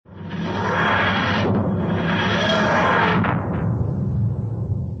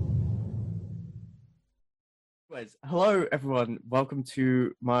Anyways, hello everyone. Welcome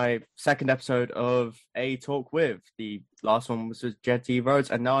to my second episode of A Talk With. The last one was with Jetty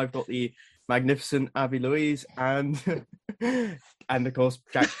Rhodes, and now I've got the magnificent Abby Louise and and of course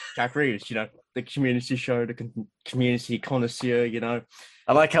Jack Reeves. The community show, the community connoisseur.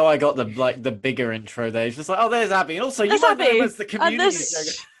 I like how I got the bigger intro there. It's just like, oh, there's Abby, and also you might know him as the community.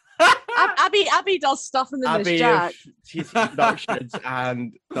 Abby does stuff, and then there's Jack. She's productions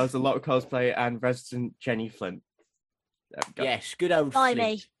and does a lot of cosplay and resident Jenny Flint. Yes, good old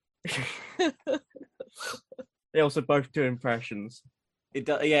Flint. They also both do impressions. It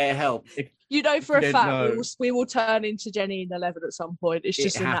does, yeah, it helps. For a fact we will turn into Jenny and 11 at some point. It's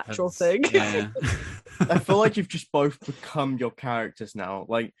just a natural thing. Yeah. I feel like you've just both become your characters now.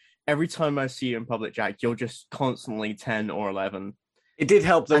 Like every time I see you in public, Jack, you're just constantly 10 or 11. It did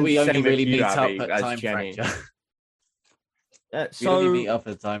help that And we only same really with you, meet up Abby, at as Time Jenny. Fracture. We So only meet up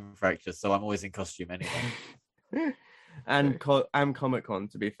at Time Fracture, so I'm always in costume anyway. and Comic Con,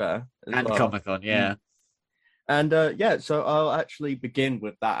 to be fair, And well. Comic Con, yeah. And so I'll actually begin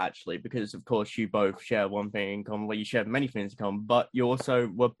with that because of course you both share one thing in common. Well, you share many things in common, but you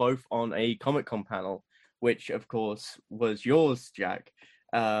also were both on a Comic Con panel, which of course was yours, Jack.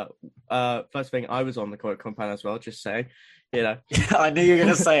 First thing, I was on the Comic Con panel as well. Just saying, I knew you were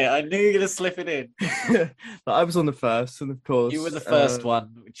gonna say it. I knew you were gonna slip it in. But I was on the first, and of course You were the first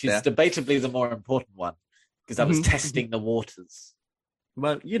one, which is debatably the more important one, because I was testing the waters.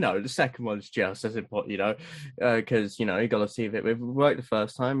 Well, the second one's just as important, because, you got to see if it worked the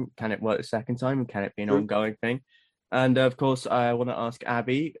first time. Can it work the second time? And can it be an ongoing thing? And, of course, I want to ask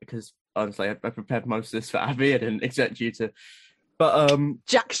Abby, because, honestly, I prepared most of this for Abby. I didn't expect you to. But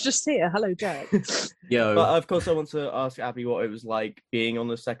Jack's just here. Hello, Jack. Yo. But, of course, I want to ask Abby what it was like being on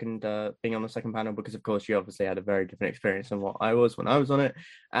the second panel, because, of course, you obviously had a very different experience than what I was when I was on it.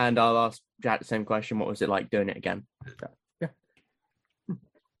 And I'll ask Jack the same question. What was it like doing it again?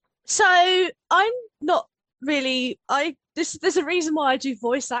 So I'm not really. There's a reason why I do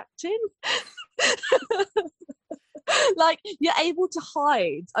voice acting. Like, you're able to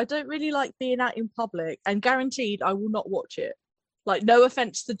hide. I don't really like being out in public, and guaranteed I will not watch it. Like, no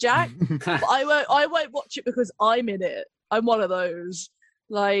offense to Jack, but I won't watch it because I'm in it. I'm one of those.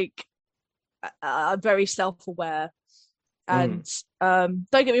 Like, I'm very self-aware. And don't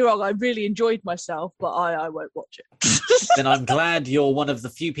get me wrong, I really enjoyed myself, but I won't watch it. Then I'm glad you're one of the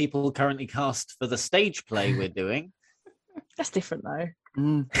few people currently cast for the stage play we're doing. That's different,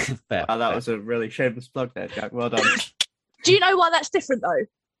 though. Fair, That was a really shameless plug there, Jack. Well done. Do you know why that's different, though?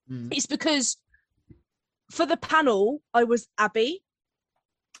 It's because for the panel, I was Abby.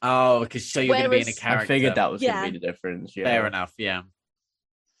 Oh, because so you're going to be in a character. I figured that was going to be the difference. Yeah. Fair enough, yeah.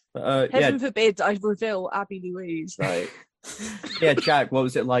 Heaven forbid I reveal Abby Louise. Right. Yeah, Jack, what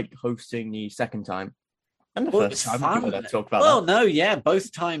was it like hosting the second time? And the first time? Fun. Talk about well, that. no, yeah,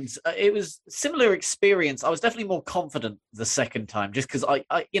 both times. It was similar experience. I was definitely more confident the second time, just because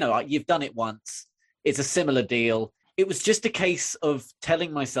you've done it once. It's a similar deal. It was just a case of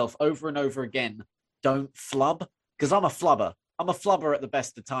telling myself over and over again, don't flub, because I'm a flubber. I'm a flubber at the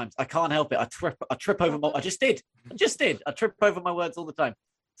best of times. I can't help it. I trip over my. I just did. I trip over my words all the time.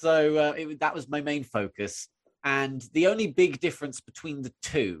 So that was my main focus. And the only big difference between the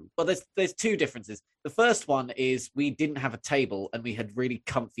two, well, there's two differences. The first one is we didn't have a table and we had really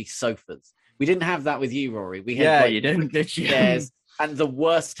comfy sofas. We didn't have that with you, Rory. We had you didn't, did you? Chairs and the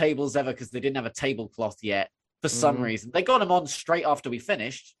worst tables ever because they didn't have a tablecloth yet for some reason. They got them on straight after we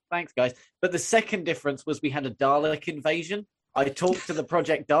finished. Thanks, guys. But the second difference was we had a Dalek invasion. I talked to the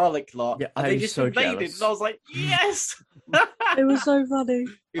Project Dalek lot, and they just invaded. Jealous. And I was like, yes! It was so funny.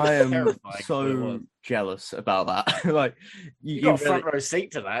 I am so jealous about that. Like you got a front row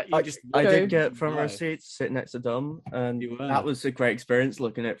seat to that. I did get front row seats, sit next to Dom, and that was a great experience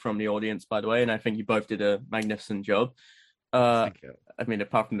looking at it from the audience, by the way. And I think you both did a magnificent job. Thank you. I mean,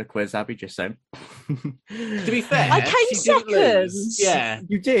 apart from the quiz, Abby, just saying. To be fair, I came second. Yeah,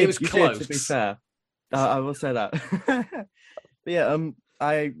 you did. It was close. To be fair, I will say that. But yeah,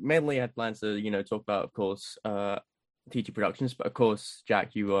 I mainly had plans to, talk about, of course, TT Productions, but of course,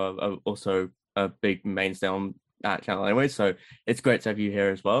 Jack, you are also a big mainstay on that channel anyway, so it's great to have you here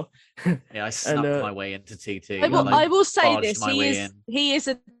as well. Yeah, I snuck my way into TT. I will say this: he is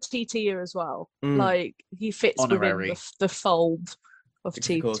a TTer as well. Like, he fits within the fold of TT.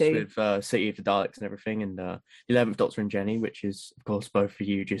 Of course, with City of the Daleks and everything, and 11th Doctor and Jenny, which is, of course, both for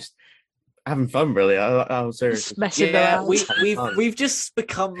you just having fun, really. I was serious. Yeah, we've just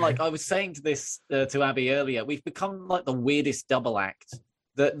become, like I was saying to Abby earlier, we've become like the weirdest double act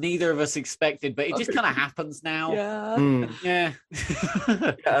that neither of us expected, but it just kind of happens now. Yeah. Yeah.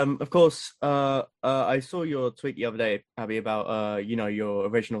 Of course, I saw your tweet the other day, Abby, about your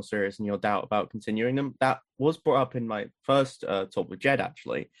original series and your doubt about continuing them. That was brought up in my first talk with Jed,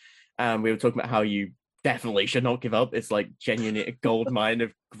 actually. And we were talking about how you definitely should not give up. It's like genuinely a gold mine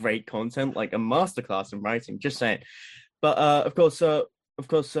of great content, like a masterclass in writing, just saying. But of course, I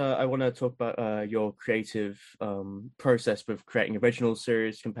want to talk about your creative process with creating original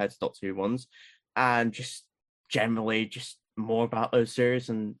series compared to Doctor Who ones, and just generally just more about those series.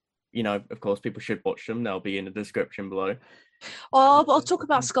 And of course, people should watch them. They'll be in the description below. I'll talk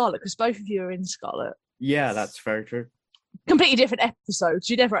about Scarlet because both of you are in Scarlet. Yeah, that's very true. Completely different episodes.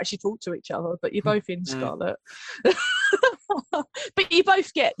 You never actually talk to each other, but you're both in Scarlet. But you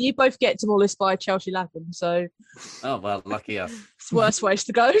both get demolished by Chelsea Latham, so Oh well, lucky us. it's worse ways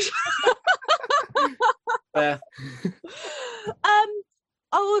to go. Fair.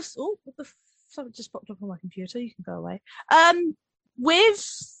 Something just popped up on my computer. You can go away.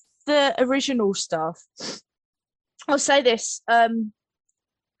 With the original stuff, I'll say this: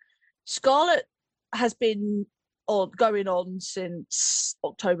 Scarlet has been going on since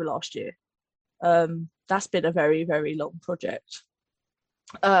October last year. That's been a very, very long project.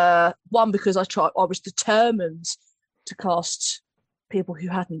 One, because I was determined to cast people who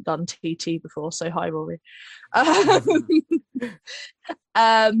hadn't done TT before. So hi, Rory. And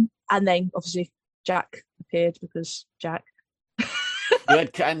then obviously Jack appeared because Jack.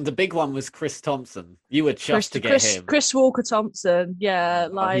 And the big one was Chris Thompson. You were chuffed to get him. Chris Walker Thompson, yeah,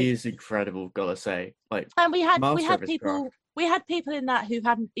 he is incredible, gotta say. And we had people in that who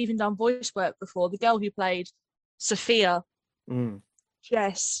hadn't even done voice work before. The girl who played Sophia,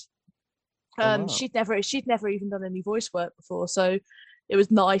 Jess, wow. she'd never even done any voice work before, so it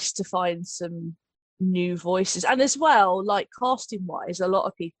was nice to find some new voices. And as well, like casting wise, a lot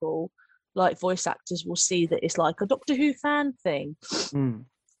of people, like voice actors, will see that it's like a Doctor Who fan thing.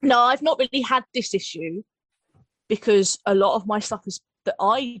 No, I've not really had this issue because a lot of my stuff that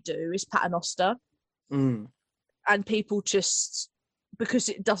I do is paternoster. And people just, because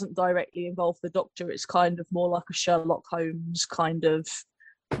it doesn't directly involve the Doctor, it's kind of more like a Sherlock Holmes kind of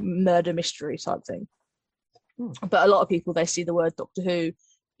murder mystery type thing. But a lot of people, they see the word Doctor Who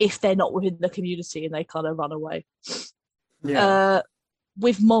if they're not within the community and they kind of run away.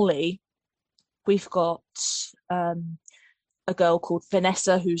 With Molly, we've got a girl called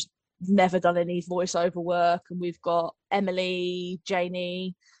Vanessa who's never done any voiceover work, and we've got Emily,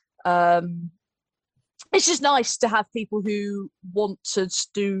 Janie. It's just nice to have people who want to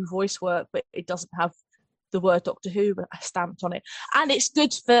do voice work, but it doesn't have the word Doctor Who stamped on it. And it's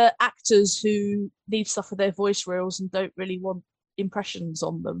good for actors who need stuff for their voice reels and don't really want impressions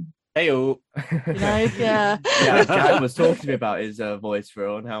on them. Heyo. Yeah. Jack was talking to me about his voice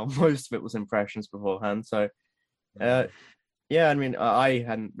reel and how most of it was impressions beforehand. So, yeah, I mean, I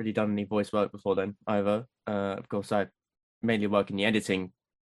hadn't really done any voice work before then either. Of course, I mainly work in the editing,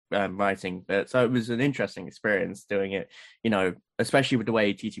 writing, but so it was an interesting experience doing it. Especially with the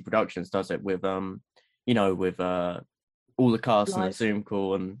way TT Productions does it with with all the cast and the Zoom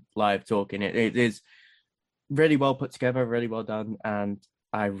call and live talking. It is really well put together, really well done, and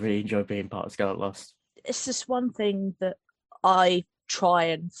I really enjoy being part of Scarlet Lost. It's just one thing that I try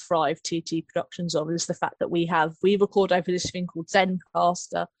and thrive TT Productions on is the fact that we record over this thing called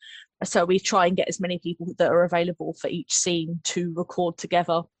Zencaster. So we try and get as many people that are available for each scene to record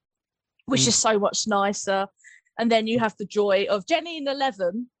together, which is so much nicer. And then you have the joy of Jenny and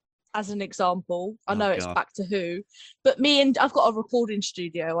 11, as an example. I know it's back to Who, but I've got a recording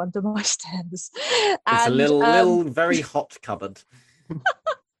studio under my stairs. It's a little very hot cupboard.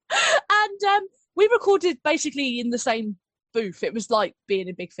 And we recorded basically in the same booth. It was like being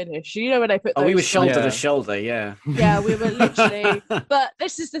in Big Finish. When they put we were shoulder to shoulder, yeah. Yeah, we were literally. But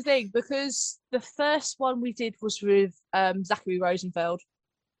this is the thing, because the first one we did was with Zachary Rosenfeld,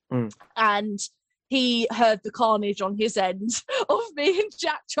 and he heard the carnage on his end of me and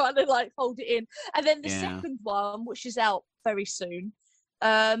Jack trying to hold it in. And then the second one, which is out very soon,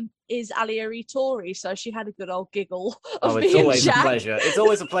 is Alia Tori. So she had a good old giggle of me and Jack. A pleasure. It's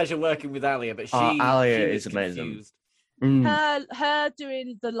always a pleasure working with Alia, but Alia is amazing. Her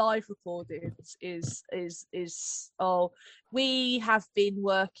doing the live recordings is we have been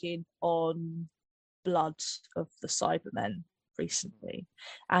working on Blood of the Cybermen recently,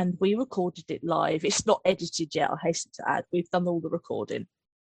 and we recorded it live. It's not edited yet, I hasten to add. We've done all the recording,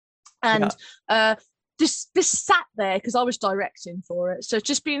 and this sat there because I was directing for it, so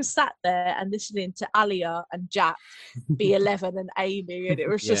just being sat there and listening to Alia and Jack be 11 and Amy, and it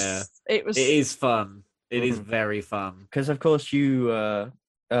was just it is fun. It is very fun because, of course, you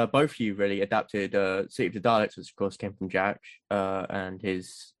both of you really adapted City of the Daleks, which of course came from Jack and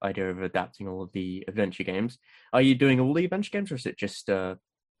his idea of adapting all of the adventure games. Are you doing all the adventure games, or is it just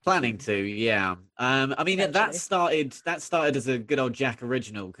Planning to, yeah. I mean, that started as a good old Jack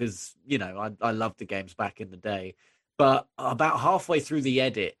original because I loved the games back in the day. But about halfway through the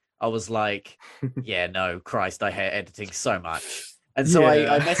edit, I was like, yeah, no, Christ, I hate editing so much. And so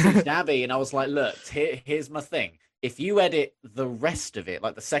I messaged Abby and I was like, look, here's my thing. If you edit the rest of it,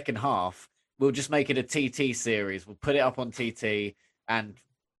 like the second half, we'll just make it a TT series. We'll put it up on TT and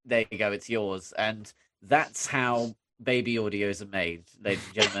there you go, it's yours. And that's how baby audios are made, ladies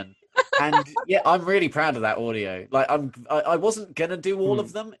and gentlemen. And yeah, I'm really proud of that audio. Like I wasn't gonna do all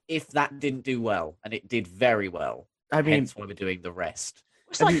of them if that didn't do well, and it did very well. I mean, hence why we're doing the rest.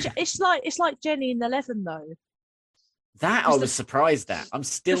 It's like Jenny in 11 though. That I was surprised at. I'm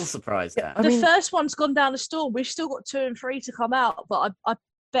still surprised at. The first one's gone down the storm. We've still got 2 and 3 to come out, but I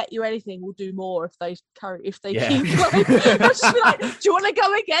bet you anything we'll do more if they keep going. I'll just be like, do you want to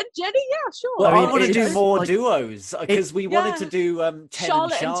go again, Jenny? Yeah, sure. Well, I want to do more duos because we wanted to do 10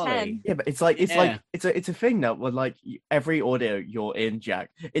 Charlotte and Charlie. 10. Yeah, but it's a thing that where like every audio you're in,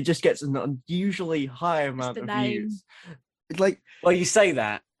 Jack, it just gets an unusually high amount of views. It's like, well, you say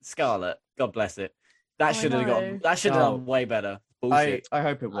that, Scarlett, God bless it. That should have done way better. Bullshit. I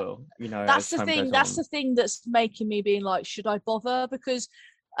hope it will. That's the thing. That's the thing that's making me being like, should I bother? Because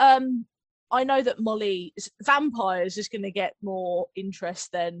I know that vampires is going to get more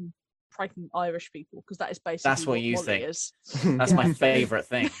interest than pregnant Irish people because that is basically that's what you Molly think. Is. That's my favorite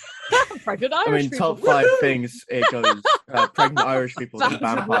thing. Pregnant Irish people. Top 5 things it goes pregnant Irish people and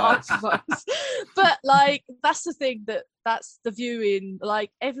vampires. But like that's the thing that's the viewing.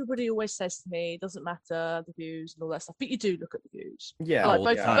 Like everybody always says to me, it doesn't matter the views and all that stuff, but you do look at the views. Yeah,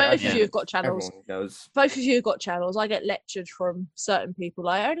 like both of you have got channels. Both of you have got channels. I get lectured from certain people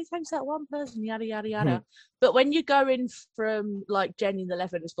like only thanks to that one person, yada yada yada. But when you go in from like Jenny in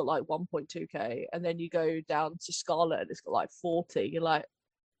 11, it's got like 1.2k, and then you go down to Scarlet and it's got like 40. You're like,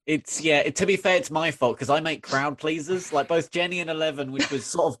 to be fair, it's my fault because I make crowd pleasers like both Jenny and 11, which was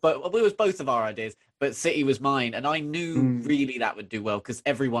sort of it was both of our ideas, but City was mine, and I knew really that would do well because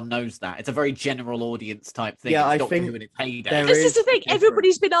everyone knows that it's a very general audience type thing. Yeah, it's I think this is the thing.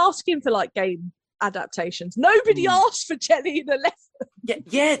 Everybody's been asking for like game adaptations. Nobody asked for Jenny in 11.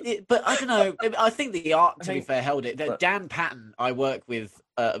 But I don't know. I think the art, to be fair, held it. Dan Patton, I work with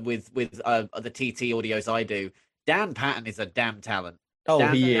the TT audios I do. Dan Patton is a damn talent.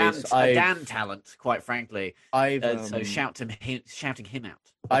 He is a damn talent, quite frankly. So shouting him out.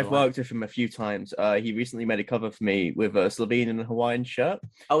 I've worked with him a few times. He recently made a cover for me with Slovene in a Hawaiian shirt.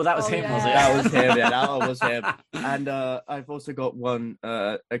 Oh, that was him, was it? That was him. Yeah, that was him. And I've also got one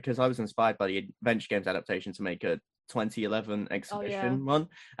because I was inspired by the Adventure Games adaptation to make a 2011 exhibition one,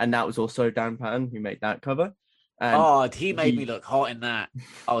 and that was also Dan Patton who made that cover. And he made me look hot in that.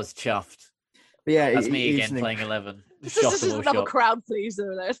 I was chuffed. But yeah, that's me again playing 11. This is another crowd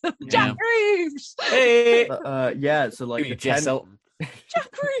pleaser there. Jack Reeves. Hey. So like Jess Elton. Jack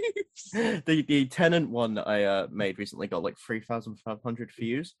Reeves. The Tenant one that I made recently got like 3,500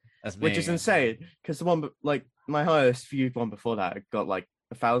 views, which is insane because the one like my highest viewed one before that got like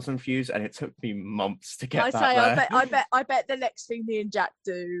 1,000 views, and it took me months to get there. I bet the next thing me and Jack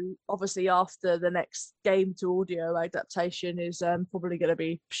do, obviously after the next game to audio adaptation, is probably going to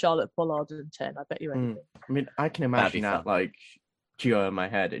be Charlotte Pollard and 10. I bet you anything. I mean, I can imagine that like duo in my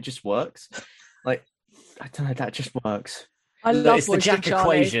head. It just works. Like I don't know, that just works. It's the Jack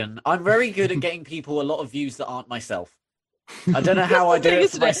equation. I'm very good at getting people a lot of views that aren't myself. I don't know how I do it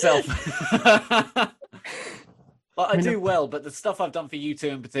for myself. I do well, but the stuff I've done for you two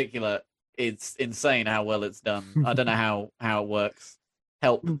in particular, it's insane how well it's done. I don't know how it works.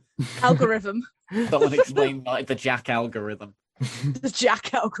 Help. Algorithm. Someone explain like the Jack algorithm. The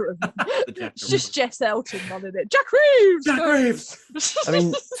Jack algorithm. It's just Jess Elton running it. Jack Reeves! Jack Reeves! I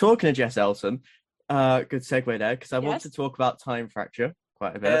mean, talking of Jess Elton, good segue there, because I want to talk about Time Fracture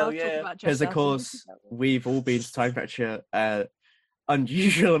quite a bit. Hell yeah. Because, of course, we've all been to Time Fracture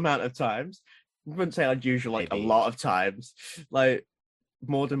unusual amount of times. I wouldn't say unusual, like a lot of times, like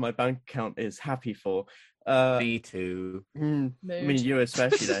more than my bank account is happy for. Me too. I mean, you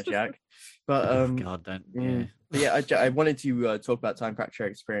especially there, Jack. But God, don't. Yeah. I wanted to talk about Time Fracture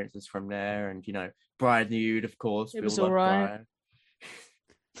experiences from there, and Brian Nude, of course. It was all right.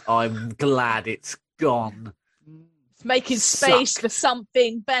 I'm glad it's gone. It's making space for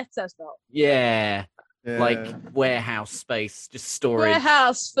something better. Yeah. Like warehouse space, just storage.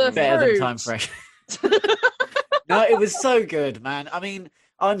 Warehouse for better fruit. than Time Fracture. No, it was so good, man. I mean,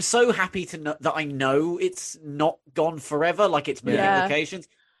 I'm so happy to know that I know it's not gone forever, like its moving locations.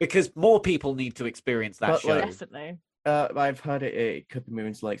 because more people need to experience that But, show. like, Definitely. I've heard it could be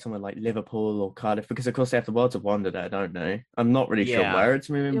moving to like somewhere like Liverpool or Cardiff because of course they have the Worlds of Wonder there, don't they? I'm not really sure Yeah. where it's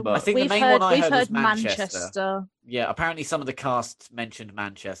moving, Yeah, I but think the we've main heard one I we've heard was heard Manchester. Yeah, apparently some of the cast mentioned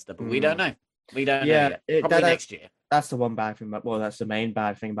Manchester, but we don't know. We don't know yeah, yet. Probably next year. that's the one bad thing about. Well, that's the main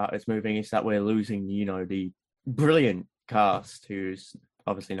bad thing about it's moving is that we're losing, the brilliant cast who's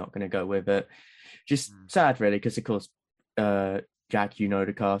obviously not going to go with it. Just sad, really, because of course, Jack,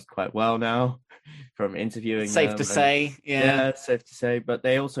 the cast quite well now from interviewing Safe them. to say, yeah. It's safe to say. But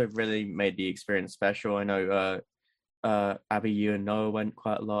they also really made the experience special. I know, Abby, you and Noah went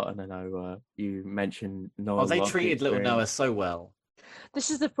quite a lot, and I know you mentioned Noah. Oh, they loved the treated little Noah experience. so well.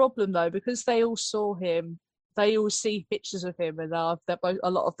 This is the problem though, because they all saw him. They all see pictures of him, and a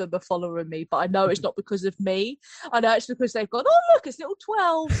lot of them are following me. But I know it's not because of me. I know it's because they've gone, oh look, it's little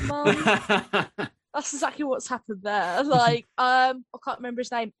 12s, mum. That's exactly what's happened there. Like, I can't remember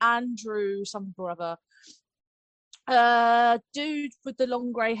his name, Andrew something or other. Dude with the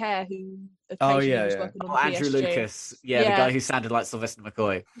long grey hair who occasionally was working on Andrew PSG. Lucas. Yeah, the guy who sounded like Sylvester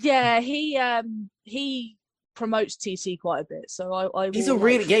McCoy. Yeah, he promotes TC quite a bit, so I He's will, a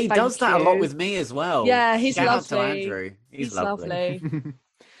really he thank does that a lot you. with me as well. Yeah, he's Shout out to lovely. Andrew. He's lovely.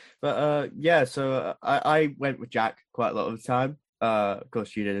 But so I went with Jack quite a lot of the time. Of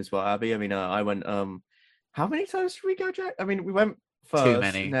course you did as well, Abby. I mean, I went. How many times did we go, Jack? I mean, we went first, Too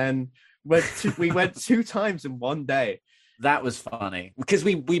many. and then we went 2 times in one day. That was funny because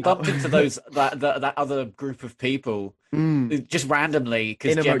we bumped into that other group of people just randomly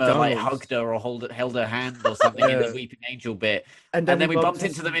because Gemma like hugged her or held her hand or something in the Weeping Angel bit, and then we bumped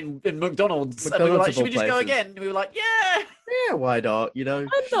into them in McDonald's and we were like, should we just go again? And we were like, yeah, why not? Why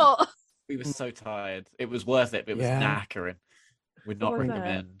not? We were so tired. It was worth it, but it was knackering. We'd not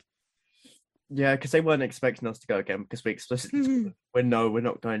recommend. Yeah, because they weren't expecting us to go again because we explicitly we're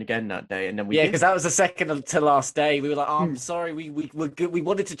not going again that day, and then we because that was the second to last day. We were like, oh, I'm sorry, we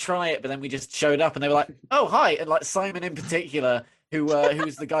wanted to try it, but then we just showed up, and they were like, oh hi, and like Simon in particular, who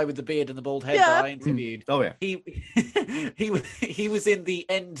was the guy with the beard and the bald head that I interviewed. Oh yeah, he was in the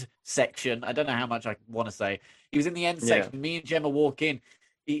end section. I don't know how much I want to say. He was in the end section. Me and Gemma walk in.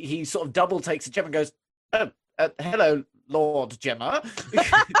 He sort of double takes it. Gemma goes, oh, hello, Lord Gemma.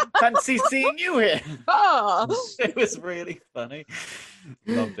 Fancy seeing you here. It was really funny.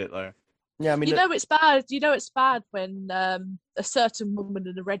 Loved it though. Yeah, I mean, it's bad. It's bad when a certain woman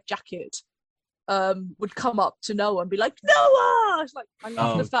in a red jacket would come up to Noah and be like, Noah! It's like, I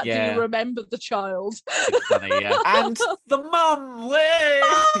love the fact that you remembered the child. It's funny, yeah. And the mum!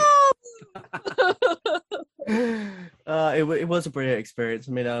 It was a brilliant experience.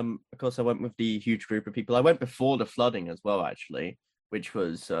 I mean, of course, I went with the huge group of people. I went before the flooding as well, actually, which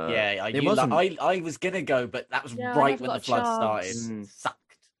was I was gonna go, but that was right when the flood started. Sucked.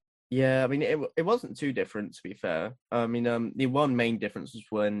 Yeah, I mean, it wasn't too different, to be fair. I mean, the one main difference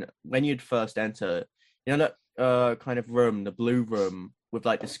was when you'd first enter, that kind of room, the blue room with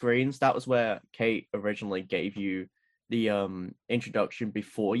like the screens. That was where Kate originally gave you the introduction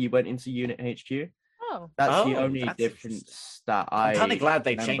before you went into Unit HQ. That's the only difference that I'm kind of glad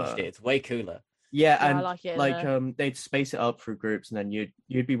they changed it. It's way cooler. Yeah, and I like it, they'd space it up through groups, and then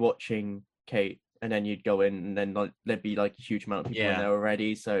you'd be watching Kate, and then you'd go in, and then there'd be like a huge amount of people in there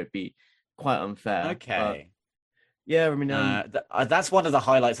already, so it'd be quite unfair. Okay. But, yeah, I mean, that's one of the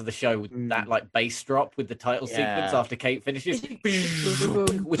highlights of the show. That like bass drop with the title sequence after Kate finishes,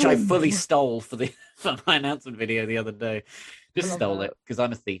 which I fully stole for my announcement video the other day. Just stole it because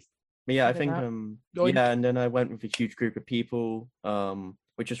I'm a thief. Yeah, I think and then I went with a huge group of people,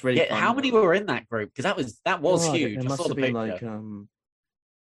 which was really fun. How many were in that group? Because that was huge. It must have been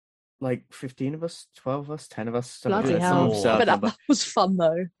like 15 of us, 12 of us, 10 of us. Bloody hell! But that was fun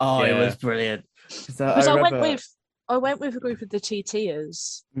though. Oh, it was brilliant. Because I went with a group of the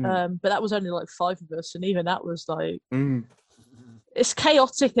TTers, but that was only like 5 of us, and even that was like it's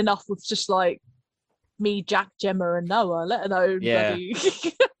chaotic enough with just like me, Jack, Gemma, and Noah, let alone bloody.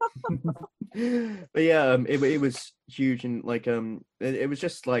 But yeah, it was huge, and like it was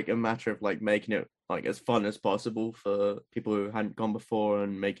just like a matter of like making it like as fun as possible for people who hadn't gone before,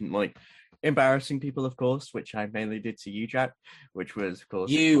 and making like embarrassing people, of course, which I mainly did to you, Jack, which was, of course,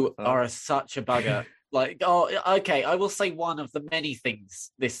 you are such a bugger. Like, okay, I will say one of the many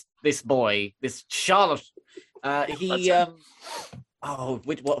things this boy, this Charlotte, he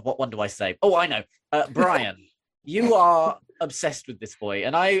what one do I say? Oh, I know, Brian. You are obsessed with this boy,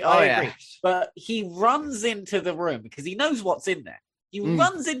 and I agree. But he runs into the room because he knows what's in there. He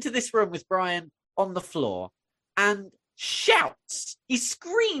runs into this room with Brian on the floor and shouts, he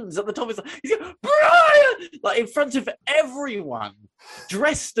screams at the top of his lungs, he's going, Brian! Like in front of everyone,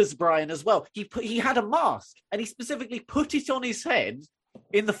 dressed as Brian as well. He had a mask and he specifically put it on his head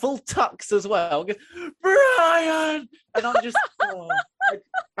in the full tux as well. Goes, Brian! And I'm just,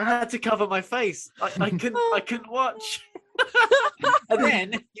 I had to cover my face. I couldn't watch. And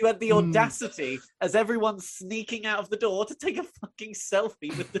then you had the audacity as everyone's sneaking out of the door to take a fucking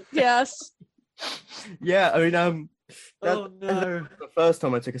selfie with the Yes. Yeah, I mean, oh no. the first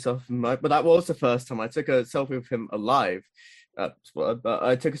time I took a selfie with him, but that was the first time I took a selfie with him alive. But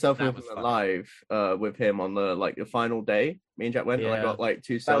I took a selfie with him alive with him on the final day. Me and Jack went and I got like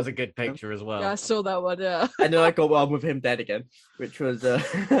 2 selfies. That was a good picture as well. Yeah, I saw that one, yeah. And then I got one with him dead again, which was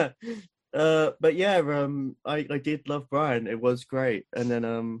but yeah, I did love Brian. It was great. And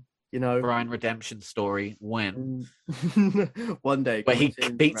then Brian redemption story when one day where he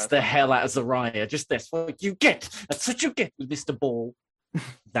beats the hell out of Zariah. Just this, what you get. That's what you get with Mr. Ball.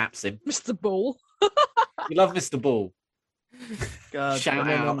 Zaps him. Mr. Ball. You love Mr. Ball. God, Shout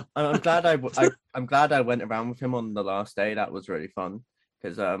out. I'm glad I'm glad I went around with him on the last day. That was really fun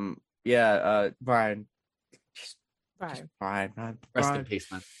because Brian. Brian, man. Rest in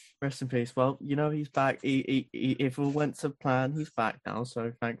peace, man. Rest in peace. Well, he's back. He if all went to plan, he's back now.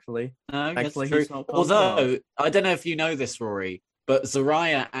 So thankfully, he's not. Although I don't know if you know this, Rory, but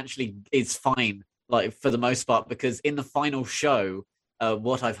Zariah actually is fine, like for the most part, because in the final show,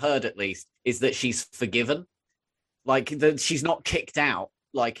 what I've heard at least is that she's forgiven, like that she's not kicked out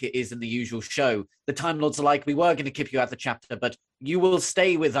like it is in the usual show. The Time Lords are like, we were going to kick you out the chapter, but you will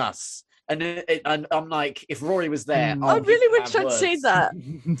stay with us. And I'm like, if Rory was there, I really wish I'd seen that.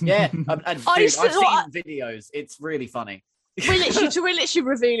 Yeah, I've seen videos. It's really funny. We're literally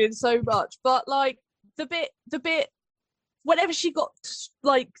revealing so much, but like the bit, whenever she got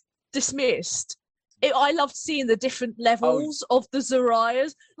like dismissed, I loved seeing the different levels of the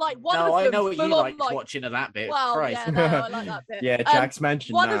Zariahs. Like one of them, I know what you liked watching of that bit. Well, Christ. yeah, no, I like that bit. Yeah, Jack's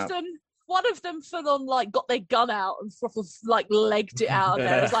mentioned one that. One of them full on like got their gun out and proper like legged it out of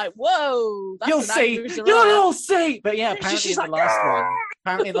there. It was like, whoa, that's you'll see. But yeah,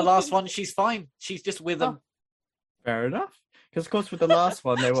 apparently in the last one, she's fine. She's just with them. Fair enough. Because of course with the last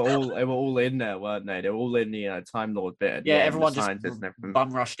one, they were all in there, weren't they? They were all in the Time Lord bit. Yeah, everyone just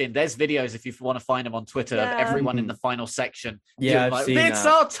bum rushed in. There's videos if you want to find them on Twitter of everyone in the final section. Yeah, I've seen it's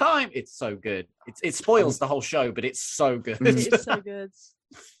our time. It's so good. It spoils the whole show, but it's so good. It's so good.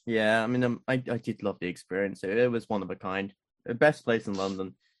 Yeah, I mean, I did love the experience. It was one of a kind. The best place in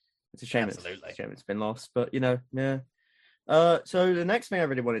London. It's a shame. It's been lost, but yeah. So the next thing I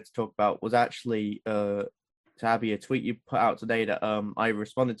really wanted to talk about was actually Tabby, a tweet you put out today that I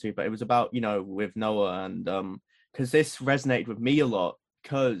responded to, but it was about with Noah and because this resonated with me a lot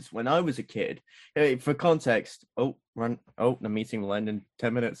because when I was a kid, for context, the meeting will end in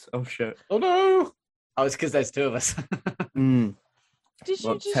 10 minutes. Oh shit! Oh no! Oh, it's because there's two of us. 10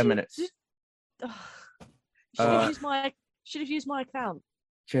 minutes. Should have used my account.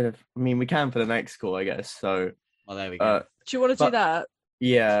 Should have. I mean, we can for the next call, I guess. So. Well, there we go. Do you want to do that?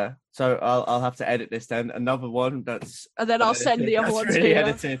 Yeah. So I'll have to edit this then. Another one that's. And then I'll send the other one to you.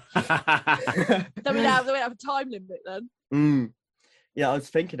 Edited. Then we have a time limit then. Yeah, I was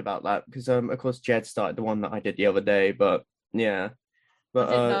thinking about that because of course Jed started the one that I did the other day, but yeah. But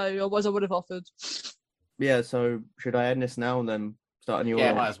I didn't know, otherwise I would have offered. Yeah. So should I end this now and then start a new one?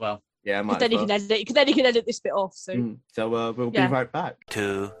 Yeah, might as well. Yeah, might. Then you can edit this bit off. So. So we'll be right back.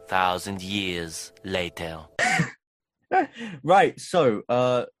 2,000 years later. Right. So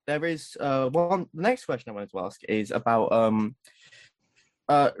there is one. The next question I wanted to ask is about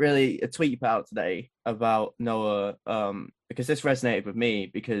really a tweet you put out today about Noah because this resonated with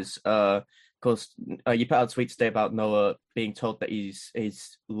me because of course you put out a tweet today about Noah being told that his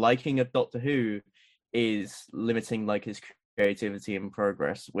liking of Doctor Who is limiting like his creativity and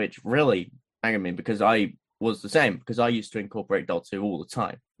progress, which really angered me because I was the same because I used to incorporate Doctor Who all the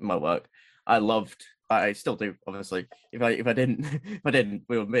time in my work. I still do, obviously. If I didn't,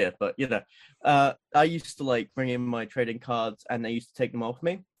 we wouldn't be here. But I used to like bring in my trading cards, and they used to take them off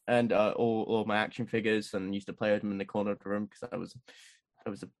me, and all my action figures, and used to play with them in the corner of the room because I was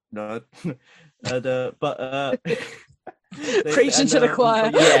a nerd. And, but preaching to the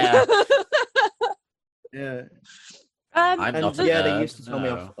choir. Yeah. Yeah. I'm not a nerd, they used to tell me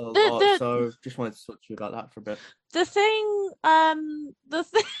off a lot, so just wanted to talk to you about that for a bit. The thing.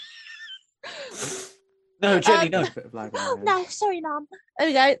 No, Jenny, no. No, sorry, Mum. There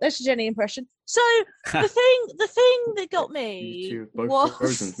we go. That's a Jenny impression. So the thing that got me You two both was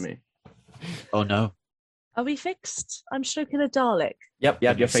frozen to me. Oh no. Are we fixed? I'm stroking a Dalek. Yep,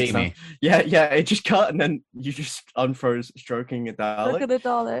 Can you're you see fixed now. me? Yeah, it just cut and then you just unfroze stroking a Dalek. Stroking a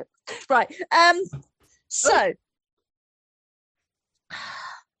Dalek. Right. So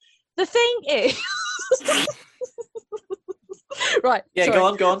the thing is, right. Yeah,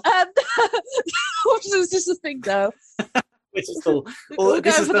 sorry. go on. What is this a thing now? Which is all, We'll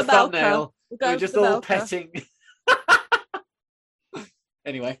this go is for the the Malka. thumbnail. We'll go We're for just the all Malka. petting.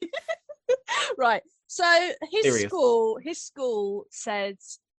 Anyway, Right. So Serious. his school said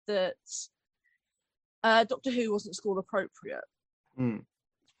that Doctor Who wasn't school appropriate,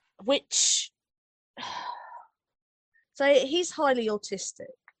 which so he's highly autistic.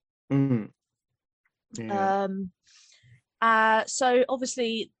 Yeah. So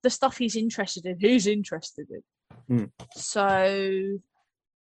obviously the stuff he's interested in, who's interested in. So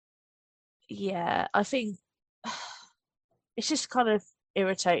yeah, I think it's just kind of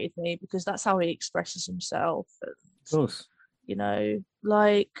irritated me because that's how he expresses himself. And, Of course. you know,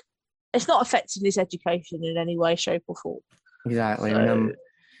 like it's not affecting his education in any way, shape, or form. Exactly. So,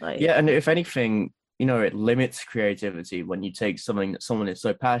 like, yeah, and if anything, it limits creativity when you take something that someone is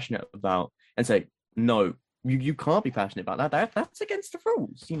so passionate about and say, no, you can't be passionate about that. That's against the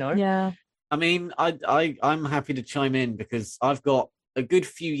rules, Yeah. I mean, I'm happy to chime in because I've got a good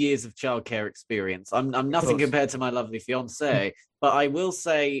few years of childcare experience. I'm nothing compared to my lovely fiance, but I will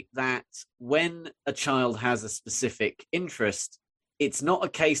say that when a child has a specific interest, it's not a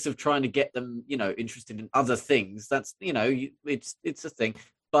case of trying to get them, interested in other things. That's, it's a thing,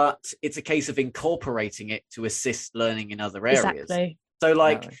 but it's a case of incorporating it to assist learning in other areas. Exactly. So,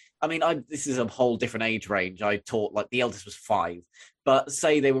 like, I mean, this is a whole different age range. I taught, like, the eldest was 5, but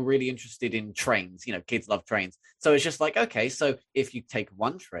say they were really interested in trains. Kids love trains. So it's just like, okay, so if you take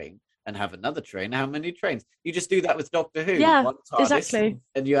one train and have another train, how many trains? You just do that with Doctor Who. Yeah, one TARDIS, exactly.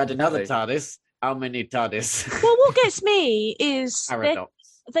 And you add another TARDIS. How many TARDIS? Well, what gets me is Paradox.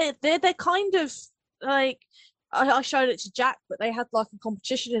 they're kind of like, I showed it to Jack, but they had like a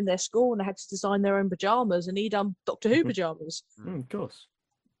competition in their school and they had to design their own pajamas, and he done Doctor Who pajamas. Of course.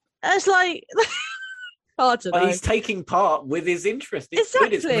 And it's like hard to know. But he's taking part with his interest.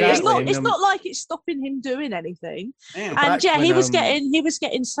 Exactly. It's Exactly. not like it's stopping him doing anything. Yeah. And yeah, he was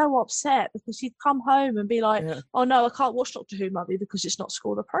getting so upset because he'd come home and be like, "Oh no, I can't watch Doctor Who, Mummy, because it's not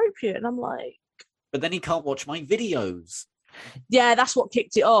school appropriate." And I'm like, but then he can't watch my videos. Yeah, that's what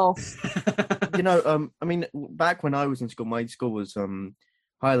kicked it off. I mean, back when I was in school, my school was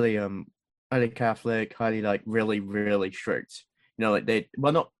highly Catholic, highly like really, really strict. Not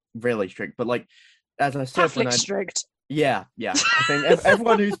really strict, but like as I said, Catholic strict. Yeah. I think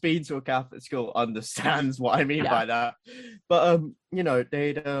everyone who's been to a Catholic school understands what I mean by that. But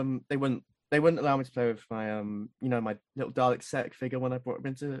they wouldn't allow me to play with my my little Dalek Sec figure when I brought him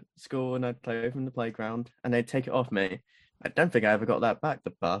into school, and I'd play with him in the playground, and they'd take it off me. I don't think I ever got that back,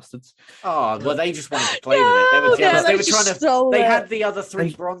 the bastards. Oh, well, they just wanted to play with it. They were jealous. They were trying to. They had the other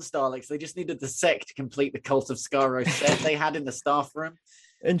 3 bronze Daleks. They just needed the Sec to complete the Cult of Skaro set they had in the staff room.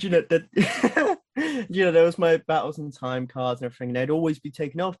 And that there was my battles and time cards and everything, and they'd always be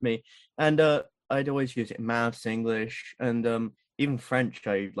taken off me. And I'd always use it in maths, English, and even French.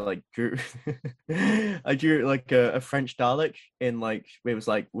 I like drew I drew like a French Dalek in like it was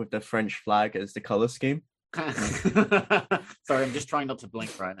like with the French flag as the color scheme. Sorry, I'm just trying not to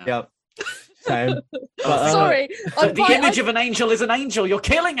blink right now. Yep. Same. Sorry. The image of an angel is an angel. You're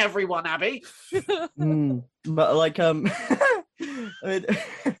killing everyone, Abby. But like Sorry.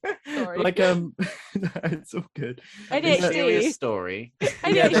 like it's all good. Mysterious story.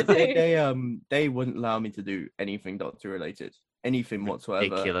 Yeah, they wouldn't allow me to do anything Doctor related, anything whatsoever.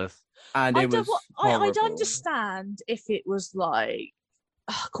 Ridiculous. And it was I'd understand if it was like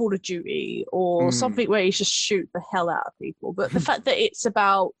Call of Duty or something where you just shoot the hell out of people, but the fact that it's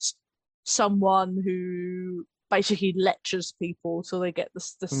about someone who basically lectures people till they get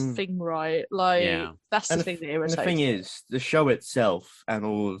this thing right, that's the thing that irritates me. The thing is, the show itself and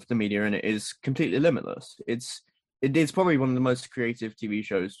all of the media in it is completely limitless. It is probably one of the most creative TV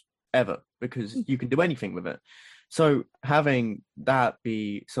shows ever because you can do anything with it. So having that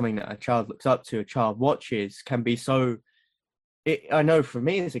be something that a child looks up to, a child watches, can be so. I know for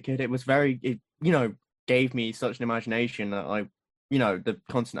me as a kid, it was gave me such an imagination that the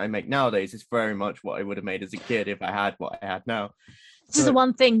content I make nowadays is very much what I would have made as a kid if I had what I had now. This is the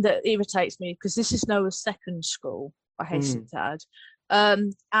one thing that irritates me because this is Noah's second school, I hasten to add.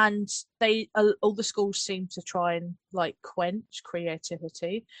 And all the schools seem to try and like quench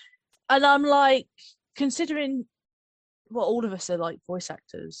creativity. And I'm like, considering all of us are like voice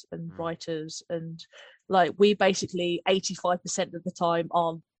actors and writers, and like we basically 85% of the time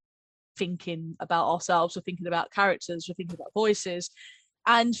aren't thinking about ourselves, we're thinking about characters, we're thinking about voices.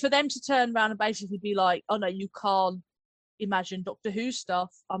 And for them to turn around and basically be like, oh no, you can't imagine Doctor Who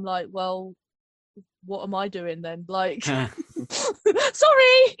stuff. I'm like, well, what am I doing then? Like, sorry.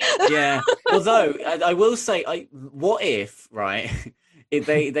 Yeah. Although I will say, what if, right? If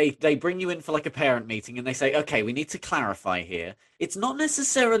they bring you in for like a parent meeting and they say, okay, we need to clarify here. It's not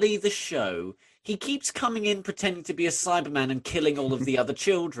necessarily the show. He keeps coming in pretending to be a Cyberman and killing all of the other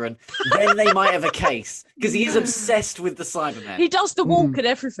children. Then they might have a case because he is obsessed with the Cyberman. He does the walk and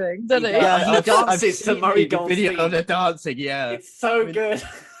everything, doesn't he? Yeah, he dances to Murray Gold's video theme. of the dancing. Yeah, It's so good.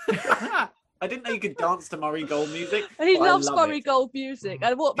 I didn't know you could dance to Murray Gold music. And he but I loves love Murray it. Gold music.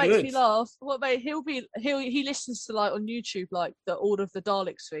 And what makes me Good. laugh, he listens to like on YouTube like all of the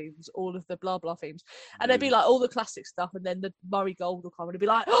Daleks themes, all of the blah blah themes. And they'd be like all the classic stuff, and then the Murray Gold will come and he'd be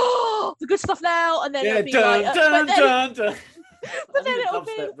like, oh, the good stuff now, and then it'll be like dun, dun. but then it'll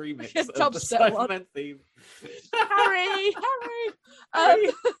be be a remix yeah, of the dubstep one. Cybermen theme. Harry.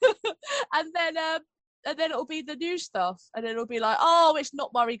 And then it'll be the new stuff, and then it'll be like, oh, it's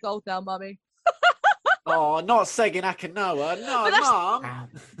not Murray Gold now, mummy. Oh, not Segan Akinoa. No, But that's- Mum.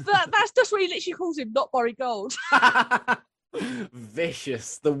 That's just what he literally calls him, not Murray Gold.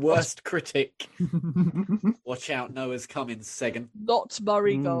 Vicious, the worst critic. Watch out, Noah's coming, Segan. Not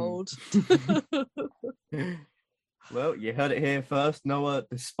Murray Gold. Well, you heard it here first. Noah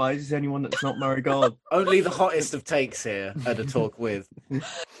despises anyone that's not Murray Gold. Only the hottest of takes here at a talk with.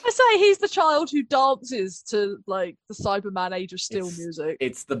 I say he's the child who dances to like the Cyberman Age of Steel music.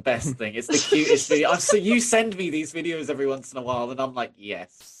 It's the best thing. It's the cutest video. So you send me these videos every once in a while, and I'm like,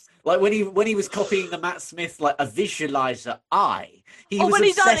 yes. Like when he was copying the Matt Smith, like a visualizer eye. He was when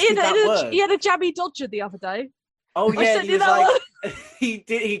obsessed with that word. he had a jammy dodger the other day. Oh I yeah, sent he you was that like,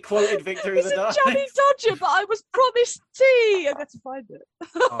 he quoted Victor in It's the a Dark. jammy dodger, but I was promised tea. I got to find it.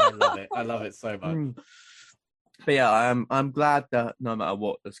 Oh, I love it. I love it so much. But yeah, I'm glad that no matter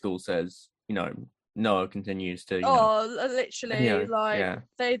what the school says, Noah continues to. Literally,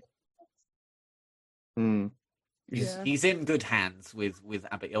 they. Yeah. He's in good hands with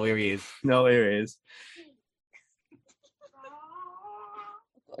Abbott. Oh, here he is. No, here he is.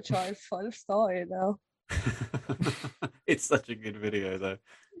 I've got to try and find a star here now. It's such a good video, though.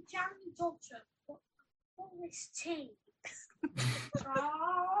 Jammy Dodger, what is tea?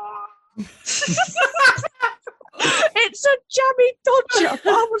 It's a jammy dodger.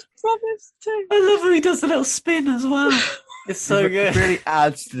 I was promised tea. I love how he does a little spin as well. It's so good. It really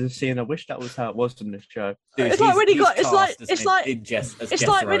adds to the scene. I wish that was how it was in this show. Dude, It's like when he got. it's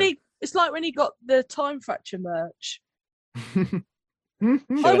like when he got the Time Fracture merch. Showing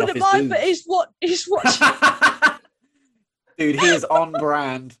I off wouldn't his mind, but boobs. he's what. Dude, he is on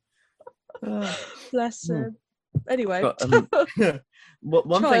brand. Bless him. Anyway, But,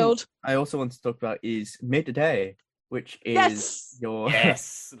 one thing child. I also want to talk about is Midday, which is Yes.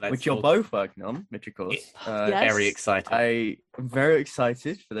 Yes, which you're both working on, which of course. Yes. Very excited. I'm very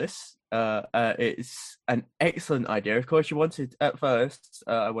excited for this. It's an excellent idea. Of course, you wanted at first.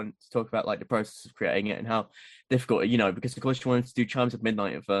 I wanted to talk about like the process of creating it and how difficult, because of course you wanted to do Chimes of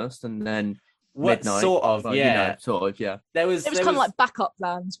Midnight at first, and then Midnight. Sort of, but, yeah. It was kind of like backup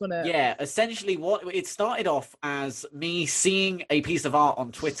plans, wasn't it? Yeah, essentially what it started off as me seeing a piece of art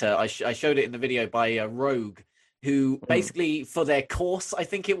on Twitter. I showed it in the video by Rogue, who basically for their course, I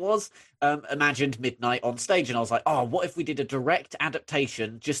think it was, imagined Midnight on stage. And I was like, oh, what if we did a direct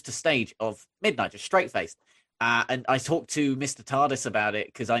adaptation just to stage of Midnight, just straight-faced? And I talked to Mr. TARDIS about it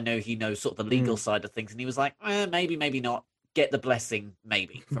because I know he knows sort of the legal side of things. And he was like, maybe, maybe not. Get the blessing,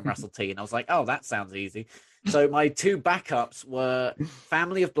 maybe, from Russell T. And I was like, oh, that sounds easy. So my two backups were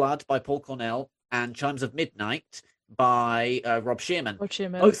Family of Blood by Paul Cornell and Chimes of Midnight by Rob Shearman.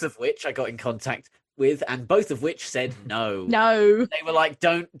 Both of which I got in contact with, and both of which said no. No. They were like,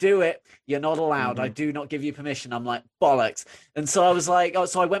 don't do it. You're not allowed. I do not give you permission. I'm like, bollocks. And so I was like,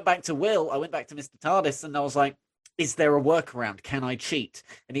 so I went back to Will. I went back to Mr. TARDIS and I was like, is there a workaround? Can I cheat?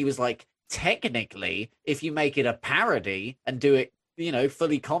 And he was like, technically, if you make it a parody and do it,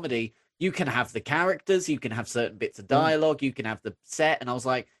 fully comedy, you can have the characters, you can have certain bits of dialogue, you can have the set. And I was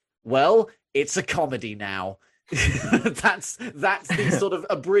like, well, it's a comedy now. that's the sort of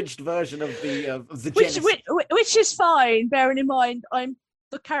abridged version of the genesis. Which is fine, bearing in mind I'm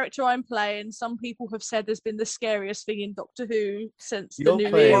the character I'm playing. Some people have said has been the scariest thing in Doctor Who since the new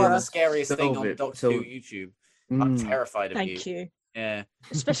era. The scariest thing on Doctor Who YouTube. I'm terrified of you. Thank you. Yeah.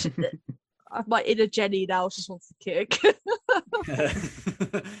 Especially my inner Jenny now just wants to kick.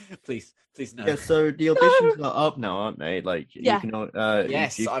 please no. Yeah, so the auditions are up now, aren't they? Like, yeah. you can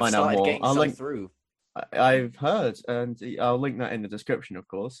yes, you I've find out started more. getting I'll some link through. I've heard, and I'll link that in the description, of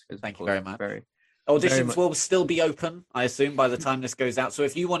course. Thank you very much. Very Auditions much. will still be open, I assume, by the time this goes out. So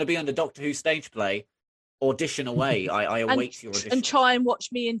if you want to be on the Doctor Who stage play, audition away. I await your audition. And try and watch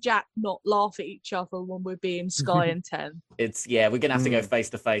me and Jack not laugh at each other when we're being Sky and 10. We're gonna have to go face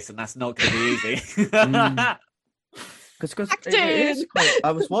to face, and that's not gonna be easy. Because it is quite,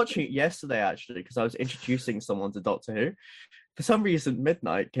 I was watching it yesterday actually because I was introducing someone to Doctor Who. For some reason,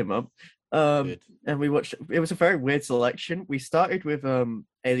 Midnight came up, and we watched. It was a very weird selection. We started with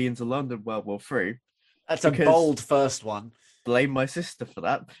Aliens in London, World War III. That's a bold first one. Blame my sister for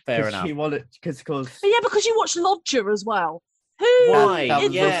that. Fair enough. She wanted because because you watched Lodger as well. Who Why?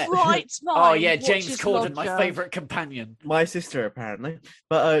 in the right mind? James Corden, my Lodger? favourite companion. My sister apparently,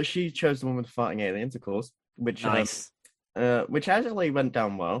 but she chose the one with the farting aliens, of course, which Nice. Which actually went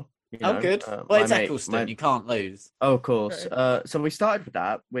down well. Good. Well, it's Eccleston. You can't lose. Oh, of course. True. So we started with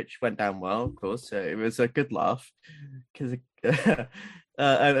that, which went down well, of course. So it was a good laugh, because and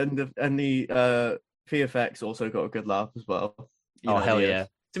the VFX also got a good laugh as well. Hell yeah!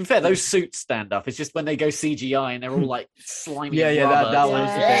 To be fair, those suits stand up. It's just when they go CGI and they're all like slimy. That rubber. was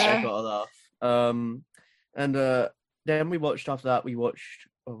the bit that got a laugh. And then we watched after that. We watched.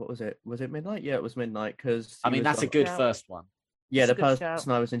 Oh, what was it? Was it Midnight? Yeah, it was Midnight. Because that's a good first one. Yeah, It's the a good person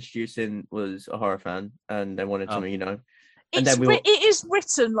shout. I was introducing was a horror fan, and they wanted to, And It is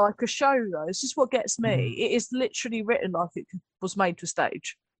written like a show, though. This is what gets me. It is literally written like it was made to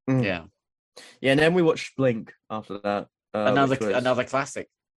stage. Yeah. Yeah, and then we watched Blink after that. Another classic.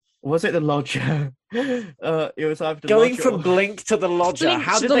 Was it the Lodger? It was either the Going Lodger from Blink to the Lodger. Blink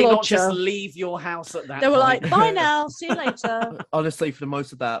How to did the they not Lodger. just leave your house at that They were point? like, bye now, see you later. Honestly, for the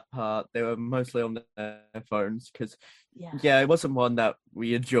most of that part, they were mostly on their phones because, Yeah. it wasn't one that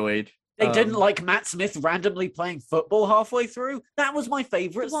we enjoyed. They didn't like Matt Smith randomly playing football halfway through. That was my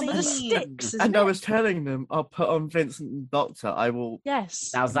favourite The one scene. with the sticks. And I was telling them, I'll put on Vincent and Doctor. I will. Yes.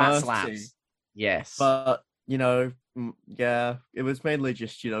 Now that Mercy. slaps. Yes. But it was mainly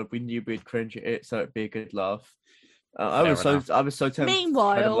just we knew we'd cringe at it, so it'd be a good laugh. I was so tempted.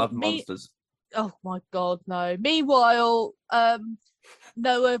 Meanwhile, to love monsters. Oh my god, no. Meanwhile, me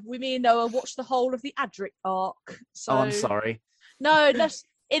and Noah watched the whole of the Adric arc. So I'm sorry. No, that's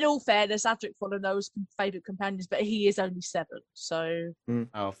in all fairness, Adric's one of Noah's favourite companions, but he is only 7, so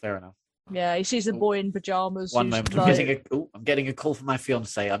Oh, fair enough. yeah, he sees a boy in pajamas. One who's moment. like- I'm getting a call from my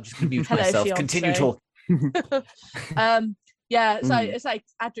fiance. I'm just going to mute Hello, myself. fiancé. Continue talking. So it's like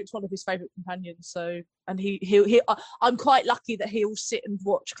Adric's one of his favourite companions. So, and he I'm quite lucky that he'll sit and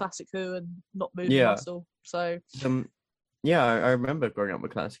watch Classic Who and not move a muscle. So, I remember growing up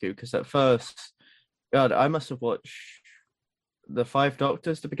with Classic Who because at first, God, I must have watched the 5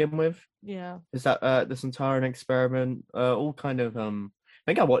 Doctors to begin with. Yeah, Is that this entire experiment? All kind of I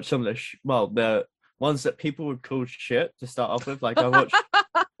think I watched some of the ones that people would call shit to start off with. Like I watched,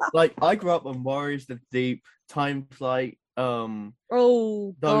 I grew up on Warriors of the Deep, Time Flight. oh,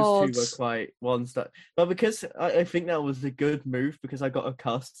 those God. two were quite ones that, but because I think that was a good move because I got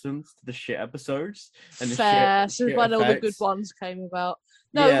accustomed to the shit episodes and the Fair. shit. So shit when all the good effects. ones came about.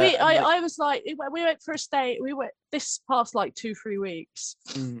 No, Yeah, I was like, we went for a stay. We went this past 2-3 weeks.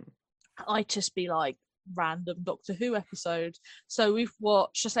 I'd just be like random Doctor Who episode. So we've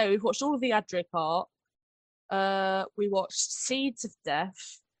watched all of the Adric arc. We watched Seeds of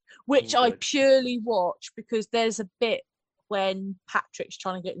Death, which I purely watch because there's a bit when Patrick's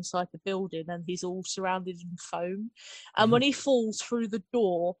trying to get inside the building and he's all surrounded in foam. And when he falls through the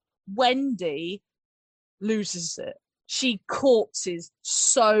door, Wendy loses it. She corpses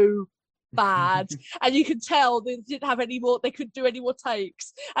so bad. And you can tell they didn't have any more, they couldn't do any more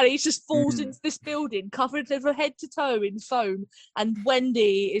takes. And he just falls into this building covered from head to toe in foam. And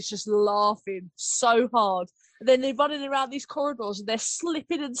Wendy is just laughing so hard. And then they're running around these corridors and they're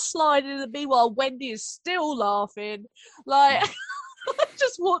slipping and sliding. And meanwhile, Wendy is still laughing. Like,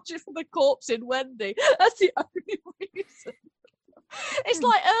 just watch it for the corpse in Wendy. That's the only reason. It's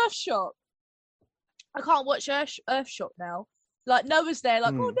like Earthshock. I can't watch Earthshock now. Like Noah's there,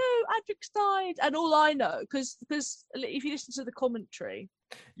 like, oh no, Adric's died, and all I know, because if you listen to the commentary,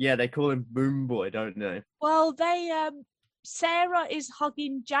 they call him Boom Boy, don't they? well, Sarah is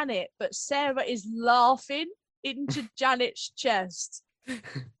hugging Janet, but Sarah is laughing into Janet's chest.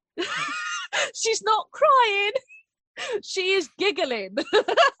 She's not crying; she is giggling.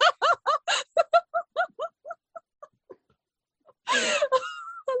 I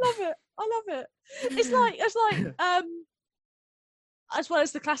love it. It's like as well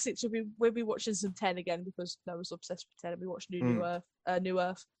as the classics, we'll be watching some 10 again because I was obsessed with 10 and we watched New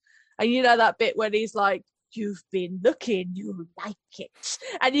Earth. And you know that bit when he's like you've been looking, you like it.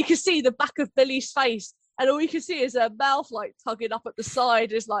 And you can see the back of Billy's face, and all you can see is her mouth like tugging up at the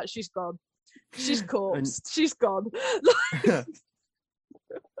side. It's like she's gone. She's corpsed. She's gone.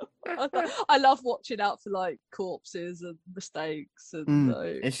 I love watching out for like corpses and mistakes, and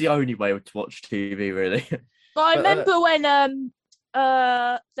it's the only way to watch TV, really. But I remember when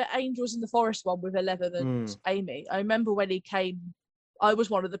the Angels in the Forest one with Eleven and Amy. I remember when he came. I was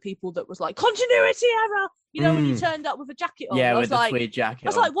one of the people that was like, continuity error. You know, when he turned up with a jacket on. Yeah, I was with the like, tweed jacket. I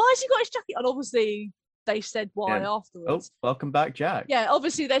was like, why has he got his jacket on? Obviously, they said why afterwards. Oh, welcome back, Jack. Yeah,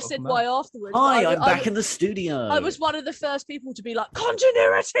 obviously they said why afterwards. Hi, I'm back in the studio. I was one of the first people to be like,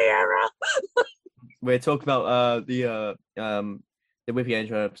 continuity error. We're talking about the Whippy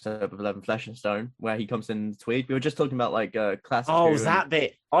Angel episode of 11 Flesh and Stone, where he comes in tweed. We were just talking about like classic. Oh, was that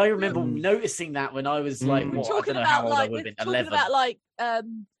bit? I remember noticing that when I was like, We're talking about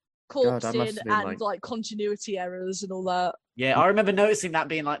corpsing and like continuity errors and all that. Yeah, I remember noticing that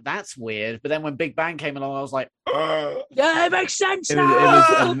being like, that's weird. But then when Big Bang came along, I was like, yeah, it makes sense. It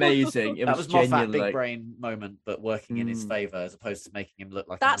was amazing. That was Moffat big brain moment, but working in his favor as opposed to making him look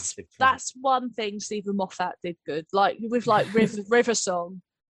like that's one thing Stephen Moffat did good. Like with like River Song.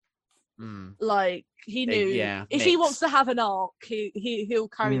 Like he knew if he wants to have an arc, he'll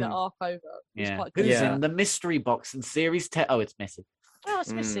carry that arc over. Yeah. Quite good. Who's in the mystery box in series 10? Oh, it's Missy. Oh,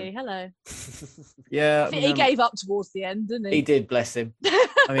 it's Missy. Hello. Yeah, I think he gave up towards the end, didn't he? He did, bless him.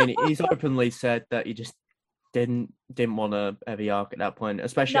 I mean, he's openly said that he just didn't want a heavy arc at that point,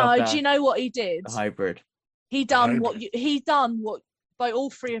 especially. No, do you know what he did? The hybrid. He done what by all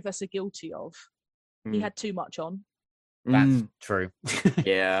three of us are guilty of. He had too much on. That's true.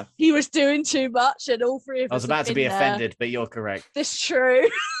 Yeah. He was doing too much, and all three of us. I was about to be offended, but you're correct. This is true.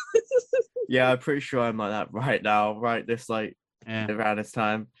 Yeah, I'm pretty sure I'm like that right now. Right, this like. Yeah. Around this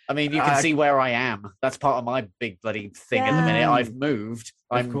time. I mean, you can see where I am. That's part of my big bloody thing at the minute. I've moved.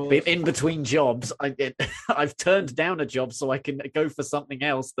 I'm in between jobs. I've turned down a job so I can go for something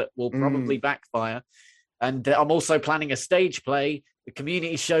else that will probably backfire. And I'm also planning a stage play, the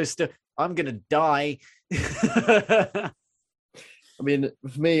community show stuff. I'm going to die. I mean,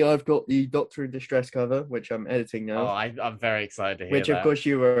 for me, I've got the Doctor in Distress cover, which I'm editing now. Oh, I'm very excited to hear which, of course,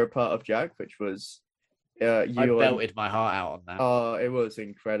 you were a part of, Jack, which was... I belted my heart out on that. Oh, it was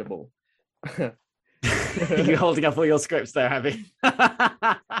incredible. You're holding up all your scripts there, Abby.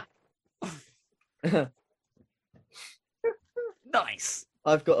 Nice.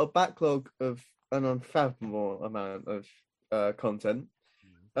 I've got a backlog of an unfathomable amount of content,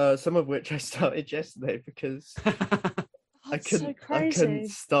 some of which I started yesterday because I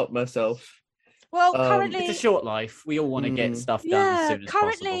couldn't stop myself. Well, currently it's a short life. We all want to get stuff done as soon as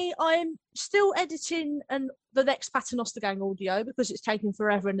currently possible. I'm still editing the next Paternoster Gang audio because it's taking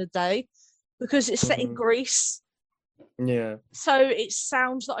forever and a day because it's set in Greece. Yeah. So it's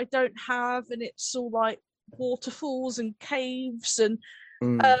sounds that I don't have, and it's all like waterfalls and caves, and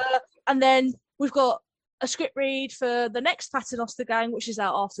then we've got a script read for the next Paternoster Gang, which is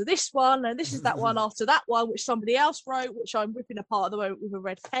out after this one, and this is that one after that one, which somebody else wrote, which I'm ripping apart at the moment with a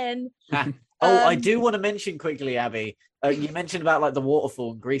red pen. I do want to mention quickly, Abby. You mentioned about like the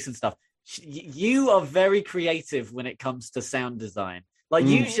waterfall in Greece and stuff. You are very creative when it comes to sound design. Like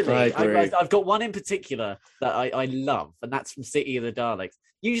usually, I've got one in particular that I love, and that's from City of the Daleks.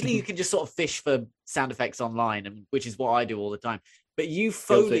 Usually, you can just sort of fish for sound effects online, and which is what I do all the time. But you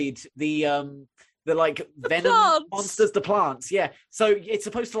foleyed the like venom monsters, the plants, yeah. So it's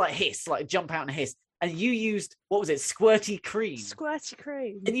supposed to like hiss, like jump out and hiss. And you used, what was it, Squirty Cream. Squirty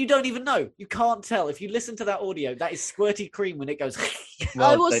Cream. And you don't even know. You can't tell. If you listen to that audio, that is Squirty Cream when it goes...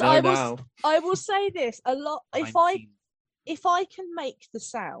 I will say this, a lot, if I can make the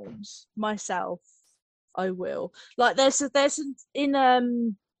sounds myself, I will. Like there's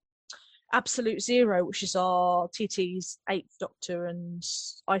in Absolute Zero, which is our TT's 8th Doctor and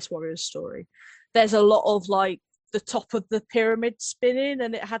Ice Warriors story, there's a lot of like the top of the pyramid spinning,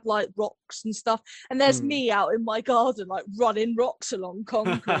 and it had like rocks and stuff, and there's me out in my garden like running rocks along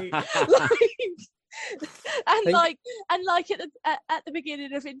concrete. At the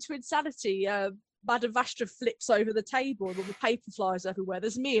beginning of Into Insanity, Madame Vastra flips over the table and all the paper flies everywhere.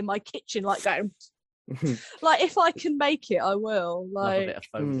 There's me in my kitchen like going like, if I can make it, I will. Like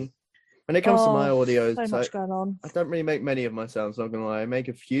when it comes to my audios, so much going on. I don't really make many of my sounds, not gonna lie. I make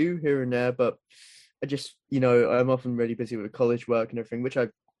a few here and there, but I just, I'm often really busy with college work and everything, which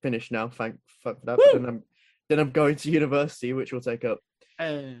I've finished now, thank for that. But then I'm going to university, which will take up.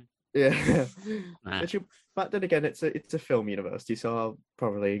 Yeah. But then again, it's a film university, so I'll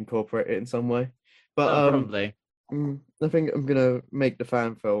probably incorporate it in some way. But probably. I think I'm gonna make the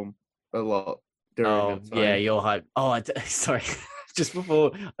fan film a lot during Oh, your time. yeah, you're hype. Oh, sorry. Just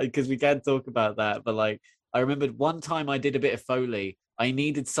before, because we can talk about that, but like, I remembered one time I did a bit of Foley. I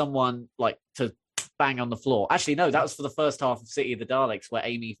needed someone like to bang on the floor. Actually, no, that was for the first half of City of the Daleks, where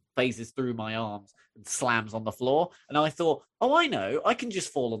Amy phases through my arms and slams on the floor. And I thought, oh, I know, I can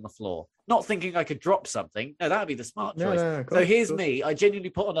just fall on the floor. Not thinking I could drop something. No, that would be the smart choice. No, So here's me. I genuinely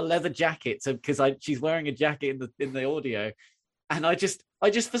put on a leather jacket because she's wearing a jacket in the audio. And I just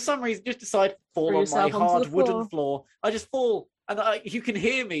for some reason just decide fall Throw on my yourself onto hard the wooden floor. I just fall, and you can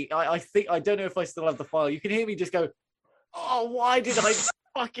hear me. I think I don't know if I still have the file. You can hear me just go, "Oh, why did I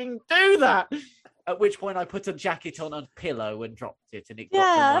fucking do that?" At which point I put a jacket on a pillow and dropped it, and it got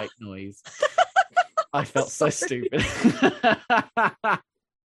the right noise. I felt so stupid.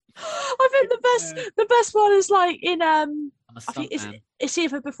 I think the best one is like in I think it's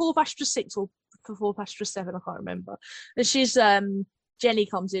either before Vastra 6 or before Vastra 7, I can't remember. And she's Jenny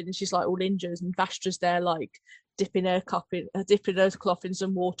comes in and she's like all injured, and Vastra's there like dipping her cloth in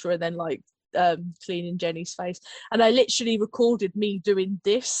some water and then like cleaning Jenny's face. And I literally recorded me doing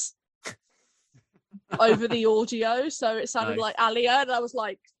this over the audio, so it sounded like Alia, and I was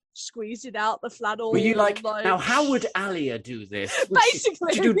like squeezing out the flannel. Were you like, now how would Alia do this?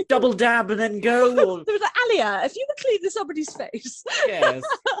 Basically, to do double dab and then go? Or... There was like, Alia, if you were cleaning somebody's face. Yes.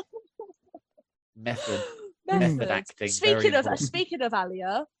 Method acting. Speaking of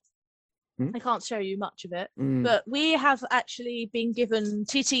Alia, I can't show you much of it, but we have actually been given,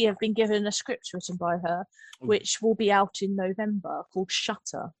 TT have been given a script written by her, which will be out in November, called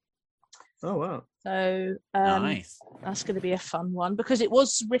Shutter. Oh wow! So nice. That's going to be a fun one because it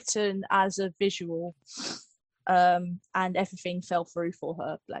was written as a visual, and everything fell through for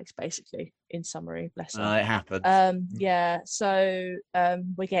her. Like basically, in summary, bless her. It happened. Yeah. So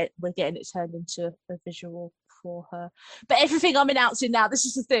we're getting it turned into a visual for her. But everything I'm announcing now, this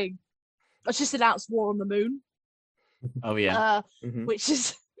is the thing. I just announced War on the Moon. Oh yeah. Which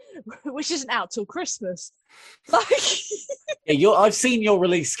isn't out till Christmas. Like, yeah, I've seen your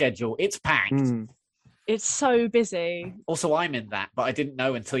release schedule. It's packed. It's so busy. Also, I'm in that, but I didn't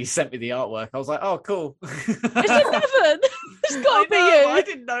know until you sent me the artwork. I was like, oh, cool. It's 11. It's got to be you. I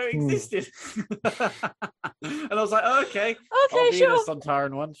didn't know it existed. And I was like, oh, okay. I'll be sure. in a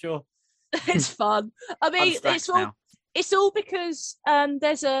Sontaran one, sure. It's fun. I mean, it's all because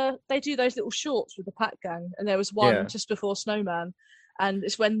they do those little shorts with the Pat Gang, and there was one just before Snowman. And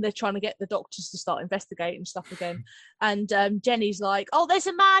it's when they're trying to get the doctors to start investigating stuff again. And Jenny's like, oh, there's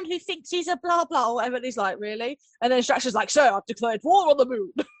a man who thinks he's a blah, blah, or whatever. And he's like, really? And then Strax is like, sir, I've declared war on the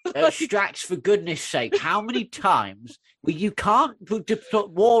moon. Strax, for goodness sake, how many times you can't put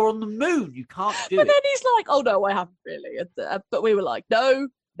war on the moon? You can't do it. But then he's like, oh, no, I haven't really. But we were like, no,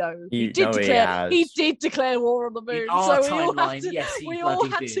 he did declare war on the moon. So we all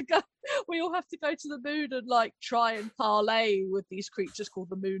have to go to the moon and like try and parlay with these creatures called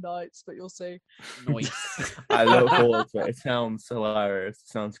the Moonites, but you'll see. Nice. I look forward to it. It sounds hilarious. It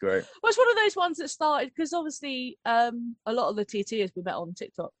sounds great. Well, it's one of those ones that started because obviously a lot of the TT has been met on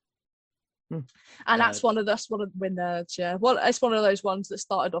TikTok. And that's one of the Win Nerds, yeah. Well, it's one of those ones that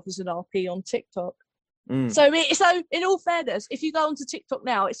started off as an RP on TikTok. So in all fairness, if you go onto TikTok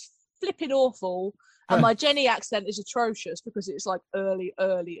now, it's flipping awful, and my Jenny accent is atrocious because it's like early.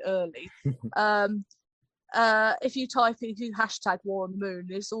 If you type into hashtag War on the Moon,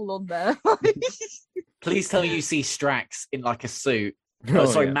 it's all on there. Please tell me you see Strax in like a suit.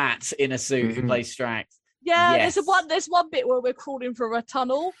 Matt in a suit who plays Strax. Yeah, yes. There's one bit where we're crawling through a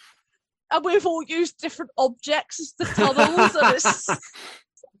tunnel, and we've all used different objects as the tunnels, and it's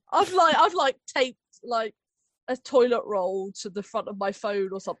I've taped like a toilet roll to the front of my phone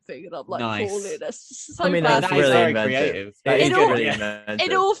or something, and I'm like crawling. It's so bad. That's really creative.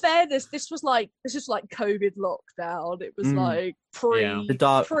 In all fairness, this was like COVID lockdown. It was like the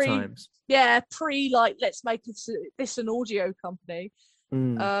dark times. Yeah, like let's make this an audio company.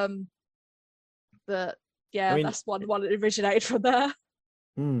 But yeah, that's one that originated from there.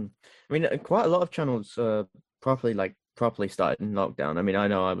 I mean, quite a lot of channels properly started in lockdown. I mean, I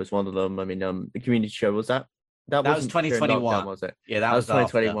know I was one of them. I mean, the community show was that was 2021, lockdown, was it? Yeah, that was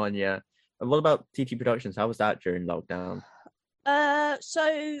 2021. After. Yeah. And what about TT Productions? How was that during lockdown?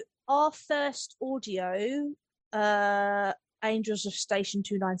 So our first audio, Angels of Station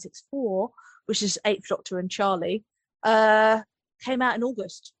 2964, which is Eighth Doctor and Charlie, came out in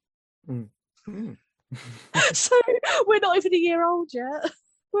August. So we're not even a year old yet.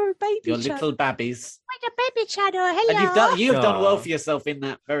 We're a baby. Your little babbies. We're a baby channel. Hello. And you've done well for yourself in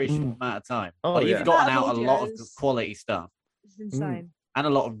that very short amount of time. You've gotten out a lot of quality stuff. It's insane. And a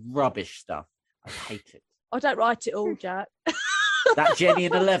lot of rubbish stuff. I hate it. I don't write it all, Jack. That Jenny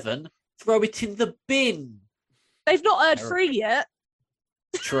in 11, throw it in the bin. They've not heard 3 yet.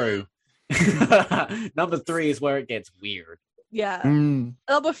 True. Number 3 is where it gets weird. Yeah. Mm.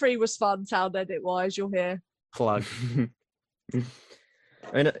 Number 3 was fun, sound edit wise. You'll hear. Plug. I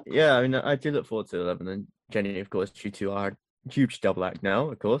mean, yeah, I mean, I do look forward to 11, and Jenny, of course, you two are a huge double act now,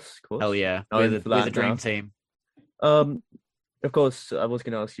 of course. Hell yeah, Known with for a that dream now. team. Of course, I was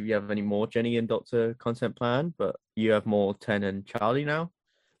going to ask if you have any more Jenny and Doctor content planned, but you have more 10 and Charlie now.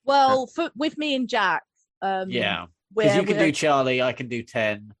 Well, with me and Jack. Yeah, because you can do Charlie, I can do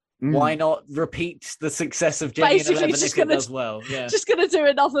 10. Why not repeat the success of Jenny and 11 if it does well? Yeah. Just going to do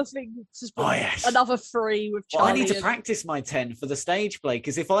another thing. Yes. Another 3 with Charlie. Well, I need to practice my 10 for the stage play,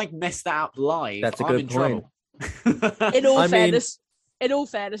 because if I mess that up live, That's a I'm good in point. trouble. In all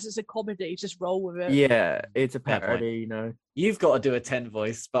fairness, it's a comedy. Just roll with it. Yeah, it's a Fair parody, point. you know. You've got to do a 10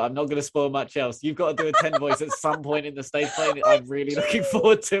 voice, but I'm not going to spoil much else. You've got to do a 10 voice at some point in the stage play. I'm really looking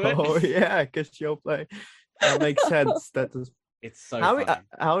forward to it. Oh, yeah, because you'll play. That makes sense. That does. It's so How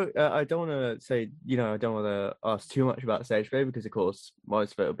funny. I don't want to say, you know, I don't want to ask too much about stage play because, of course,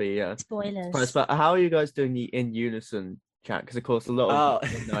 most of it will be Spoilers. but how are you guys doing the in unison chat? Because, of course, a lot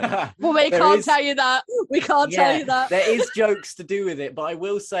of Well, we can't tell you that. We can't tell you that. There is jokes to do with it, but I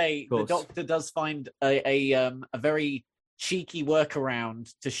will say the course. Doctor does find a very cheeky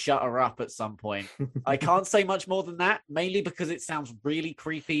workaround to shut her up at some point. I can't say much more than that, mainly because it sounds really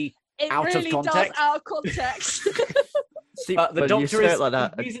creepy. It out of really does context. out of context. See, But the you Doctor say is it like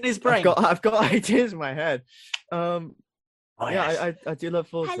that. using his brain. I've got ideas in my head. Yeah, yes. I do look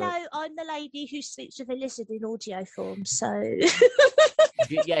forward to Hello, it. I'm the lady who sleeps with a lizard in audio form. So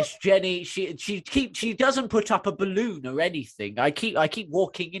Yes, Jenny. She doesn't put up a balloon or anything. I keep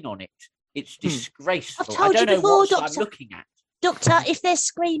walking in on it. It's disgraceful. I've told I don't you know before, what Doctor. I'm looking at. Doctor, if they're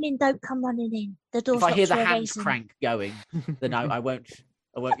screaming, don't come running in. The door's If I locked hear the for a hand reason. crank going, then I won't.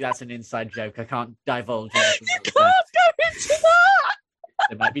 I won't. That's an inside joke. I can't divulge anything. You else can't there. go into that.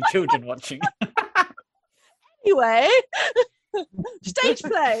 There might be children watching. Anyway, stage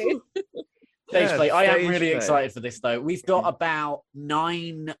play. Stage Yeah, play. I am stage really play. excited for this, though. We've got about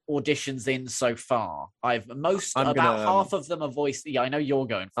 9 auditions in so far. I'm about gonna, half of them are voiced. Yeah, I know you're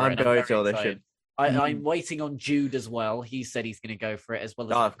going for I'm it. going to very audition. excited. I'm waiting on Jude as well. He said he's going to go for it, as well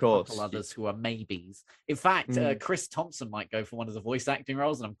as of a course. couple others who are maybes. In fact, Chris Thompson might go for one of the voice acting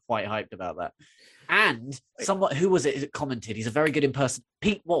roles, and I'm quite hyped about that. And someone who was it that commented? He's a very good impersonator,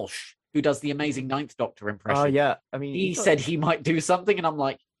 Pete Walsh, who does the amazing Ninth Doctor impression. Oh yeah, I mean, He said he might do something, and I'm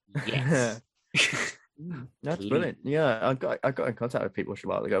like, yes. That's Please. brilliant. Yeah, I got in contact with people a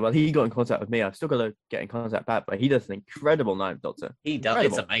while ago. Well, he got in contact with me. I've still got to get in contact back, but he does an incredible Ninth Doctor. He does.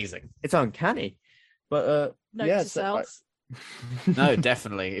 Incredible. It's amazing. It's uncanny. But Note yeah, to self. No,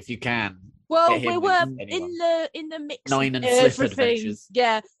 definitely. If you can. Well, Get him we were with in the mix 9 of and Flip everything. adventures.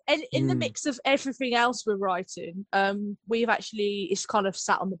 Yeah, and in the Mm. mix of everything else we're writing, we've actually it's kind of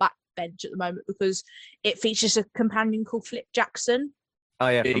sat on the back bench at the moment because it features a companion called Flip Jackson, oh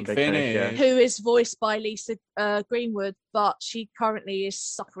yeah, from Big Big Finish, yeah. Finish. who is voiced by Lisa Greenwood, but she currently is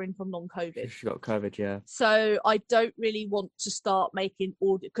suffering from long COVID. She got COVID, yeah. So I don't really want to start making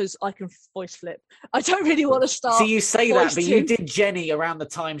audio because I can voice Flip. I don't really want to start. See, you say that, but you voicing. did Jenny around the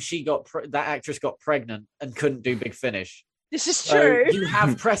time she got that actress got pregnant and couldn't do Big Finish. This is So true. you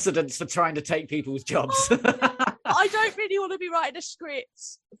have precedence for trying to take people's jobs. I don't really want to be writing a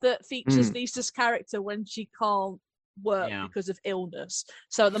script that features Lisa's character when she can't work because of illness.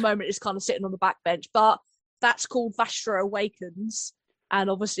 So at the moment, it's kind of sitting on the back bench. But that's called Vastra Awakens, and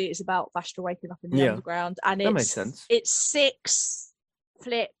obviously, it's about Vastra waking up in the underground. And That makes sense. It's 6,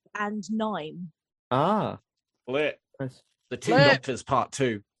 Flip, and 9, Ah, Flip. nice. The Two Flip. Doctors Part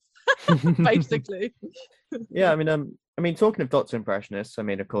 2. basically. Yeah, I mean, talking of Doctor impressionists, I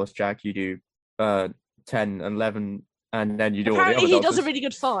mean, of course, Jack, you do 10 and 11, and then you do Apparently, all the he other does a Doctors. really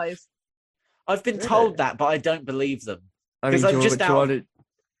good 5. I've been Really? told that, but I don't believe them. I mean, 'cause I'm do you just want- do you out- want to-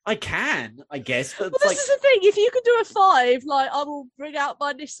 I can, I guess, but Well, it's like, this is the thing. If you can do a 5, like I will bring out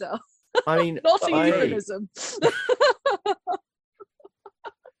my Nissa. I mean, Not a I- euphemism.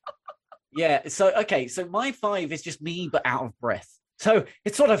 yeah. So okay, so my 5 is just me, but out of breath. So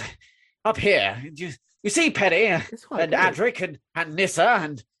it's sort of up here. You see, Petty it's quite and good. Adric and Nissa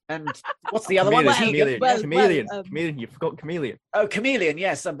and what's the other one? Chameleon, Well, chameleon, well, chameleon. You forgot chameleon. Oh, Chameleon.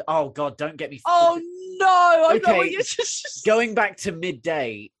 Yes. Oh God, don't get me. Oh no! I know Okay. what you're just. Going back to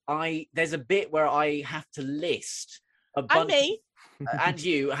midday, there's a bit where I have to list a bunch. And me. And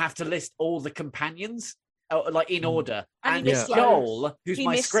you have to list all the companions. like in order. And And he missed Joel, loads. who's He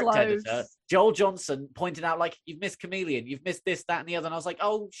my missed script editor, loads. Joel Johnson pointed out like, you've missed Chameleon, you've missed this, that, and the other. And I was like,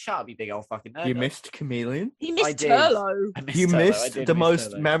 oh, shut up, you big old fucking nerd. You missed Chameleon. He I missed did. Turlo. I missed You Turlo. I missed did the miss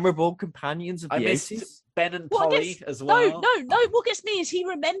most Turlo. memorable companions of I the missed 80s. Ben and What Polly gets- as well. No. What gets me is he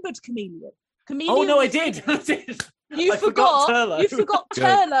remembered Chameleon. Chameleon. Oh no, I was did. in I it. did. You I forgot. Turlo. You forgot Good.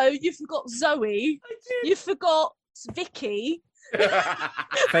 Turlo. You forgot Zoe. I did. You forgot Vicky.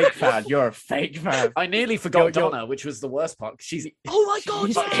 Fake fan. You're a fake fan. I nearly forgot You're- Donna, which was the worst part. 'Cause she's Oh my God,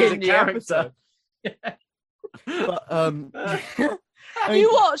 she's yeah. a In the character. But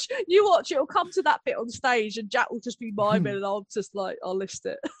You watch. It'll come to that bit on stage, and Jack will just be miming, and I'll just like, I'll list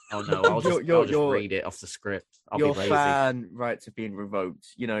it. Oh no, I'll just You're- read it off the script. I'll your be lazy. fan rights have been revoked.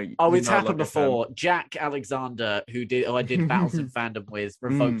 You know. Oh, you it's no happened longer fan. before. Jack Alexander, who I did Battles in Fandom with,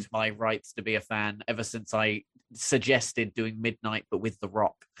 revoked my rights to be a fan ever since I suggested doing Midnight, but with The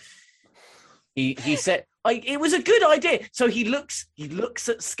Rock. He said it was a good idea. So he looks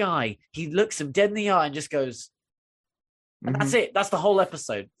at Sky, he looks him dead in the eye and just goes, and that's it. That's the whole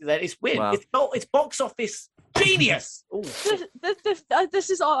episode. That it's weird. Wow. It's box office genius. Ooh, shit. This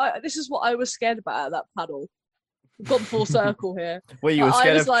is what I was scared about at that panel. We've gone full circle here. Well, you were I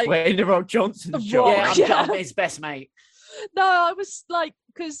scared was of like- Dwayne The Rock Johnson's The job. Rock. Yeah, I'm his best mate. No, I was like,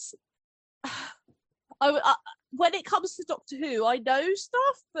 because I when it comes to Doctor Who, I know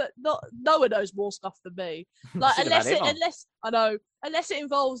stuff, but no one knows more stuff than me. Like Should have had him on. unless it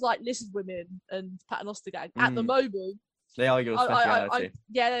involves like Lizard Women and Paternoster Gang. At the moment, They are your speciality.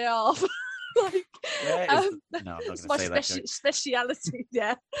 yeah, they are. Like, Yeah, no, I'm not it's going my to say that joke. speciality,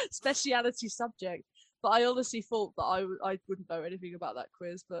 yeah, speciality subject. But I honestly thought that I wouldn't know anything about that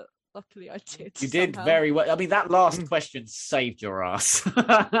quiz, but luckily I did. You did somehow. very well. I mean, that last question saved your ass.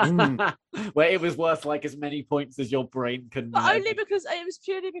 Where it was worth like as many points as your brain can. But only because it was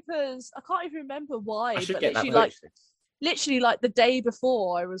purely because I can't even remember why. I should But get that literally like the day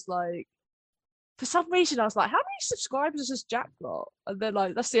before, I was like, for some reason, I was like, how many subscribers has Jack got? And then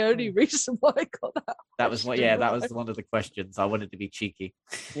like that's the only reason why I got that. That was what. Yeah, that was one of the questions. I wanted to be cheeky.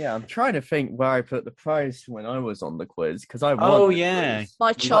 Yeah, I'm trying to think where I put the prize when I was on the quiz because I won. Oh the yeah, quiz.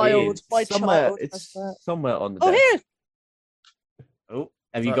 My child, my somewhere, child. has It's that. somewhere on the. Oh, desk. here. Oh,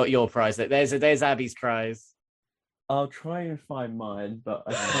 have you got your prize? There's Abby's prize. I'll try and find mine, but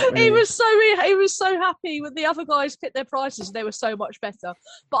I can't He really- was so happy when the other guys picked their prices and they were so much better.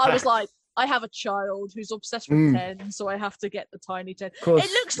 But I was like, I have a child who's obsessed with 10, so I have to get the tiny 10. Of course.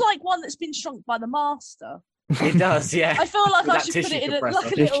 It looks like one that's been shrunk by the master. It does, yeah. I feel like With I that should put tissue it in compressor.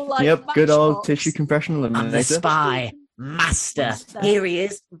 like a little like Yep, good old matchbox. tissue compression eliminator. spy, master. Here he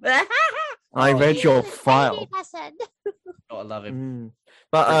is. I read your Tiny file. person. Gotta love him.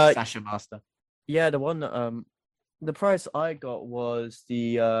 But Sasha Master. yeah, the one that the prize I got was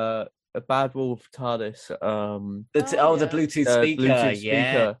the a Bad Wolf TARDIS. The Oh, the yeah. Bluetooth The speaker. Bluetooth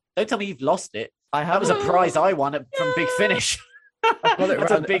Yeah. speaker. Don't tell me you've lost it. I That was a have prize I won from Big Finish. I've got it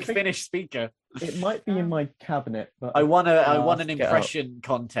That's a around- I Big think- Finish speaker. It might be in my cabinet, but I won I'll an have to get out. impression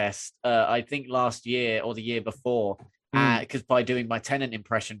contest. I think last year or the year before, because by doing my Tenant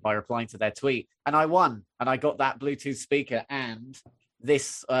impression by replying to their tweet, and I won, and I got that Bluetooth speaker and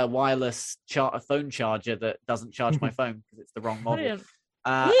this wireless phone charger that doesn't charge my phone because it's the wrong model. Brilliant.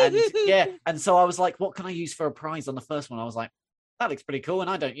 And yeah, and so I was like, what can I use for a prize on the first one? I was like, that looks pretty cool, and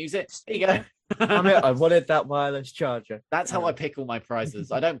I don't use it. There you go. I wanted that wireless charger. That's how I pick all my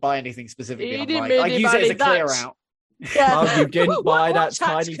prizes. I don't buy anything specifically. You I'm didn't like, I really use it as a value clear that. out. Yeah. Oh, you didn't buy that what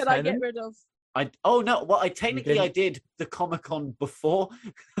tax tiny can I get Tenant? rid of? Oh no, well I technically didn't? I did the Comic-Con before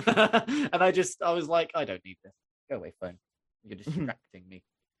and I was like, I don't need this. Go away, phone. You're distracting me.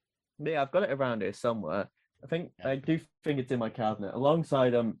 Yeah, I've got it around here somewhere. Yeah. I do think it's in my cabinet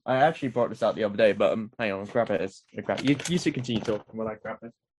alongside I actually brought this out the other day, but hang on, I'll grab it. You two continue talking while I grab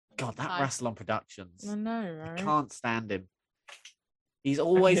it. God, that Hi. Rassilon Productions. I know, I right? can't stand him. He's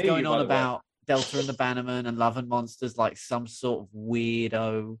always hear going you, on by the way. about Delta and the Bannerman and Love and Monsters like some sort of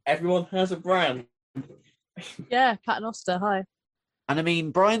weirdo. Everyone has a brand. Yeah, Paternoster. Hi. And I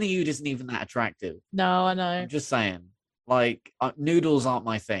mean, Brian the Ood isn't even that attractive. No, I know. I'm just saying. Like, noodles aren't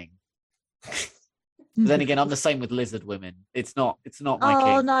my thing. But then again, I'm the same with lizard women. It's not my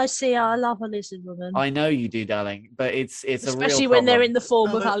Oh king. no, see, I love a lizard woman. I know you do, darling, but it's Especially a real when they're problem. in the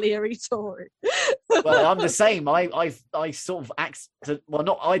form of Oh, Alieri Tori. Well, I'm the same. I sort of act. Well,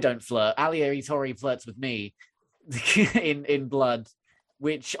 not I don't flirt. Alieri Tori flirts with me in Blood,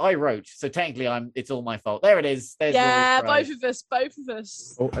 which I wrote. So technically, it's all my fault. There it is. There's Yeah, Rory's both prize. of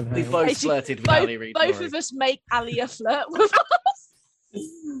us. Oh, and We hang on. both Basically, flirted with Both, Alieri both Tori. of us make Alia flirt with us.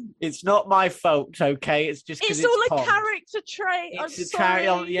 It's not my fault, okay? It's just because It's all a Tom. character trait. I'm It's a sorry.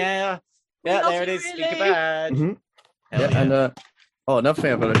 yeah. Yeah, love there it you, is. really. Speaker badge. Mhm. Hell Yeah, and another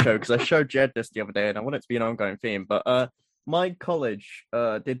thing I've got to show, because I showed Jed this the other day, and I want it to be an ongoing theme. But my college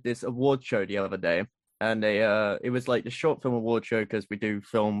did this award show the other day, and it was like the short film award show because we do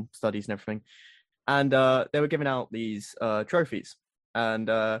film studies and everything, and they were giving out these trophies, and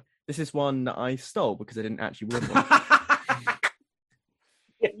this is one that I stole because I didn't actually win one.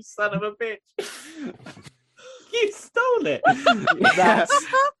 You son of a bitch. You stole it. Yeah.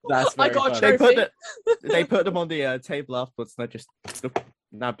 That's I very got a funny. trophy. They put them on the table afterwards, and I just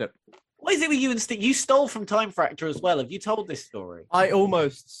nabbed it. What is it with you and Steve? You stole from Time Fracture as well. Have you told this story? I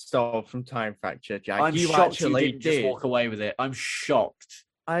almost stole from Time Fracture, Jack. I'm you shocked actually you didn't just did. walk away with it. I'm shocked.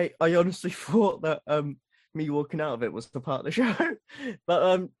 I honestly thought that me walking out of it was the part of the show,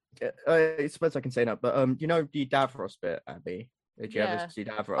 but I suppose I can say that. But you know the Davros bit, Abby. Did you Yeah. ever see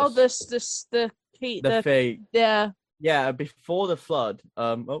Davros? Oh, the fake. yeah. Yeah, before the flood.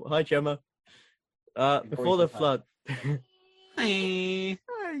 Oh, hi Gemma. Before the flood. Hey.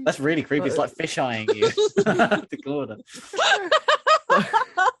 That's really creepy. It's like fish eyeing you. The corner.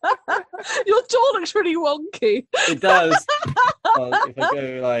 Your door looks really wonky. It does. Well, if I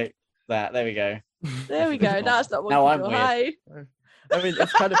go like that, there we go. There we go. Now it's not wonky. Now I'm door. weird. Hi. I mean,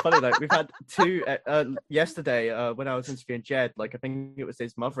 it's kind of funny. Like we've had two yesterday when I was interviewing Jed. Like I think it was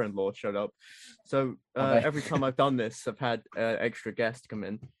his mother-in-law showed up. So Okay. every time I've done this, I've had extra guests come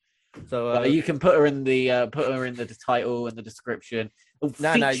in. So You can put her in the title and the description.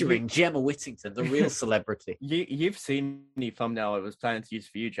 Featuring you- Gemma Whittington, the real celebrity. you've seen the thumbnail I was planning to use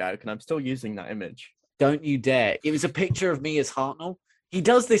for you, Jack, and I'm still using that image. Don't you dare! It was a picture of me as Hartnell. He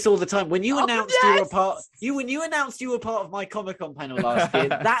does this all the time. When you announced you were part, when you announced you were part of my Comic-Con panel last year,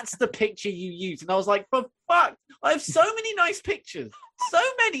 that's the picture you used, and I was like, "For fuck! I have so many nice pictures, so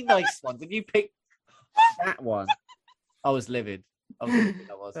many nice ones, and you picked that one." I was livid. I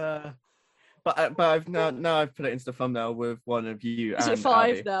was. But I've now I've put it into the thumbnail with one of you. Is and it 5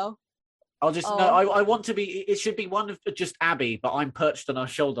 Abby. now? I'll just Oh. no. I want to be. It should be one of just Abby, but I'm perched on her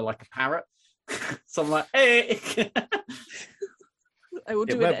shoulder like a parrot. So I'm like, hey. I will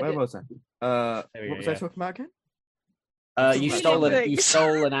Yeah, do it. where was I? There we What go, was I yeah. talking about again? You Million stole an. You things.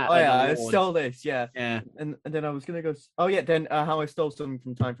 stole an. Oh yeah, I award. stole this. Yeah, Yeah. and then I was gonna go. Oh yeah, then how I stole something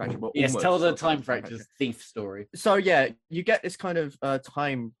from Time Fracture. Well, Yes. almost Tell the stole something Time from Fracture's thief story. So yeah, you get this kind of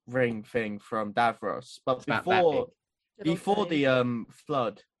time ring thing from Davros, but It's about that before the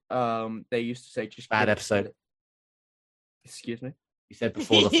flood, they used to say just Bad give it- episode. Excuse me. You said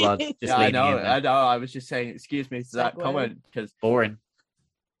before the flood. Just Yeah, I leaving know. it in there. I know. I was just saying excuse me to that Segue. comment because Boring.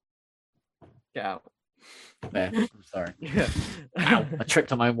 get out. There. I'm sorry. Yeah. Ow, I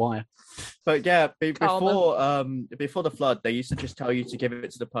tripped on my wire. But yeah, Karma. before the flood, they used to just tell you to give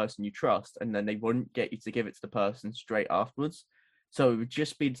it to the person you trust, and then they wouldn't get you to give it to the person straight afterwards. So it would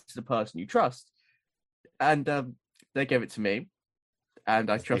just be to the person you trust, and they gave it to me,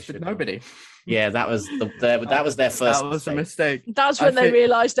 and I trusted should have. nobody. Yeah, that was that was their first. That was a mistake. mistake. That's I when they think-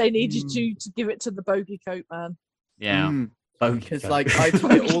 realised they needed you to give it to the bogey coat man. Yeah. Bogey because coat. like I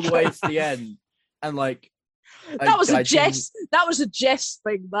took it all the way to the end, and like That was a I jest. That was a jest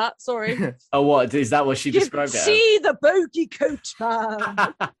thing. That sorry. Oh, what is that? What she described it as? See the bogey coat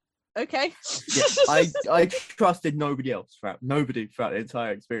man. Okay. Yeah, I trusted nobody throughout the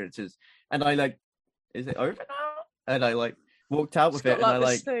entire experiences, and I like, is it over now? And I like walked out with It's it, got and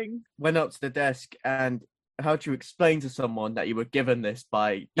I this like thing. went up to the desk, and how do you explain to someone that you were given this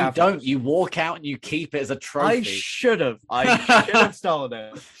by You Davros? don't. You walk out and you keep it as a trophy. I should have stolen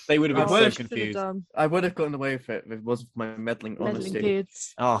it. They would have been Oh, so I should've confused. done. I would have gotten away with it if it wasn't for my meddling Meddling honesty.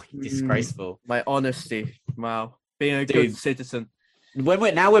 kids. Oh, disgraceful. My honesty. Wow, being a Dude. good citizen. When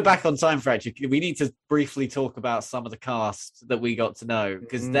we're back on Time Fracture, we need to briefly talk about some of the cast that we got to know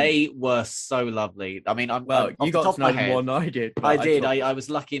because they were so lovely. I mean, Well, off you the got top to of know my them head, more than I did. but I did. took- I was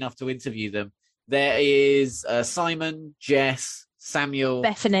lucky enough to interview them. There is Simon, Jess, Samuel,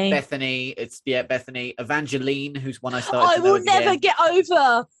 Bethany. Bethany. It's Bethany, Evangeline, who's one I started. I to know will at the never end. get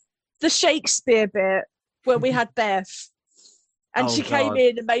over the Shakespeare bit where we had Beth, and Oh, she came God.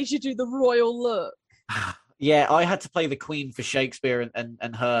 in and made you do the royal look. Yeah, I had to play the Queen for Shakespeare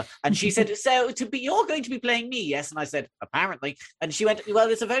and her, and she said, "So you're going to be playing me, yes?" And I said, "Apparently." And she went,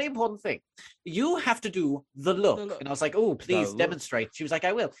 "Well, it's a very important thing. You have to do the look." The look. And I was like, "Oh, please look. demonstrate." She was like,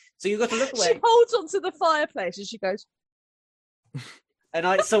 "I will." So you got to look She away, holds onto the fireplace and she goes, and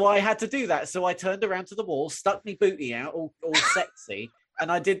I had to do that. So I turned around to the wall, stuck my booty out, all sexy.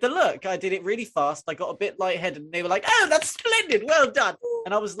 And I did the look. I did it really fast. I got a bit lightheaded, and they were like, "Oh, that's splendid! Well done!"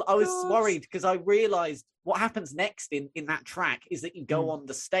 And I was God. worried because I realized what happens next in that track is that you go on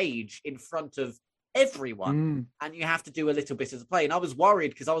the stage in front of everyone, and you have to do a little bit of the play. And I was worried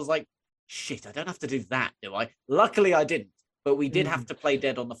because I was like, shit, I don't have to do that, do I? Luckily, I didn't. But we did have to play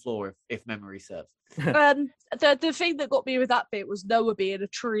dead on the floor, if memory serves. The thing that got me with that bit was Noah being a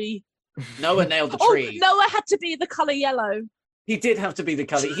tree. Noah nailed the Oh, tree. Noah had to be the color yellow. He did have to be the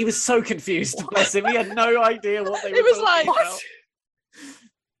color. He was so confused. Bless him. He had no idea what they were It was talking like, about.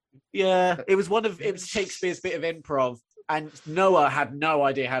 Yeah, it was Shakespeare's bit of improv, and Noah had no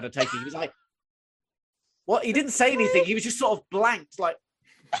idea how to take it. He was like, "What?" He didn't say anything. He was just sort of blanked, like,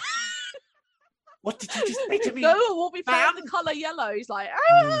 "What did you just say to me?" Noah will be found the color yellow. He's like,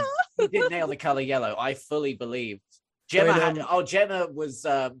 ah. He did nail the color yellow. I fully believed. Gemma was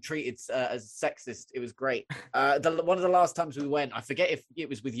treated as sexist. It was great. One of the last times we went, I forget if it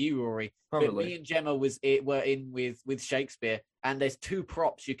was with you, Rory, but me and Gemma were in with Shakespeare, and there's 2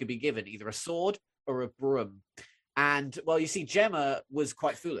 props you could be given, either a sword or a broom. And well, you see, Gemma was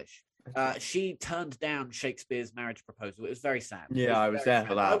quite foolish. She turned down Shakespeare's marriage proposal. It was very sad. Yeah, I was there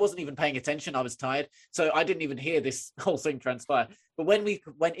for that. I wasn't even paying attention. I was tired, so I didn't even hear this whole thing transpire. But when we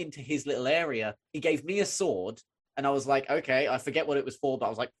went into his little area, he gave me a sword. And I was like, okay, I forget what it was for, but I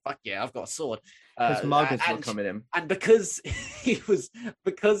was like, fuck yeah, I've got a sword. His muggers were coming in. And because he was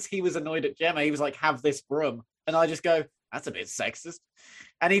annoyed at Gemma, he was like, have this broom. And I just go, that's a bit sexist.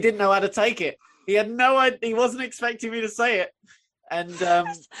 And he didn't know how to take it. He had no idea. He wasn't expecting me to say it. And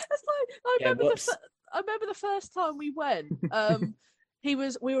that's like, I remember the first time we went. We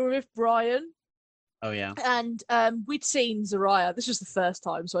were with Brian. Oh yeah. And we'd seen Zariah. This was the first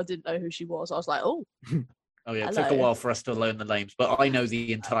time, so I didn't know who she was. I was like, oh. Oh yeah, it Hello. took a while for us to learn the names, but I know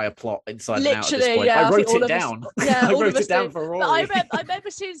the entire plot inside and out at this Literally, point. yeah, I wrote it down. I wrote it down for Rory. But I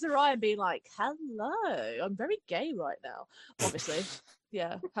remember seeing Zariah and being like, hello, I'm very gay right now. Obviously.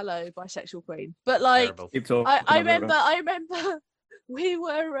 Yeah, hello, bisexual queen. But like, I remember we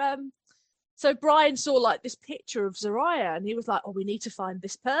were so Brian saw like this picture of Zariah and he was like, oh, we need to find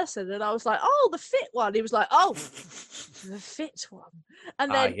this person. And I was like, oh, the fit one. He was like, oh, the fit one.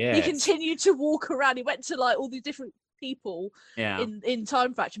 And then he continued to walk around. He went to like all the different people in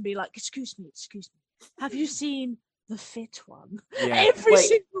Time Factory and be like, excuse me, have you seen the fit one? Yeah. Every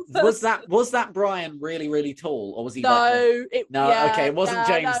single person. Was that Brian really, really tall, or was he? No, okay, it wasn't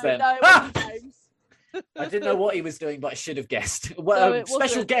James then. No, it wasn't James. I didn't know what he was doing, but I should have guessed. Well,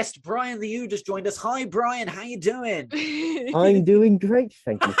 special guest Brian the U just joined us. Hi, Brian. How you doing? I'm doing great.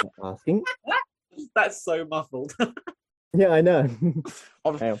 Thank you for asking. That's so muffled. Yeah, I know.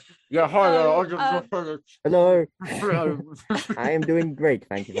 Yeah, hi. Hello. I am doing great.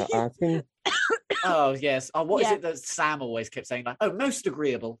 Thank you for asking. Oh yes. Oh, what is it that Sam always kept saying? Like, oh, most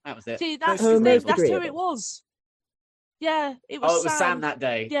agreeable. That was it. See, that's who it was. Yeah, it was. Oh, it was Sam that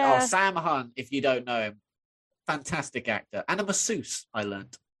day. Yeah. Oh, Sam Hunt. If you don't know him, fantastic actor and a masseuse. I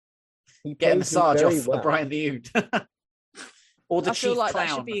learned. Get a massage off Brian the Ood. Or the chief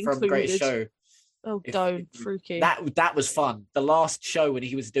clown from Greatest Show. Oh, don't Fruki. That was fun. The last show when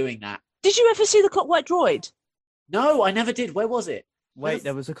he was doing that. Did you ever see the Clockwork Droid? No, I never did. Where was it? Wait,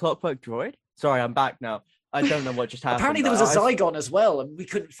 there was a Clockwork Droid? Sorry, I'm back now. I don't know what just happened. Apparently there was a Zygon as well, and we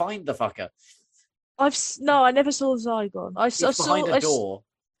couldn't find the fucker. I never saw Zygon. I saw behind a door.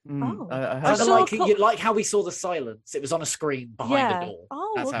 I how we saw the silence. It was on a screen behind a door.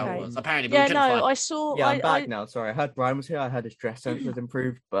 Oh, that's how it was. Apparently, we couldn't find. I saw. Yeah, I'm back now. Sorry, I heard Brian was here. I had his dress sense was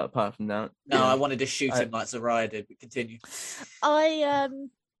improved, but apart from that, I wanted to shoot him like Zariah did. But continue. I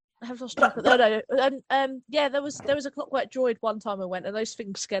have lost track of there was a Clockwork Droid one time I went, and those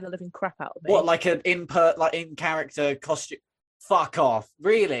things scared the living crap out of me. What, like an in character costume? Fuck off!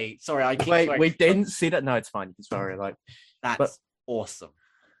 Really? Sorry, I keep wait. We didn't see that. No, it's fine. Sorry, that's awesome.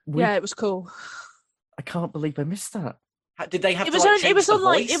 Yeah, it was cool. I can't believe I missed that. Did they have? It was on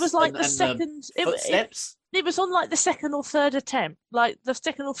the second. Footsteps. It was on like the second or third attempt. Like the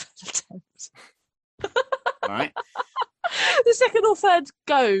second or third attempt. All right. The second or third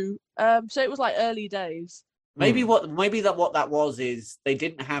go. So it was like early days. Maybe what that was is they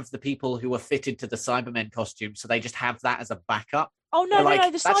didn't have the people who were fitted to the Cybermen costume, so they just have that as a backup. Oh no,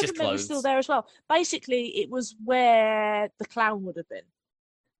 the Cybermen were still there as well. Basically, it was where the clown would have been.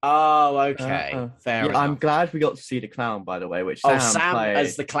 Oh, okay. Fair enough. I'm glad we got to see the clown, by the way, which Sam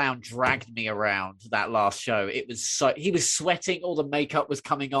as the clown dragged me around that last show. It was he was sweating, all the makeup was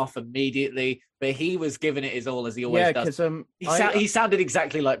coming off immediately, but he was giving it his all as he always does. He sounded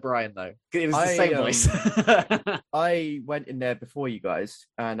exactly like Brian though. It was the same voice. I went in there before you guys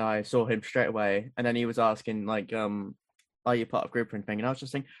and I saw him straight away, and then he was asking like, are you part of group or anything? And I was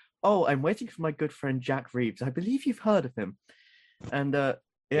just saying, oh, I'm waiting for my good friend Jack Reeves. I believe you've heard of him. And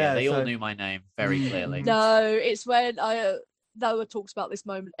yeah, they all knew my name very clearly. No, it's when Noah talks about this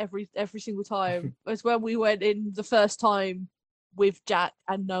moment every single time. It's when we went in the first time with Jack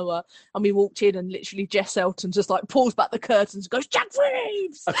and Noah, and we walked in, and literally Jess Elton just like pulls back the curtains and goes, "Jack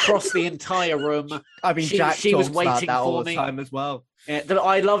Reeves!" across the entire room. I mean, Jack she was talks about waiting that all for the me. time as well. Yeah,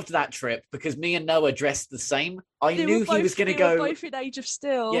 I loved that trip because me and Noah dressed the same. I knew he was going to go. Both in Age of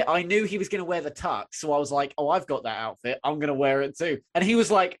Steel. Yeah, I knew he was going to wear the tux, so I was like, "Oh, I've got that outfit. I'm going to wear it too." And he was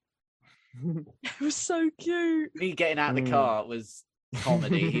like, It was so cute. me getting out of the car was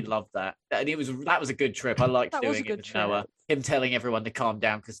comedy. He loved that, and that was a good trip. I liked That was doing a it good with trip. Noah. Him telling everyone to calm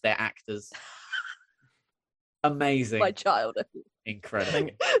down because they're actors. Amazing, My childhood.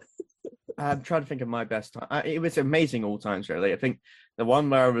 incredible. I'm trying to think of my best time. It was amazing all times, really. I think the one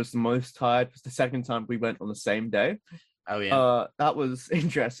where I was the most tired was the second time we went on the same day. Oh yeah, That was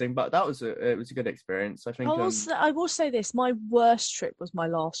interesting, but it was a good experience. I think. I will say this: my worst trip was my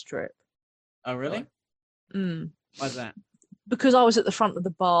last trip. oh really? Why's that? Because I was at the front of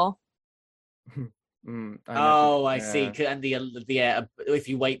the bar. I see. And if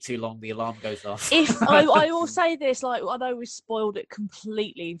you wait too long, the alarm goes off. If I will say this, like I know we spoiled it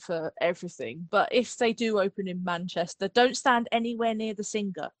completely for everything, but if they do open in Manchester, don't stand anywhere near the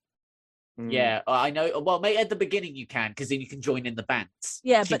singer. Yeah, I know. Well, mate, at the beginning you can, because then you can join in the bands.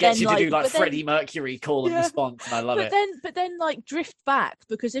 Yeah, she but gets then, you to do like- like but then- Freddie Mercury call and Yeah. response, and I love it. But then, like drift back,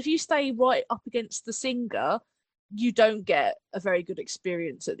 because if you stay right up against the singer, you don't get a very good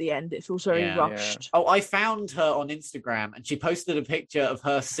experience at the end. It feels very Yeah. rushed. Oh, I found her on Instagram, and she posted a picture of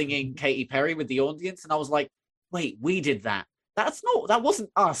her singing Katy Perry with the audience, and I was like, "Wait, we did that? That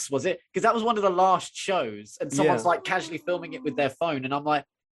wasn't us, was it? Because that was one of the last shows, and someone's like casually filming it with their phone, and I'm like,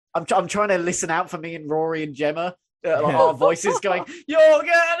 I'm trying to listen out for me and Rory and Gemma, our voices going, "You're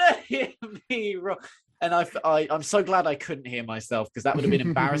gonna hear me," and I'm so glad I couldn't hear myself because that would have been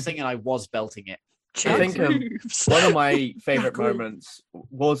embarrassing, and I was belting it. I think one of my favorite moments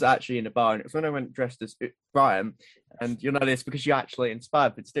was actually in the bar, and it was when I went dressed as Brian. And you'll know this because you actually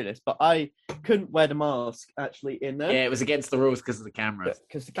inspired me to do this, but I couldn't wear the mask actually in there. Yeah, it was against the rules because of the cameras.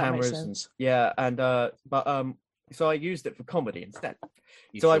 Because the That makes cameras, sense. so I used it for comedy instead.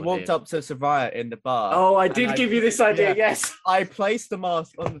 You So I sure walked did. up to Savaya in the bar. Oh, I and did give you this idea. yeah. Yes. I placed the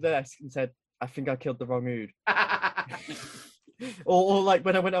mask on the desk and said, "I think I killed the wrong mood." Or like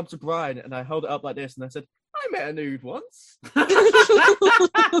when I went up to Brian and I held it up like this and I said, "I met a nude once."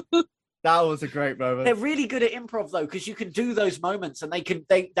 That was a great moment. They're really good at improv though, because you can do those moments and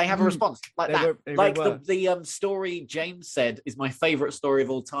they have a response like They that. were- they Like were. the story James said is my favorite story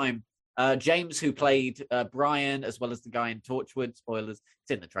of all time. James, who played Brian as well as the guy in Torchwood, spoilers, it's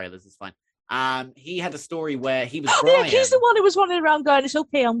in the trailers, it's fine. He had a story where he was Brian. Yeah, he's the one who was running around going, "It's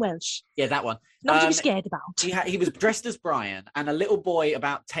okay, I'm Welsh. Yeah, that one. Nothing to be scared about." He was dressed as Brian, and a little boy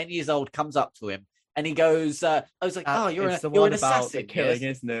about 10 years old comes up to him and he goes, I was like, "Oh, you're It's the you're one an about assassin, the killing,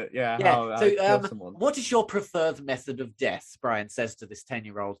 yes?" isn't it? Yeah. Yeah. How I kill So, someone. what is your preferred method of death? Brian says to this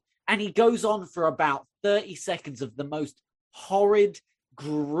 10-year-old, and he goes on for about 30 seconds of the most horrid,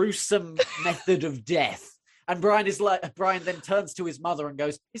 gruesome method of death. And Brian then turns to his mother and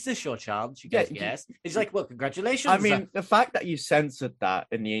goes, "Is this your child?" She goes, Yeah, "Yes." He's like, "Well, congratulations." I mean, the fact that you censored that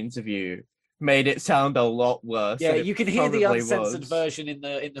in the interview made it sound a lot worse. yeah, than it you can hear the probably uncensored was. version in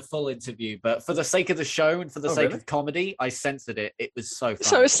the full interview, but for the sake of the show and for the Oh, sake really? of comedy, I censored it. It was so fun.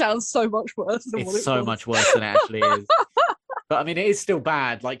 So it sounds so much worse than what It's it so was. much worse than it actually is. But I mean, it is still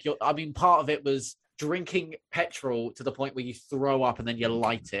bad. Like part of it was drinking petrol to the point where you throw up and then you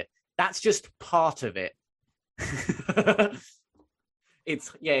light it. That's just part of it.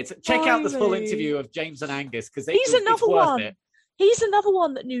 It's check out the full Blimey. interview of James and Angus because He's it's another worth one. it. He's another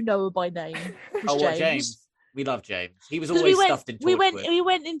one that knew Noah by name. was Oh, what, James. James? We love James. He was 'Cause always stuffed in Torchwood. we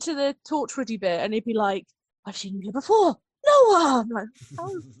went into the Torchwoody bit, and he'd be like, "I've seen you here before, Noah." I'm like,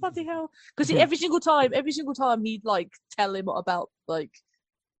 "Oh bloody hell!" Because every single time, he'd like tell him about like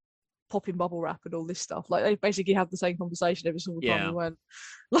popping bubble wrap and all this stuff. Like they basically have the same conversation every single time Yeah. we went.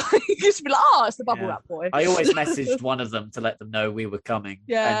 Like he used to be like, "Oh, it's the bubble Yeah. wrap boy." I always messaged one of them to let them know we were coming.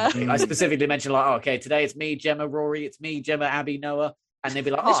 Yeah. And I specifically mentioned like, "Oh, okay, today it's me, Gemma, Rory. It's me, Gemma, Abby, Noah." And they'd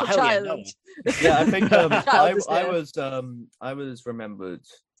be like, "Oh, Little hell yeah, child. Noah." Yeah, I think Child is I was remembered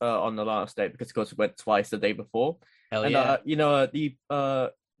on the last day because of course we went twice the day before. Hell And yeah.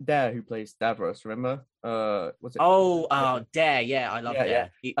 the Dare who plays Davros, remember? Was it? Dare, yeah, I love Yeah, Dare. yeah.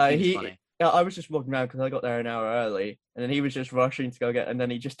 He was He- funny. Yeah, I was just walking around because I got there an hour early, and then he was just rushing to go get, and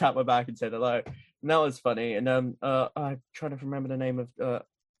then he just tapped my back and said hello, and that was funny. And I'm trying to remember the name of.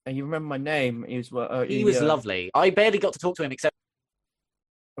 And you remember my name? He was lovely. I barely got to talk to him except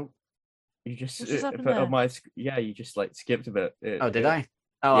You just What just happened on there? my you just like skipped a bit. did I?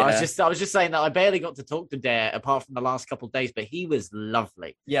 Oh, Yeah. I was just saying that I barely got to talk to Dare apart from the last couple of days, but he was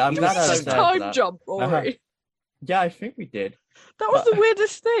lovely. Yeah, I'm He glad was I so was Just there for time that. jump, Rory. Yeah, I think we did. That was But- the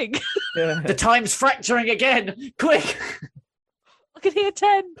weirdest thing. Yeah. The time's fracturing again. Quick. I could hear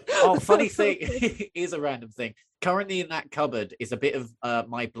 10. Oh, funny thing. Here's a random thing. Currently in that cupboard is a bit of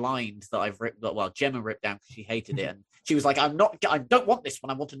my blind that I've ripped. Well, Gemma ripped down because she hated it, and she was like, I don't want this one.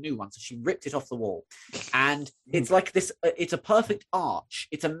 I want a new one." So she ripped it off the wall, and it's like this. It's a perfect arch.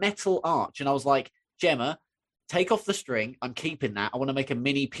 It's a metal arch, and I was like, "Gemma, take off the string. I'm keeping that. I want to make a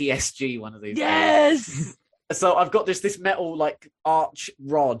mini PSG one of these." Yes. So I've got this metal like arch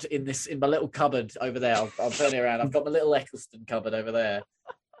rod in my little cupboard over there. I'll turn it around. I've got my little Eccleston cupboard over there,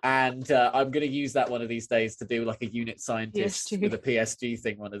 and I'm going to use that one of these days to do like a unit scientist PSG. with a PSG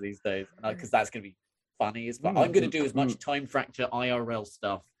thing one of these days, because that's going to be funny as well. I'm going to do as much time fracture IRL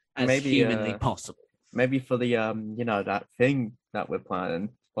stuff as Maybe, humanly possible. Maybe for the that thing that we're planning.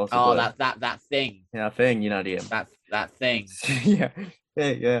 Possibly. Oh, that thing. Yeah, thing. That thing.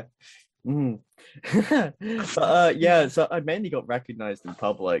 yeah. Mm. But yeah, so I mainly got recognized in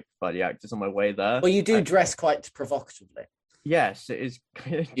public by the actors on my way there. Well, you do dress quite provocatively. Yes, it is.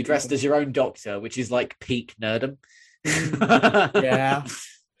 You dressed as your own doctor, which is like peak nerdom. Yeah.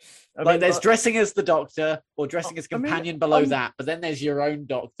 There's dressing as the doctor or dressing as companion below that, but then there's your own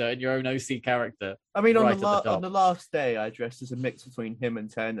doctor and your own OC character. I mean, right on the last day, I dressed as a mix between him and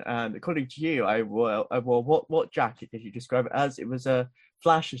Ten, and according to you, I wore what jacket did you describe it as? It was a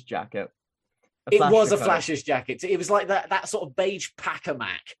Flash's jacket. It was a Flash's jacket. It was like that sort of beige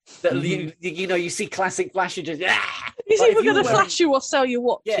Packer-Mac that you see classic Flash and just He's Like, even going to flash you or sell you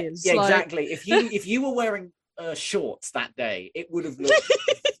watches. Yeah, exactly. If you were wearing shorts that day, it would have looked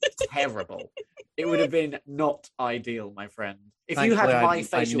terrible. It would have been not ideal, my friend. If you had my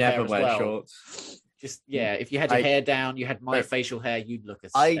facial hair as well, shorts. If you had your hair down, you had my facial hair, you'd look a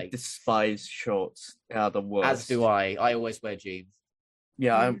steak. I despise shorts. The worst. As do I. I always wear jeans.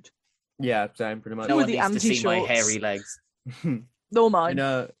 Yeah, same pretty much. No With one the needs to see my anti-shorts. hairy legs. Nor mine.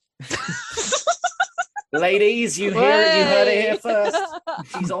 Ladies, you heard it here first.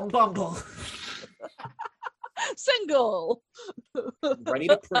 She's on Bumble. Single. Ready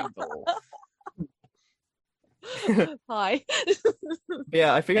to Pringle. Hi.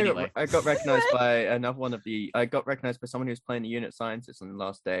 Yeah, I think Anyway. I got recognized by another one of the. I got recognized by someone who was playing the unit scientist on the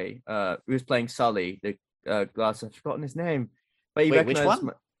last day. He was playing Sully, the glass. I've forgotten his name, but he Wait, which recognized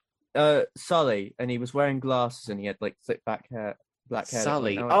one? Sully, and he was wearing glasses and he had like thick black hair.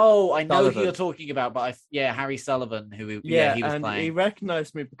 Sully. Oh, I know Sullivan. who you're talking about, but Harry Sullivan, who he was and playing. he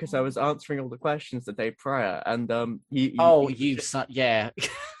recognized me because I was answering all the questions the day prior, and he he was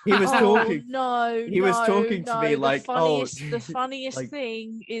talking. No, He was talking to me like, the funniest like-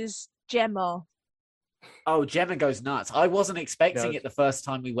 thing is Gemma. Oh, Gemma goes nuts. I wasn't expecting it the first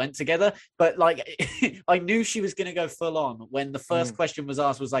time we went together, but like I knew she was going to go full on when the first question was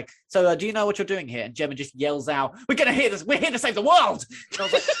asked. Was like, so do you know what you're doing here? And Gemma just yells out, "We're going to hear this. We're here to save the world." And I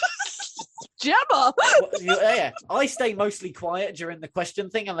was like, Gemma. yeah. I stay mostly quiet during the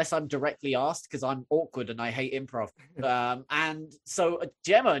question thing unless I'm directly asked because I'm awkward and I hate improv. And so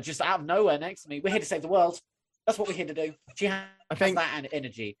Gemma just out of nowhere next to me, "We're here to save the world. That's what we're here to do." She has that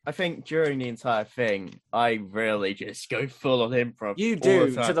energy. I think during the entire thing, I really just go full on improv. You all do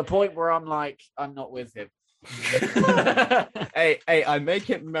the time. to the point where I'm like, I'm not with him. Hey, I make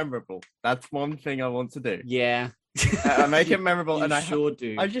it memorable. That's one thing I want to do. Yeah. I make it memorable, You and I sure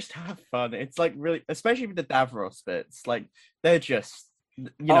do. I just have fun. It's like really, especially with the Davros bits. Like they're just,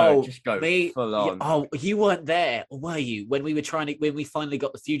 just go full on. Oh, you weren't there, or were you? When we finally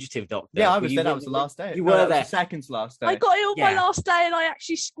got the fugitive doctor. Yeah, I was there. That was the last day. You No, were that was there. the second's last day. I got it on my Yeah. last day and I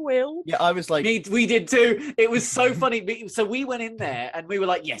actually squealed. Yeah, I was like, We did too. It was so funny. So we went in there and we were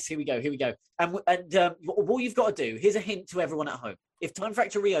like, yes, here we go. And all you've got to do, here's a hint to everyone at home. If Time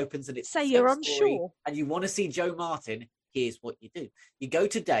Fracture reopens and it's Say the you're same story unsure. and you want to see Joe Martin, here's what you do. You go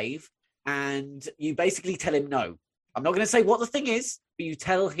to Dave and you basically tell him no. I'm not going to say what the thing is, but you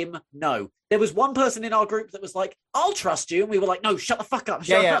tell him no. There was one person in our group that was like, "I'll trust you," and we were like, "No, shut the fuck up."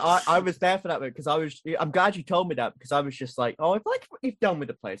 Shut up. I was there for that bit because I'm glad you told me that because I was just like, oh, I like what you've done with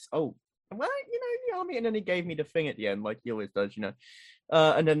the place. Oh, well, the army, and then he gave me the thing at the end, like he always does,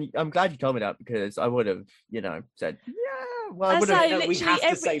 And then I'm glad you told me that because I would have, said, yeah. Well, I I would say have. we literally have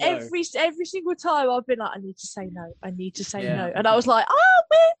to say no. every single time I've been like, I need to say no. I need to say Yeah. no. And I was like, oh,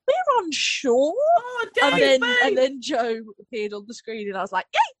 we're unsure. Oh, And then Joe appeared on the screen and I was like,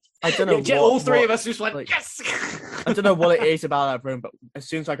 yay! I don't know. Yeah, all three of us just went, like- yes. I don't know what it is about that room, but as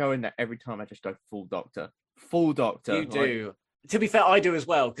soon as I go in there, every time I just go full doctor. You do. To be fair, I do as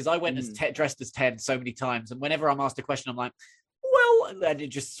well because I went as dressed as 10 so many times, and whenever I'm asked a question, I'm like, "Well," and then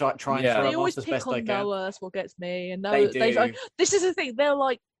just start trying to Yeah. throw They them always off as pick best I on can. Noah. That's what gets me. And They Noah, do. this is the thing. They're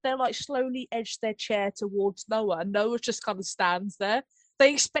like, they'll like slowly edge their chair towards Noah, and Noah just kind of stands there.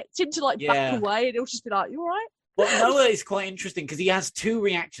 They expect him to like back away, and he'll just be like, "You all right?" Well, Noah is quite interesting because he has two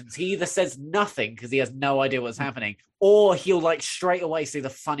reactions. He either says nothing because he has no idea what's happening, or he'll like straight away say the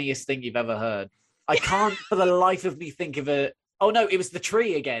funniest thing you've ever heard. I can't for the life of me think of it. Oh no, it was the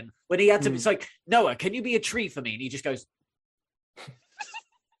tree again. When he had to, it's like, Noah, can you be a tree for me? And he just goes,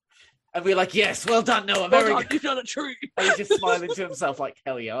 and we're like, yes, well done, Noah. Very good. You've done a tree. And he's just smiling to himself like,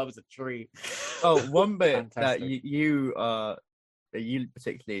 hell yeah, I was a tree. Oh, one bit Fantastic. that you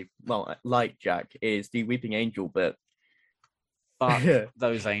particularly like, Jack, is the Weeping Angel bit. Fuck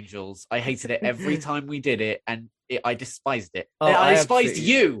those angels. I hated it every time we did it, and I despised it. Oh, I despised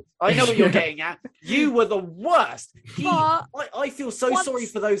absolutely- you. I know what you're getting at. You were the worst. But I feel so sorry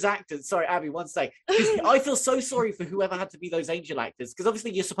for those actors. Sorry, Abby, one sec. I feel so sorry for whoever had to be those angel actors, because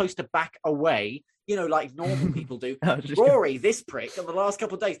obviously you're supposed to back away, like normal people do. Rory, this prick, on the last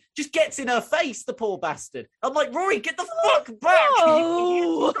couple of days, just gets in her face, the poor bastard. I'm like, Rory, get the fuck back!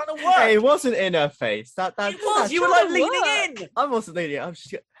 No. It's trying to work. Hey, it wasn't in her face. That It was. You were like leaning in. I wasn't leaning. I was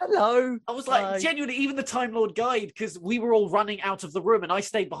just hello. I was like, genuinely, even the Time Lord guide, because we were all running out of the room, and I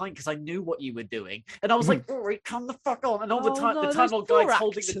stayed behind because I knew what you were doing, and I was like, Rory, come the fuck on! And all the time, the Time Lord guide's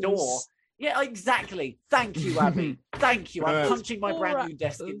holding the door. Yeah, exactly. Thank you, Abby. Thank you. I'm punching my brand new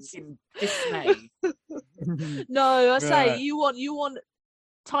desk in dismay. No, I say you want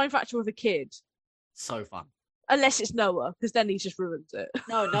Time Fracture with a kid, So fun. unless it's Noah, because then he just ruins it.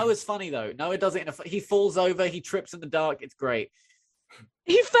 No, Noah's funny though. Noah does it he falls over, he trips in the dark. It's great.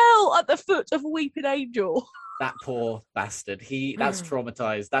 He fell at the foot of a weeping angel. That poor bastard. That's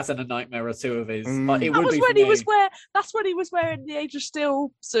traumatized. That's in a nightmare or two of his. Mm. But it That would was be when for he me. was that's when he was wearing the Age of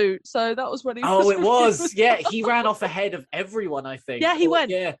Steel suit. So that was when he. Oh, was it was. Yeah, he ran off ahead of everyone, I think. Yeah, he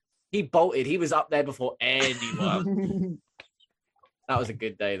went. Yeah, he bolted. He was up there before anyone. That was a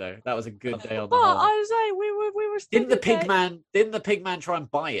good day, though. That was a good day on the But whole. I was saying we were. Still Didn't the pig man try and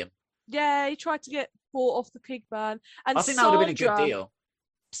buy him? Yeah, he tried to get bought off the pig man, and I think that would have been a good deal.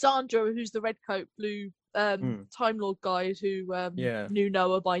 Sandra, who's the red coat, blue Time Lord guy who knew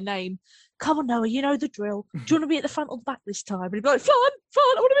Noah by name. Come on, Noah, you know the drill. Do you want to be at the front or the back this time? And he'd be like, fun,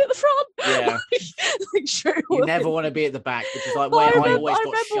 I want to be at the front. Yeah. Like, straight You away. never want to be at the back, which is like But where I remember, always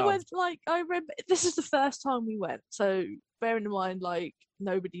got shoved. I remember this is the first time we went, so bearing in mind, like,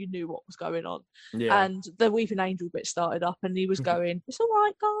 nobody knew what was going on. Yeah. And the Weeping Angel bit started up, and he was going, "It's all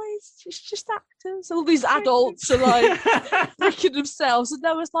right, guys. It's just actors." All these adults are like wrecking themselves, and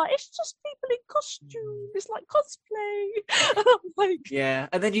Noah's like, "It's just people in costume. It's like cosplay." And I'm like, Yeah,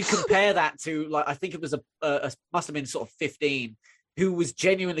 and then you compare that to like I think it was a must have been sort of 15 who was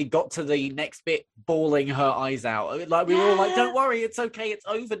genuinely got to the next bit bawling her eyes out. Like we were all like, "Don't worry, it's okay, it's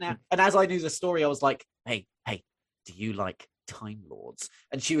over now." And as I knew the story, I was like, "Hey, do you like Time Lords?"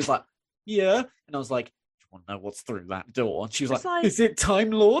 And she was like, "Yeah." And I was like, "Do you want to know what's through that door?" And she was like, "Is it Time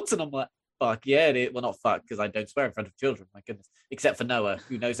Lords?" And I'm like, "Fuck yeah, it is." Well, not fuck, because I don't swear in front of children, my goodness. Except for Noah,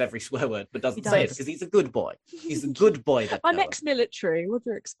 who knows every swear word but doesn't say it because he's a good boy. He's a good boy. That I'm Noah. ex-military. What do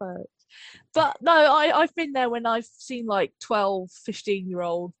you expect? But no, I've been there when I've seen like 12,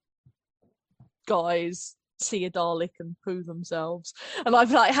 15-year-old guys see a Dalek and poo themselves, and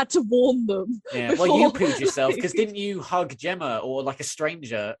I've like had to warn them. Yeah, well, you before, pooed yourself because like- didn't you hug Gemma or like a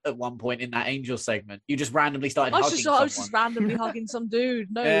stranger at one point in that angel segment? You just randomly started I hugging was someone. just randomly hugging some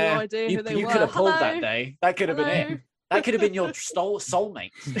dude. No Yeah, idea who they you were. could have pulled Hello? that day. That could have been Hello? it. That could have been your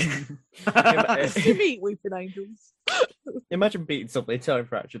soulmate. Did you meet Weeping Angels? Imagine beating somebody in Time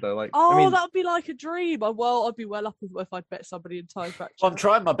Fracture though. Like, Oh, I mean, that would be like a dream. I'd be well up if I'd bet somebody in Time Fracture. Well, I'm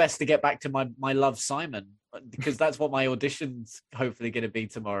trying my best to get back to my love Simon because that's what my audition's hopefully going to be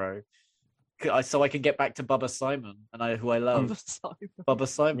tomorrow. So I can get back to Bubba Simon and who I love, Bubba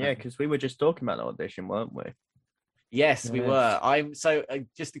Simon. yeah, because we were just talking about the audition, weren't we? Yes, we Yes. were. I'm so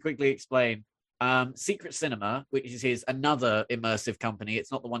just to quickly explain. Secret Cinema, which is another immersive company,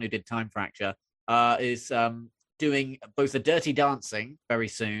 it's not the one who did Time Fracture, is doing both a Dirty Dancing very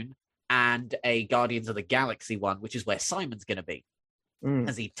soon and a Guardians of the Galaxy one, which is where Simon's going to be,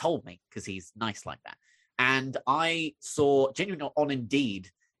 as he told me, because he's nice like that. And I saw, genuinely on Indeed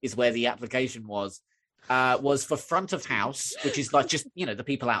is where the application was for front of house, which is like just, the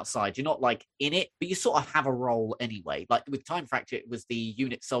people outside. You're not like in it, but you sort of have a role anyway. Like with Time Fracture, it was the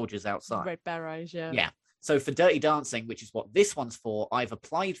unit soldiers outside. Red Berets, yeah. Yeah. So for Dirty Dancing, which is what this one's for, I've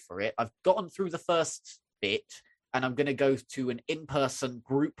applied for it. I've gotten through the first bit, and I'm going to go to an in-person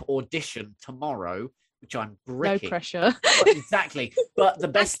group audition tomorrow, which I'm bricking. No pressure. Exactly. But the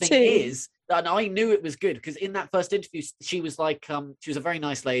best thing Acting. is, and I knew it was good because in that first interview, she was like, she was a very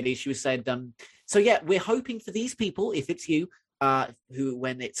nice lady. She was said, so yeah, we're hoping for these people, if it's you, who,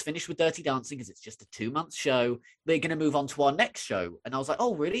 when it's finished with Dirty Dancing, because it's just a 2-month show, they're going to move on to our next show. And I was like,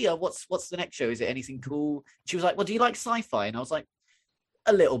 oh, really? What's the next show? Is it anything cool? She was like, well, do you like sci-fi? And I was like,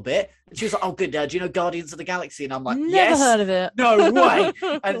 a little bit. And she was like, oh, good, do you know Guardians of the Galaxy? And I'm like, Never yes. heard of it. No way.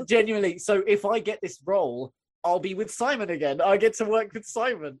 And genuinely, so if I get this role, I'll be with Simon again. I get to work with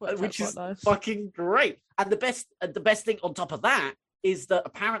Simon, Well, which that's is quite nice. fucking great. And the best thing on top of that is that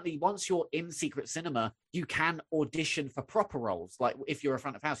apparently once you're in Secret Cinema, you can audition for proper roles. Like if you're a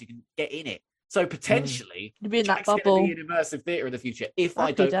front of house, you can get in it. So potentially, You'd be in that Jack's gonna bubble. be in immersive theatre in the future if I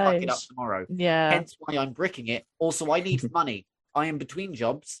Happy don't fuck it up days. tomorrow. Yeah. Hence why I'm bricking it. Also, I need money. I am between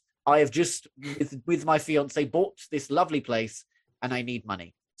jobs. I have just, with my fiance, bought this lovely place, and I need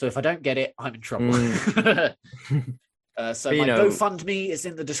money. So if I don't get it, I'm in trouble. So But, my you know- GoFundMe is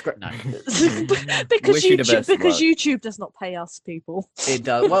in the description. No, because Wish you the best because luck. YouTube does not pay us, people. it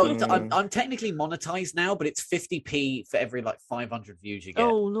does. Well, Mm. I'm technically monetized now, but it's 50p for every like 500 views you get.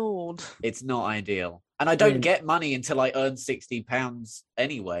 Oh Lord. It's not ideal, and I don't Mm. get money until I earn £60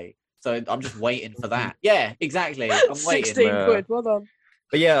 anyway. So I'm just waiting for that. Yeah, exactly. I'm waiting. 16 Yeah. quid. Well done.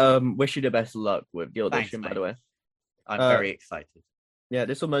 But yeah, wish you the best of luck with the Thanks, audition, by mate. the way. I'm Uh, very excited. Yeah,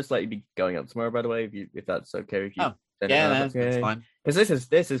 this will most likely be going up tomorrow, by the way, if that's okay with you. Oh, Yeah, that's fine. Because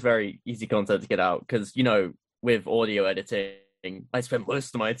this is very easy content to get out. Because with audio editing, I spend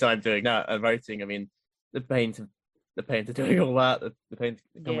most of my time doing that and writing. I mean, the pain to doing all that, the pain to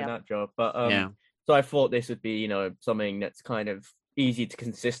becoming Yeah. that job. But Yeah. so I thought this would be something that's kind of easy to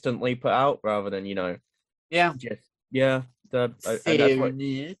consistently put out rather than Yeah. just and that's what,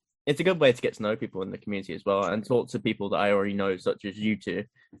 it's a good way to get to know people in the community as well and talk to people that I already know, such as you two.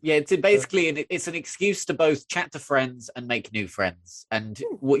 Yeah, it's basically it's an excuse to both chat to friends and make new friends, and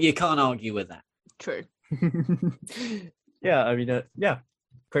you can't argue with that. True. Yeah, I mean, yeah,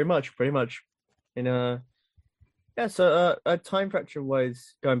 pretty much. Yeah. So, time fracture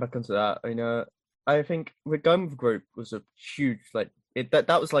wise, going back onto that, I think with going with group was a huge that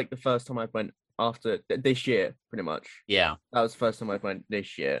was like the first time I went after this year, pretty much. Yeah. That was the first time I went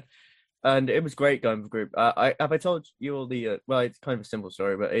this year, and it was great going with group. I told you all the well, it's kind of a simple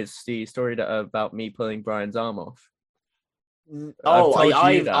story, but it's the story about me pulling Brian's arm off. Oh,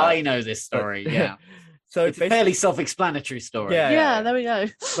 told you that, I know this but- story. Yeah. So It's a fairly self-explanatory story. Yeah. There we go.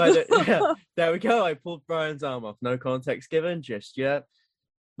 But there we go. I pulled Brian's arm off. No context given, just yet.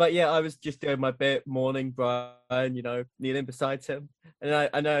 But yeah, I was just doing my bit, mourning Brian, kneeling beside him, and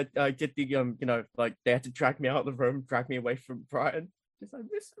I did the like they had to drag me out of the room, drag me away from Brian. Just I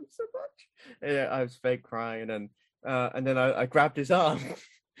miss him so much. And I was fake crying, and then I grabbed his arm,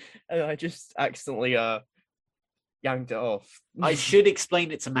 and I just accidentally yanked it off. I should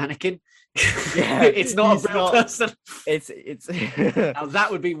explain it's a mannequin. Yeah, it's not he's a real not- person. It's Now that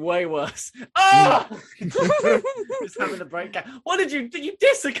would be way worse. Ah! Just having a breakdown. What did you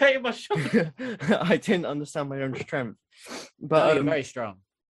dislocate my shoulder? I didn't understand my own strength, But but you're very strong.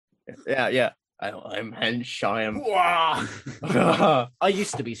 yeah. I'm hench. I am. I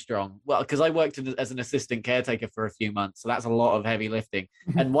used to be strong. Well, because I worked as an assistant caretaker for a few months, so that's a lot of heavy lifting.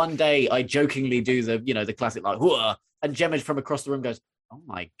 And one day I jokingly do the classic like, "Whoa," and Gemma from across the room goes, "Oh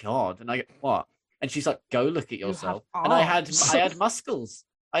my god!" And I go, "What?" And she's like, "Go look at yourself." And I had muscles.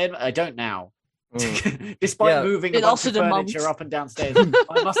 I don't now. Despite Yeah. moving a It bunch also of the furniture monks. up and downstairs,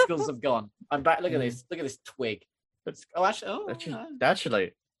 my muscles have gone. I'm back. Look at this. Look at this twig. Oh,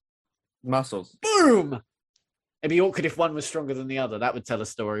 Actually, muscles. Boom! It'd be awkward if one was stronger than the other. That would tell a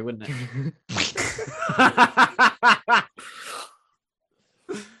story, wouldn't it?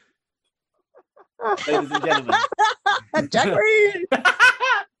 Ladies and gentlemen. Jackery!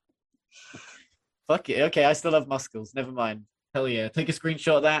 Fuck it. Okay, I still have muscles. Never mind. Hell yeah. Take a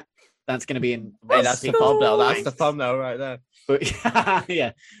screenshot of that. That's going to be in. Hey, that's the people's thumbnail. That's minds. the thumbnail right there. But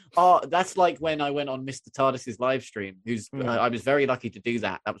yeah. Oh, that's like when I went on Mr. TARDIS's live stream. I was very lucky to do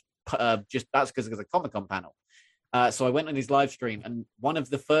that. That was that's because it was a Comic-Con panel. So I went on his live stream, and one of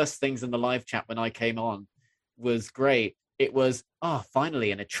the first things in the live chat when I came on was great. It was, oh,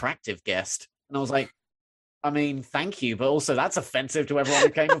 finally an attractive guest. And I was like, I mean, thank you, but also that's offensive to everyone who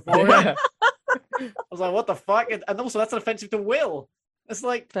came before him. I was like, what the fuck? And also that's offensive to Will. It's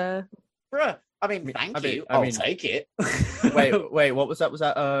like, Fair. bruh. I mean, thank you. I I'll mean- take it. Wait, what was that? Was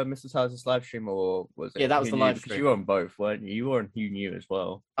that Mr. Taz's live stream or was it? Yeah, that was Who the Knew? live Because stream. you were on both, weren't you? You were on Who Knew as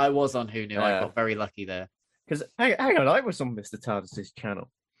well. I was on Who Knew. I Yeah. got very lucky there. Because hang on, I was on Mr. Taz's channel.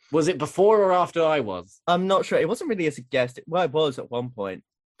 Was it before or after I was? I'm not sure. It wasn't really as a guest. Well, it was at one point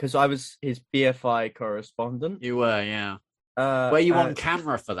because I was his BFI correspondent. You were, yeah. Were Were you on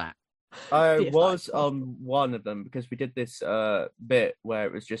camera for that? I BFI was on one of them because we did this bit where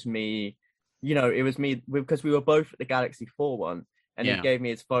it was just me it was me because we were both at the Galaxy 4 one, and he Yeah. gave me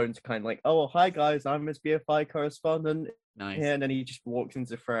his phone to kind of like, oh, hi guys, I'm his BFI correspondent Nice. here, and then he just walks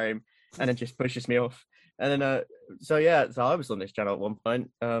into the frame and then just pushes me off, and then so I was on this channel at one point.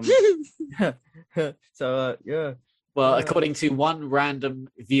 Yeah. Well, according to one random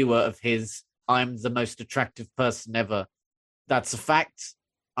viewer of his, I'm the most attractive person ever. That's a fact.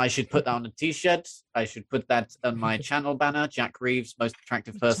 I should put that on a t-shirt. I should put that on my channel banner. Jack Reeves, most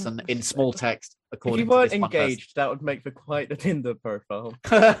attractive person, in small text, If according you to weren't this engaged, that would make for quite a Tinder profile.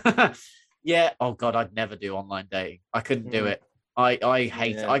 one person. Yeah. Oh God, I'd never do online dating. I couldn't do Mm. it. I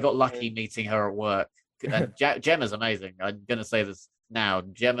hate it. Yeah. I got lucky meeting her at work. And Gemma's amazing. I'm gonna say this now.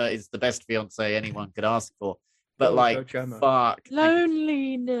 Gemma is the best fiance anyone could ask for. But Oh, like, go Gemma. fuck.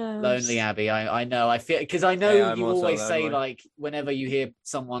 Loneliness. Lonely Abby, I know. I feel because I know Yeah, I'm you also always say lonely. like whenever you hear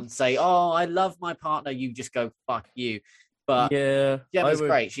someone say, "Oh, I love my partner," you just go "fuck you." But Yeah, Gemma's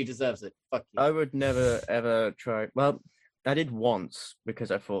great. She deserves it. Fuck you. I would never ever try. Well, I did once because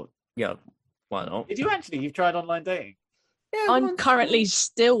I thought, yeah, why not? Did you actually? You've tried online dating? Yeah, I'm once. currently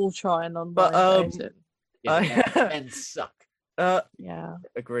still trying on But, dating. Yeah, men suck. Yeah.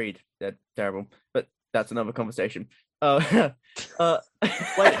 Agreed. They're terrible, but that's another conversation. Wait,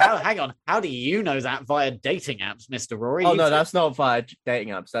 hang on. How do you know that via dating apps, Mr. Rory? Oh You no, t- that's not via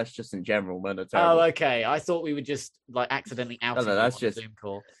dating apps. That's just in general. Men are terrible. Oh, okay. I thought we were just like accidentally outing no, you that's on just- a Zoom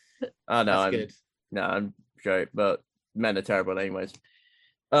call. Oh no, That's I'm good. no, I'm straight, but men are terrible anyways.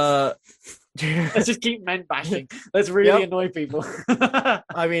 Let's just keep men bashing. Let's really Yep. annoy people.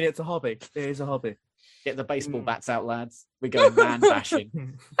 I mean, it's a hobby. It is a hobby. Get the baseball Mm. bats out, lads. We're going man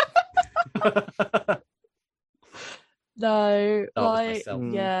bashing. No, Start with like myself.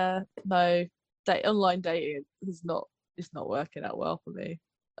 Mm. yeah, no. Online dating is not it's not working out well for me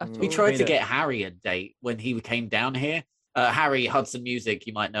at Mm. all. We tried to Peter. get Harry a date when he came down here. Harry Hudson Music,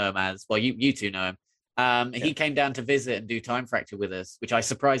 you might know him as. Well, you two know him. He came down to visit and do Time Fracture with us, which I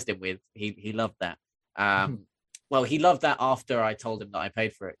surprised him with. He loved that. Well, he loved that after I told him that I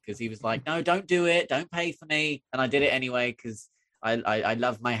paid for it because he was like, "No, don't do it. Don't pay for me." And I did it anyway because I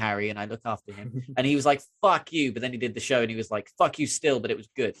love my Harry and I look after him. And he was like, "Fuck you!" But then he did the show and he was like, "Fuck you still," but it was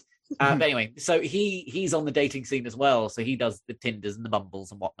good. But anyway, so he's on the dating scene as well. So he does the Tinders and the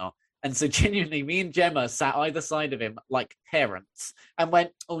Bumbles and whatnot. And so genuinely, me and Gemma sat either side of him like parents and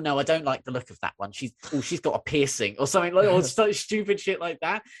went, "Oh no, I don't like the look of that one. She's got a piercing or something like or such stupid shit like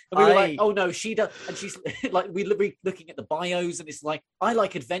that." And we were like, "Oh no, she does." And she's like, we looking at the bios and it's like, "I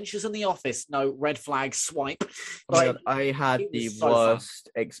like Adventures in the Office." No, red flag, swipe. Oh my Like, God, I had it the was so fun. worst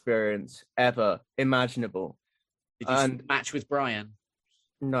experience ever imaginable. did you and- match with Brian,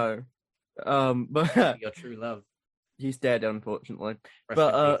 No, but your true love? he's dead, unfortunately. Rest in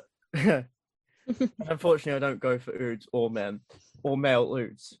But peace. unfortunately, I don't go for oods or men or male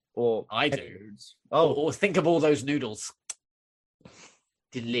oods or I any do. oods. Oh, Or think of all those noodles.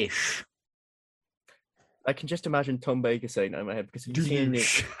 Delish. I can just imagine Tom Baker saying that in my head because he's seen it.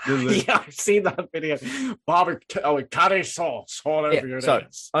 Delish. Yeah, I've seen that video. Barbecue, curry sauce all over Yeah, your so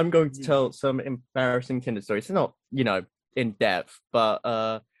ass. I'm going to tell some embarrassing Tinder stories. They're not, in depth, but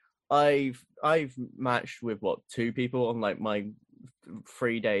I've matched with two people on like my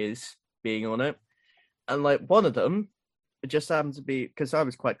 3 days being on it, and like one of them, it just happened to be because I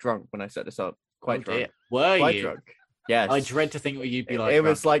was quite drunk when I set this up. Quite Oh, drunk. dear. Were Quite you? drunk. Yes. I dread to think what you'd be like. It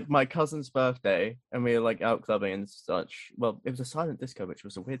was drunk. like my cousin's birthday, and we were like out clubbing and such. Well, it was a silent disco, which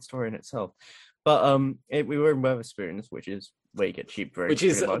was a weird story in itself. But we were in Wetherspoons, which is where you get cheap drinks, which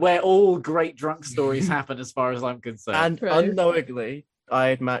is pretty much. where all great drunk stories happen, as far as I'm concerned. And True. unknowingly, I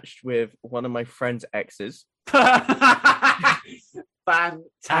had matched with one of my friend's exes,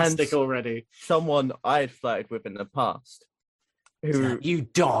 Fantastic And- already. someone I had flirted with in the past, who You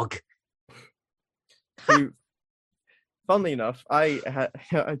dog. funnily enough, I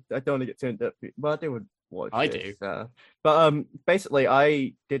don't want to get too in depth. Well, I do watch. I this, but basically,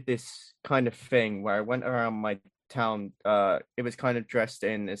 I did this kind of thing where I went around my town. It was kind of dressed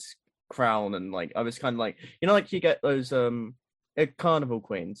in this crown, and like I was kind of like like you get those carnival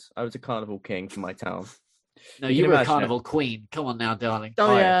queens. I was a carnival king for my town. No, You you can were a imagine it. carnival queen. Come on now, darling.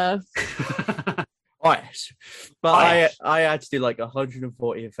 Oh yeah. Oh yes, but Oh, yes. I had to do like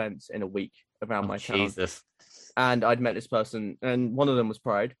 140 events in a week around my town, Jesus. and I'd met this person, and one of them was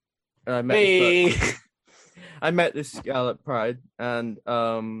Pride, and I met this Me. I met this girl at Pride, and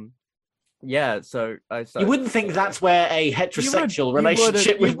yeah, so I started. You wouldn't think that's where a heterosexual you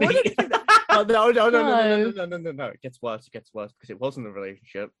relationship wouldn't- would you be. wouldn't Oh, no. It gets worse. It gets worse because it wasn't a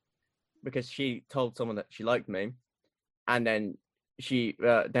relationship, because she told someone that she liked me, and then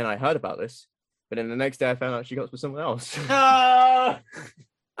then I heard about this, but then the next day I found out she got with someone else. No.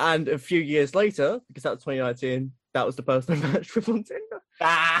 And a few years later, because that was 2019, that was the person I matched with on Tinder.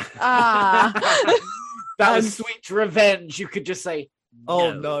 That was sweet revenge. You could just say,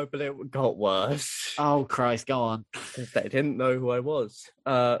 oh no, but it got worse. Oh Christ, go on. They didn't know who I was.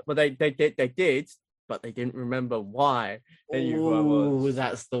 But they did, but they didn't remember why they knew who I was. Ooh,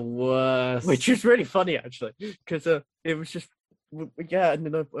 that's the worst. Which is really funny actually, because it was just and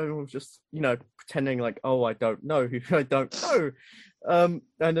then I was just pretending like, oh, I don't know who I don't know, and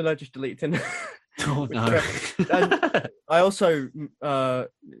then I just deleted Tinder. Oh no. And I also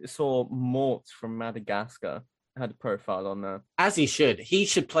saw Mort from Madagascar had a profile on there. As he should. He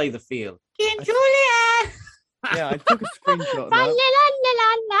should play the field. Yeah, I took a screenshot of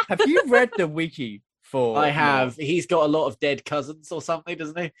that. Have you read the wiki for I have. Mort? He's got a lot of dead cousins or something,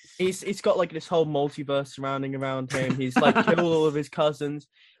 doesn't he? He's got like this whole multiverse surrounding around him. He's like killed all of his cousins.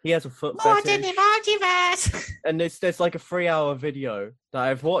 He has a foot fetish. multiverse. And there's like a 3-hour video that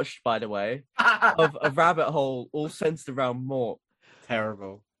I've watched, by the way, of a rabbit hole all centered around Mort.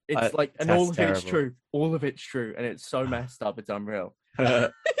 Terrible. It's like, and that's all of it's terrible. true. All of it's true, and it's so messed up. It's unreal.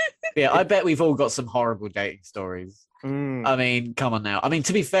 Yeah, I bet we've all got some horrible dating stories. I mean, come on now. I mean,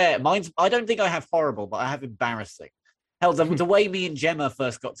 to be fair, I don't think I have horrible, but I have embarrassing. Hell, the way me and Gemma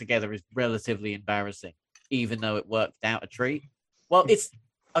first got together is relatively embarrassing, even though it worked out a treat. Well, it's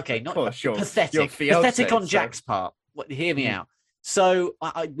okay, not pathetic. Pathetic on Jack's part. Hear me out. So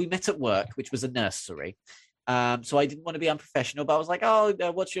we met at work, which was a nursery. So I didn't want to be unprofessional, but I was like, "Oh,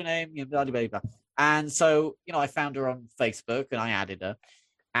 what's your name?" Blah, blah, blah. And so I found her on Facebook and I added her,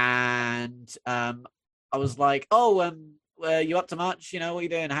 and I was like, "Oh, you up to much? What are you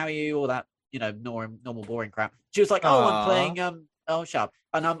doing? How are you? All that, normal boring crap." She was like, "Oh, I'm playing shut up."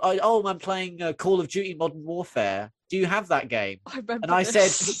 And I'm playing Call of Duty Modern Warfare. Do you have that game? I remember And I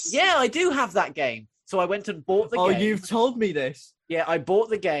this. said, "Yeah, I do have that game." So I went and bought the game. Oh, you've told me this. Yeah, I bought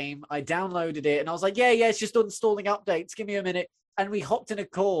the game. I downloaded it, and I was like, "Yeah, it's just installing updates. Give me a minute." And we hopped in a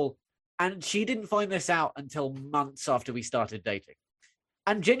call, and she didn't find this out until months after we started dating.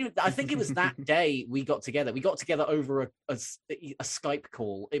 And genuinely, I think it was that day we got together. We got together over a Skype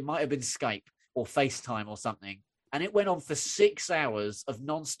call. It might have been Skype or FaceTime or something. And it went on for 6 hours of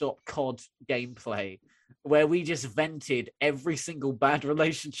nonstop COD gameplay, where we just vented every single bad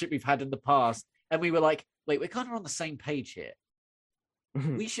relationship we've had in the past. And we were like, wait, we're kind of on the same page here.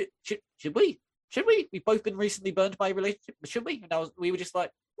 We should we? We've both been recently burned by a relationship. Should we? And we were just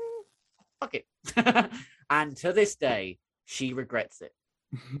like, fuck it. And to this day, she regrets it.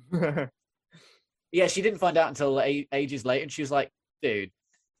 Yeah, she didn't find out until ages later, and she was like, "Dude,"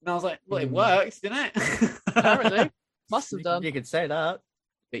 and I was like, "Well, it worked, didn't it?" Apparently, must have done. You could say that.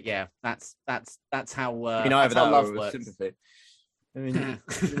 But yeah, that's how That's how love with works. sympathy. I mean,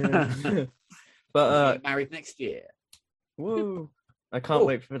 yeah. But Getting married next year. whoa! I can't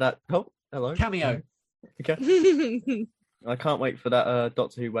wait for that. Oh, hello. Cameo. Okay. I can't wait for that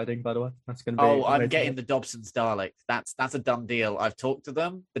Doctor Who wedding. By the way, that's going to be. Oh, I'm amazing. getting the Dobsons Dalek. That's a done deal. I've talked to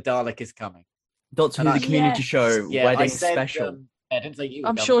them. The Dalek is coming. Doctor Who, the community show Yeah, wedding I said, special. I didn't say you.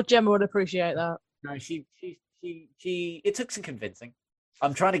 I'm sure Gemma would appreciate that. No, she. It took some convincing.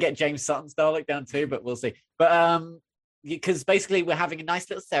 I'm trying to get James Sutton's Dalek down too, but we'll see. But because basically we're having a nice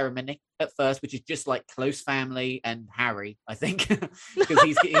little ceremony at first, which is just like close family and Harry, I think, because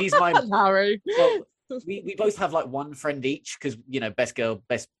he's my Harry. Well, we both have like one friend each, because best girl,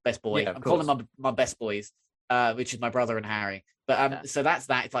 best boy. Yeah, I'm calling my best boys, which is my brother and Harry. But so that's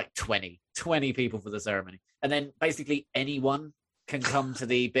that. It's like 20 people for the ceremony, and then basically anyone can come to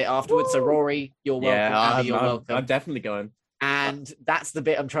the bit afterwards. So Rory, you're welcome. Abby, you're welcome. I'm definitely going. And that's the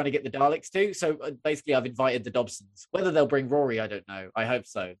bit I'm trying to get the Daleks to. So basically, I've invited the Dobsons. Whether they'll bring Rory, I don't know. I hope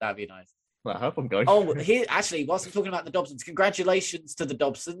so. That'd be nice. Well, I hope I'm going. Oh, here, actually, whilst I'm talking about the Dobsons, congratulations to the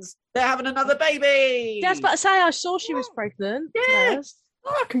Dobsons. They're having another baby. Yeah, I was about to say, I saw she was pregnant. Yeah. Yes.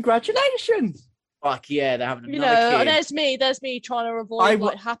 Oh, congratulations! Fuck yeah, they're having another kid. There's me trying to avoid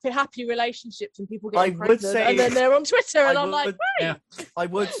like happy relationships and people getting pregnant, say, and then they're on Twitter, and I'm like, yeah. I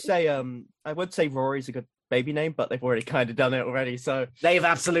would say Rory's a good baby name, but they've already kind of done it already. So They've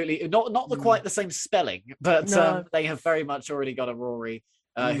absolutely not quite the same spelling, but No. they have very much already got a Rory,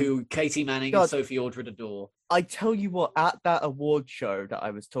 who Katie Manning and Sophie Aldred adore. I tell you what, at that award show that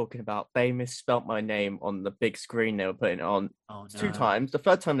I was talking about, they misspelt my name on the big screen they were putting it on 2 times. The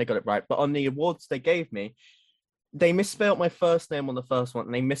third time they got it right, but on the awards they gave me, they misspelt my first name on the first one,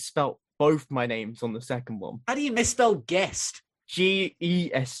 and they misspelt both my names on the second one. How do you misspell guest?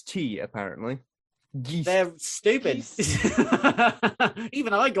 Gest, apparently. Geest. They're stupid.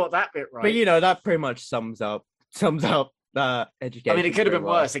 Even I got that bit right. But that pretty much sums up education. I mean, it could have been very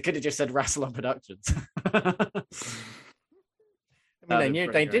well. worse. It could have just said Rassilon Productions. I mean, That'd be they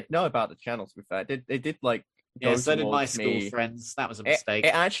pretty did great. know about the channel. To be fair, they did like Yeah, go so did my towards school me. friends. That was a It, mistake.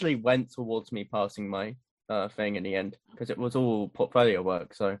 it actually went towards me passing my thing in the end because it was all portfolio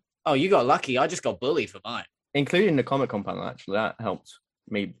work. So Oh, you got lucky. I just got bullied for mine. including the Comic Con panel, actually, that helped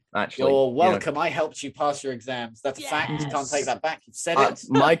me. Actually, You're welcome. I helped you pass your exams. That's a fact. You can't take Yes. that back. You've said it.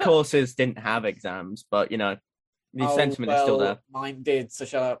 my courses didn't have exams, but the sentiment is still there. Mine did. So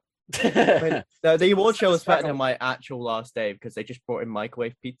shut up. I mean, the award show was better Struggle. than my actual last day because they just brought in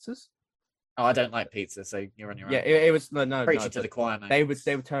microwave pizzas. Oh, I don't like pizza, so you're on your own. Yeah, it was no. Preaching to the choir, man. They were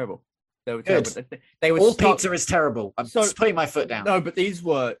terrible. They were Good. terrible. They were All stuck- pizza is terrible. I'm So- just putting my foot down. No, but these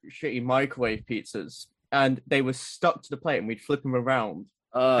were shitty microwave pizzas, and they were stuck to the plate, and we'd flip them around,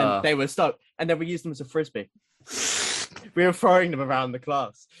 and they were stuck, and then we used them as a frisbee. We were throwing them around the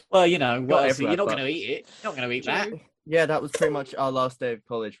class. Well, you know, Not you're not everywhere, going to eat it. You're not going to eat that. Yeah, that was pretty much our last day of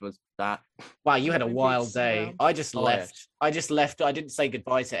college. Was that? Wow, you had a Maybe wild it's day. around. I just Oh, left. I just left. I didn't say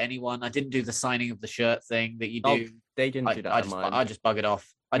goodbye to anyone. I didn't do the signing of the shirt thing that you Oh, do. they didn't do that. I just buggered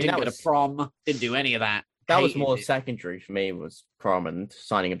off. I mean, didn't that go was- to prom. Didn't do any of that. That was Hated more it. secondary for me. Was prom and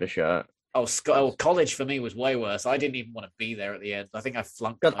signing of the shirt. College for me was way worse. I didn't even want to be there at the end. I think I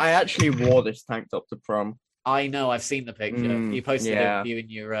flunked. Because I actually wore this tank top to prom. I know. I've seen the picture. You posted it of you and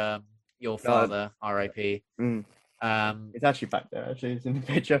your father, R.I.P. Mm. It's actually back there. Actually, it's in the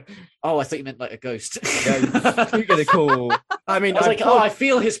picture. Oh, I thought you meant like a ghost. Yeah, you get a call. I mean, I was like, I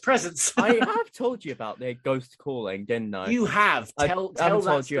feel his presence. I have told you about their ghost calling, didn't I? You have. I Tell haven't that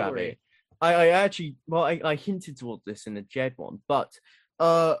told you, story. Abby. I actually, well, I hinted towards this in the Jed one, but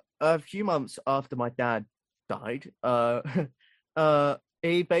a few months after my dad died,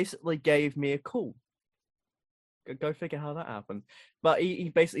 he basically gave me a call. Go figure how that happened. But he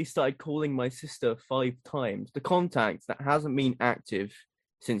basically started calling my sister 5 times, the contact that hasn't been active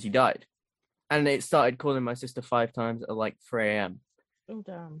since he died. And it started calling my sister 5 times at like 3 a.m. Oh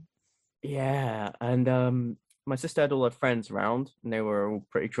damn. Yeah, and my sister had all her friends around, and they were all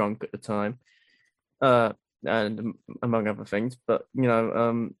pretty drunk at the time, and among other things. But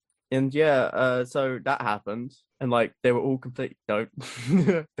and yeah, so that happened, and like they were all completely don't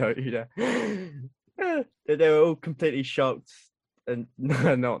you know, they were all completely shocked, and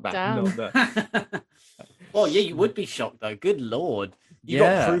not that, Damn. not that. Well, yeah, you would be shocked though. Good lord, you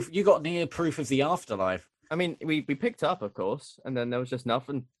Yeah. got proof. You got near proof of the afterlife. I mean, we picked up, of course, and then there was just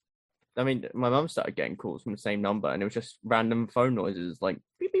nothing. I mean, my mum started getting calls from the same number, and it was just random phone noises, like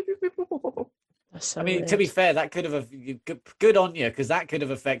beep, beep, beep, beep, beep, beep, beep. That's so I mean, weird. to be fair, that could have good on you because that could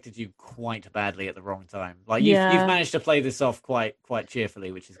have affected you quite badly at the wrong time. Like you've Yeah. managed to play this off quite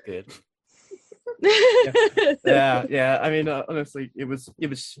cheerfully, which is good. Yeah. I mean, honestly, it was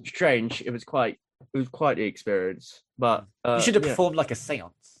strange. It was quite the experience. But You should have yeah. performed like a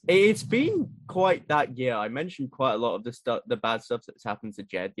séance. It's been quite that year. I mentioned quite a lot of the bad stuff that's happened to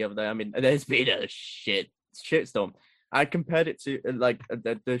Jed the other day. I mean, there's been a shitstorm. I compared it to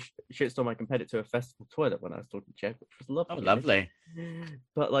the shitstorm. I compared it to a festival toilet when I was talking to Jed, which was lovely. Oh, lovely.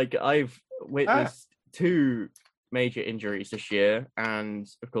 But like, I've witnessed 2 major injuries this year, and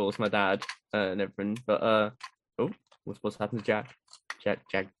of course my dad and everything. But what's happened to Jack?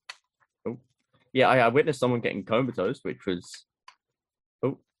 Oh, yeah, I witnessed someone getting comatose, which was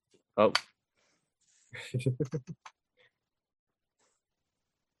oh.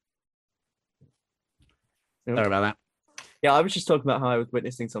 Sorry about that. Yeah, I was just talking about how I was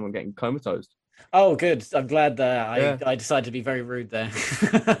witnessing someone getting comatose. Oh, good. I'm glad that Yeah. I decided to be very rude there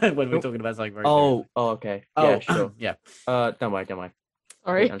when we were Nope. talking about something very. Oh, okay. serious. Yeah, sure. Yeah. Don't worry.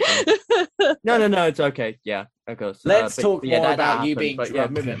 Sorry. No, it's okay. Yeah, of course. Let's But, talk yeah, more that about you happened, being but yeah,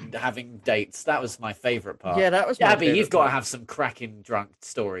 drunk moving- and having dates. That was my favorite part. Yeah, that was my Abby, you've favorite got to part. have some cracking drunk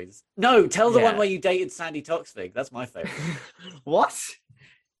stories. No, tell the one Yeah. where you dated Sandy Toksvig. That's my favorite. What?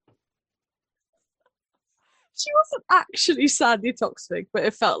 She wasn't actually Sandy Toksvig, but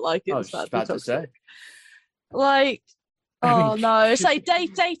it felt like it I was was just Sandy about to say. Toksvig. Like, I mean, oh no, it's like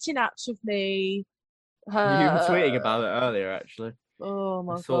dating apps with me. You were tweeting about it earlier, actually. Oh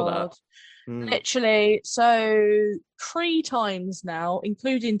my saw that. god. Mm. Literally, so 3 times now,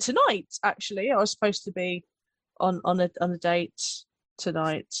 including tonight. Actually, I was supposed to be on a date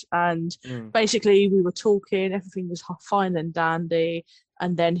tonight, and Mm. basically we were talking. Everything was fine and dandy,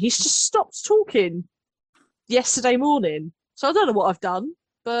 and then he's just stopped talking yesterday morning. So I don't know what I've done,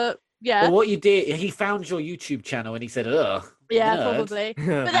 but yeah, Well, what you did, he found your YouTube channel and he said, "Ugh, yeah, nerd." probably. But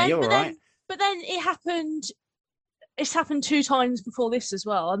Nah, then, you're but right. then, but then it happened. It's happened 2 times before this as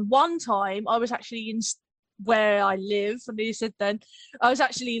well. And one time I was actually in where I live, and he said then I was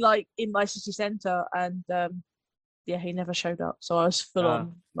actually like in my city centre, and yeah, he never showed up. So I was full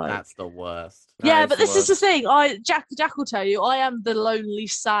on like. That's the worst. Yeah, but this is the thing. Jack will tell you, I am the lonely,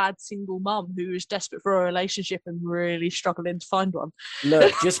 sad single mum who is desperate for a relationship and really struggling to find one.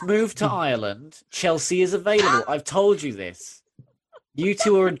 Look, just move to Ireland. Chelsea is available. I've told you this. You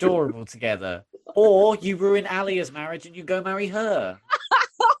two are adorable together. Or you ruin Alia's marriage and you go marry her.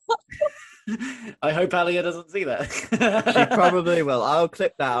 I hope Alia doesn't see that. She probably will. I'll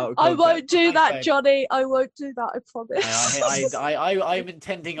clip that out. I won't do that, Johnny. I won't do that. I promise. I'm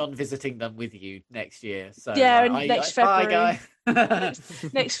intending on visiting them with you next year. So yeah, next February. Bye, guy.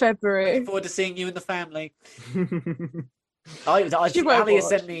 Next February. Look forward to seeing you and the family. She won't Alia watch.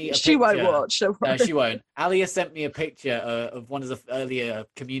 sent me a She picture. won't watch. Don't No, worry. she won't. Alia sent me a picture of one of the earlier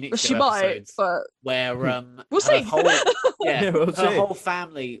community She show might, episodes but where we'll see. We'll see.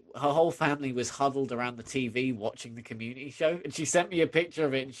 Her whole family was huddled around the TV watching the community show, and she sent me a picture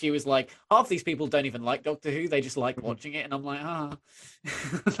of it, and she was like, half these people don't even like Doctor Who, they just like watching it, and I'm like,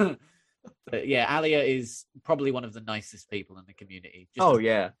 But yeah, Alia is probably one of the nicest people in the community. Oh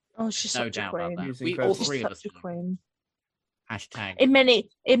yeah. Oh, she's No such a doubt queen. about that. She's We all incredible. three She's of us such a know. queen. Hashtag. In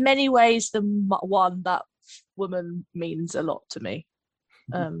many ways, the one that woman means a lot to me.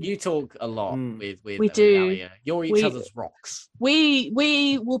 You talk a lot with we do. Alia. You're each other's rocks. We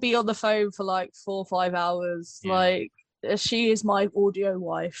will be on the phone for like 4 or 5 hours. Yeah. Like she is my audio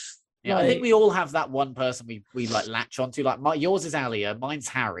wife. Yeah, like, I think we all have that one person we like latch onto. Like yours is Alia, mine's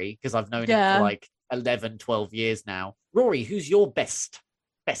Harry, because I've known him for like 11, 12 years now. Rory, who's your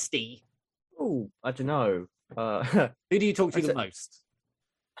bestie? Oh, I don't know. Who do you talk to the most?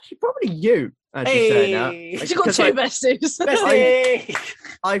 Actually, probably you. As you say now. She got 2 besties. Bestie!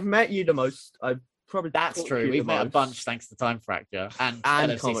 I've met you the most. I probably That's talked to true. you We've the met a most. bunch thanks to Time Fracture and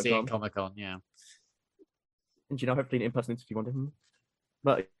LFCC and Comic-Con, yeah. And hopefully an in-person interview one day.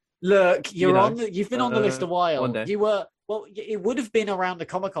 But Look, You know, you've been on the list a while. one day. You were it would have been around the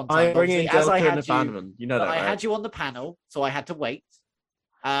Comic-Con time. I'm bringing obviously, as I Angelica and had the you, Bannerman. You know but that, I right? had you on the panel, so I had to wait.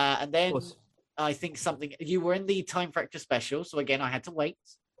 And then course. I think you were in the Time Fracture special, so again I had to wait.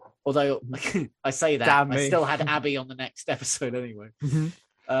 Although I say that, Damn I me. still had Abby on the next episode anyway. Mhm.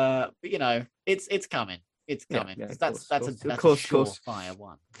 But you know, it's coming. It's Yeah, coming. yeah, 'Cause of that's course, a of course. surefire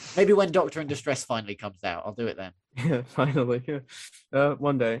one. Maybe when Doctor in Distress finally comes out, I'll do it then. Yeah, finally. Yeah.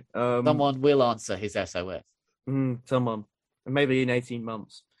 One day. Someone will answer his SOS. Someone. Maybe in 18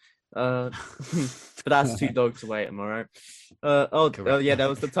 months. But that's 2 dogs away, am I right? Yeah, that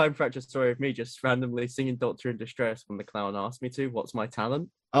was the Time Fracture story of me just randomly singing Doctor in Distress when the clown asked me to. What's my talent?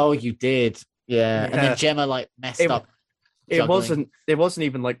 Oh, you did. Yeah. And Yeah. then Gemma like messed up. It juggling. wasn't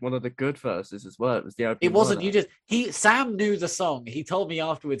even like one of the good verses as well. It was the opening. It wasn't. one. Sam knew the song. He told me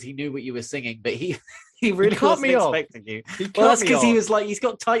afterwards he knew what you were singing, but he really cut wasn't me off. expecting you. He cut Well, that's me because he off. was like, he's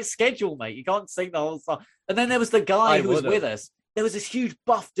got tight schedule, mate. You can't sing the whole song. And then there was the guy I who was would've. with us. There was this huge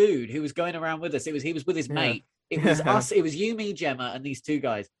buff dude who was going around with us. He was with his Yeah. mate. It was us. It was you, me, Gemma, and these 2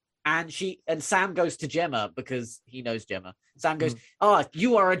 guys. And Sam goes to Gemma because he knows Gemma. Sam goes, "Oh,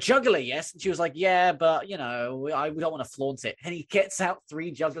 you are a juggler, yes?" And she was like, "Yeah, but you know, I don't want to flaunt it." And he gets out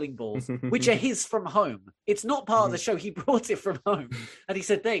 3 juggling balls, which are his from home. It's not part of the show. He brought it from home, and he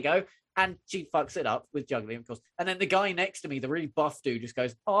said, "There you go." And she fucks it up with juggling, of course. And then the guy next to me, the really buff dude, just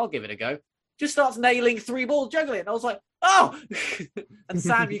goes, "Oh, I'll give it a go." Just starts nailing 3 balls juggling. And I was like, "Oh!" And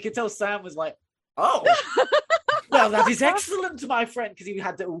Sam, you could tell Sam was like, "Oh." Well, that is excellent, my friend, because he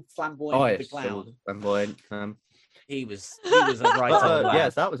had the all flamboyant with the clown. Flamboyant. He was a right old man.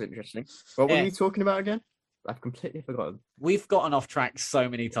 Yes, that was interesting. What were Yeah. you talking about again? I've completely forgotten. We've gotten off track so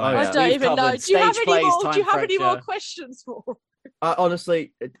many times. Oh, yeah. I don't We've even know. covered Do you have stage any plays, more? Time Do you have any more Fracture. questions for?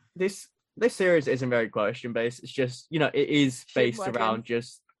 Honestly, this series isn't very question based. It's just it is based Shit, around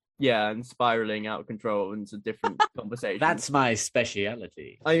just and spiraling out of control into different conversations. That's my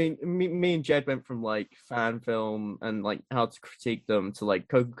speciality. I mean, me and Jed went from like fan film and like how to critique them to like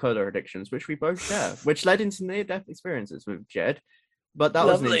Coca-Cola addictions, which we both share, which led into near-death experiences with Jed. But that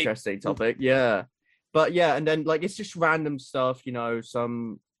was an Lovely. interesting topic, yeah. But yeah, and then like it's just random stuff,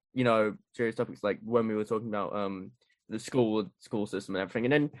 some serious topics like when we were talking about the school system and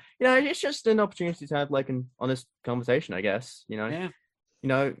everything, and then it's just an opportunity to have like an honest conversation, I guess. Yeah.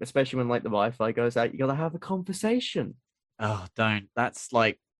 Especially when like the Wi-Fi goes out, you gotta have a conversation. Oh, don't. That's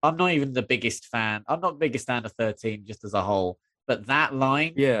like, I'm not even the biggest fan. I'm not the biggest fan of 13 just as a whole. But that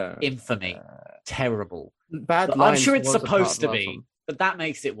line, Yeah, infamy, terrible. bad. But I'm lines sure it's was a part supposed to of be, them. but that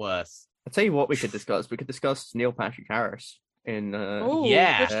makes it worse. I'll tell you what we could discuss. We could discuss Neil Patrick Harris in. Ooh,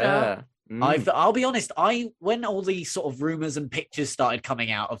 yeah. good shout. I'll be honest. When all these sort of rumors and pictures started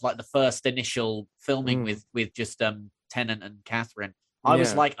coming out of like the first initial filming with just Tennant and Catherine, I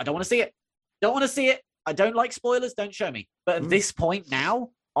was Yeah. like, I don't want to see it. Don't want to see it. I don't like spoilers. Don't show me. But at this point now,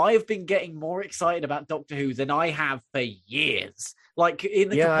 I have been getting more excited about Doctor Who than I have for years. Like in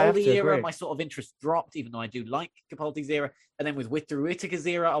the Capaldi era, my sort of interest dropped, even though I do like Capaldi's era. And then with Whittaker's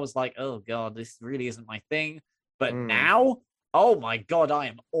era, I was like, oh God, this really isn't my thing. But now, oh my God, I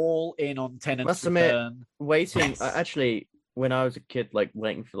am all in on Tennant's return. Waiting, actually, when I was a kid, like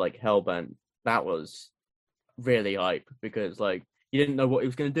waiting for like Hellbent, that was really hype because like you didn't know what he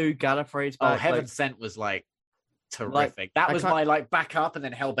was going to do. Gallifrey's back. Oh, Heaven Sent was like terrific. That was my like backup, and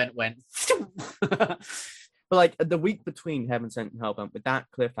then Hellbent went. But like the week between Heaven Sent and Hellbent with that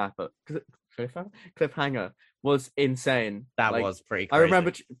cliffhanger was insane. That like, was pretty crazy. I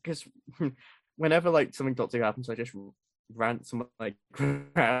remember because whenever like something Doctor Who happens, I just rant some like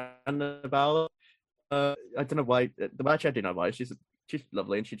about. I don't know why. Actually, I do know why. She's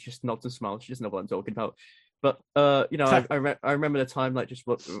lovely and she just nods and smiles. She doesn't know what I'm talking about. But you know, I remember the time like just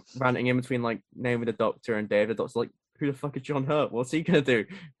ranting in between like naming the Doctor and David. The Doctor's like, who the fuck is John Hurt? What's he gonna do?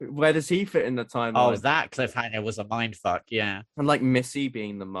 Where does he fit in the timeline? Oh, that cliffhanger was a mindfuck. Yeah. And like Missy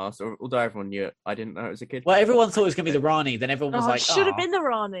being the master, although everyone knew it, I didn't know it was a kid. Well, everyone thought it was gonna be the Rani. Then everyone was like, should have been the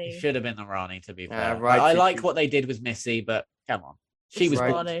Rani. Should have been the Rani. To be fair, right. I like what they did with Missy, but come on. She was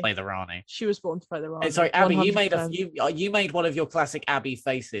born to play the Rani. She was born to play the Rani. Hey, sorry, Abby, 100%. you made one of your classic Abby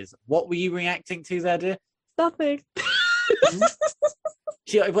faces. What were you reacting to there, dear? Nothing.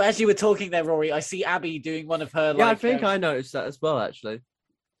 As you were talking there, Rory, I see Abby doing one of her. Yeah, I think I noticed that as well. Actually,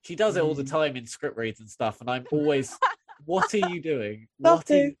 she does it all the time in script reads and stuff, and I'm always, "What are you doing?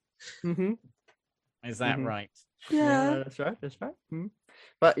 Nothing. Is that right?" Yeah, that's right. That's right.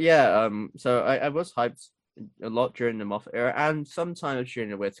 But yeah, so I was hyped a lot during the Moffat era and sometimes during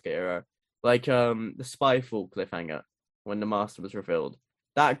the Whittaker era, like the Spyfall cliffhanger when the Master was revealed.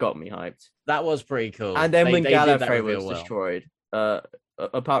 That got me hyped. That was pretty cool. And then when Gallifrey was destroyed,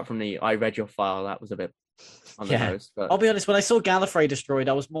 apart from the I read your file, that was a bit on the nose. But I'll be honest, when I saw Gallifrey destroyed,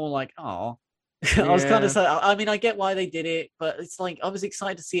 I was more like, oh. I was kind of I mean, I get why they did it, but it's like I was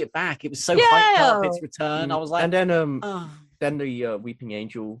excited to see it back. It was so hyped up its return. I was like, and then the Weeping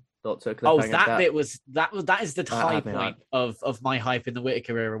Angel Doctor. That is the high point of my hype in the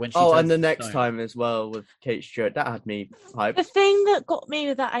Whittaker era when she. And the next time as well with Kate Stewart, that had me hyped. The thing that got me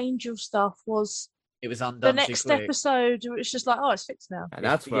with that Angel stuff was it was undone. The next episode, it was just like, oh, it's fixed now. And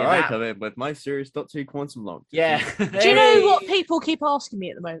that's where I come in with my series Doctor Who Quantum Log. Yeah. Do you know what people keep asking me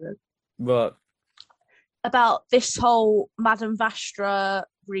at the moment? What? About this whole Madame Vastra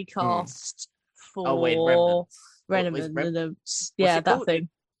recast for Remnants. Yeah, that thing.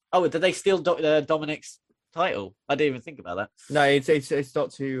 Oh, did they steal Dominic's title? I didn't even think about that. No, it's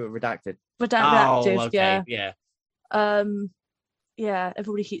Doctor Who Redacted. Redacted, yeah. Yeah,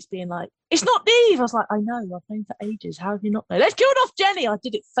 everybody keeps being like, it's not Eve. I was like, I know, I've known for ages. How have you not known? They've killed off Jenny. I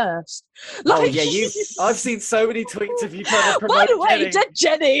did it first. Like, I've seen so many tweets of you trying to promote by the way, dead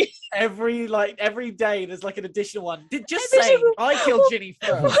Jenny. Every day, there's like an additional one. Just saying, I killed Jenny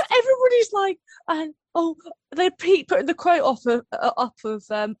first. Everybody's like, they keep putting the quote and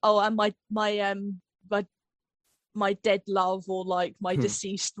my dead love or like my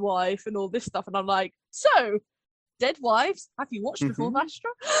deceased wife and all this stuff, and I'm like, so. Dead wives? Have you watched before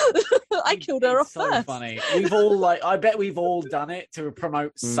Vastra? I killed her off first. Funny. We've all I bet we've all done it to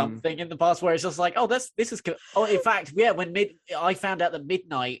promote something in the past where it's just like, oh, this is good. Oh, in fact, yeah. When I found out that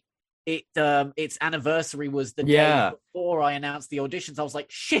Midnight, its anniversary was the day before I announced the auditions. I was like,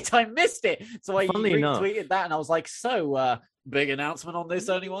 shit, I missed it. So I retweeted that, and I was like, so big announcement on this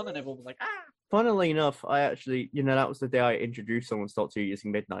only one, and everyone was like, ah. Funnily enough, I actually, that was the day I introduced someone to Doctor Who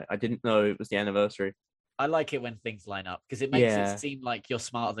using Midnight. I didn't know it was the anniversary. I like it when things line up because it makes it seem like you're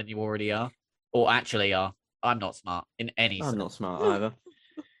smarter than you already are, or actually are. I'm not smart in any sense. I'm not smart either.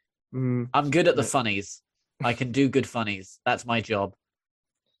 I'm good at the funnies. I can do good funnies. That's my job.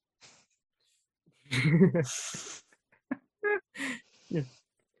 You've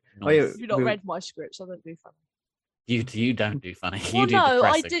not read my scripts. I don't do funny. You don't do funny. Well, no,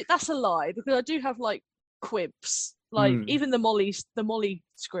 I do. That's a lie because I do have like quibs. Like even the Molly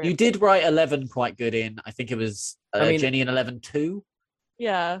script. You did write 11 quite good in. I think it was Jenny and 11-2.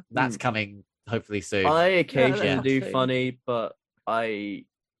 Yeah, that's coming hopefully soon. I occasionally do funny, but I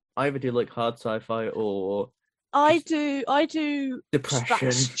either do like hard sci-fi or I do depression,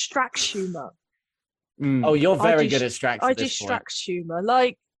 Strax humor. Oh, you're very good at Strax. I do Strax humor.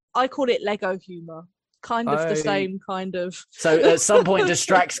 Like I call it Lego humor. Kind of the same kind of. So at some point, does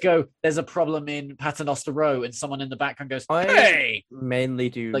Strax go, there's a problem in Paternoster Row, and someone in the background goes, hey! I mainly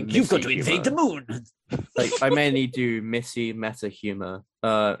do like, you've got to invade the moon. Like, I mainly do Missy meta humor.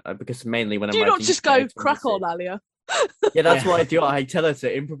 Because mainly when I'm do you not just go, crack on, Alia? Yeah, that's Yeah. what I do. I tell her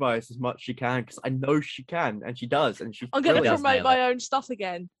to improvise as much as she can because I know she can, and she does, and she's I'm going to brilliant. promote my own stuff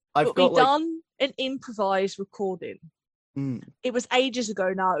again. I've But got we done an improvised recording. Mm. It was ages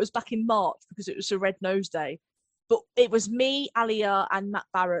ago now. It was back in March because it was a Red Nose Day. But it was me, Alia, and Matt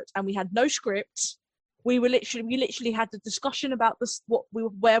Barrett, and we had no scripts. We literally had the discussion about this,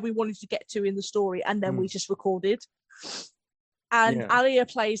 where we wanted to get to in the story, and then we just recorded. And Alia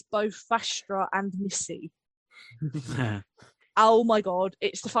plays both Vastra and Missy. Oh my god,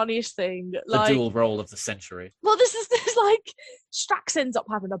 it's the funniest thing. The dual role of the century. Well, this like Strax ends up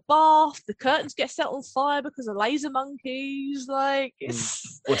having a bath. The curtains get set on fire because of laser monkeys. Like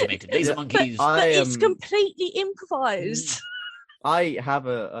it's automated laser monkeys. But it's completely improvised. I have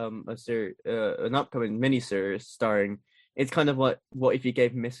a series, an upcoming mini-series starring. It's kind of like what if you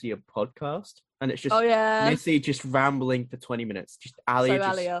gave Missy a podcast, and it's just Missy just rambling for 20 minutes, just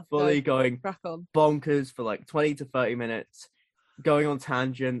Alia fully going bonkers for like 20 to 30 minutes, going on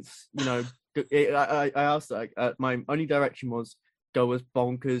tangents. You know, I asked like my only direction was go as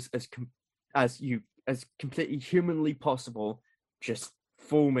bonkers as completely humanly possible, just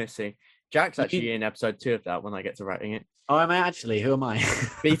full Missy. Jack's actually in episode 2 of that when I get to writing it. Oh, am I actually? Who am I?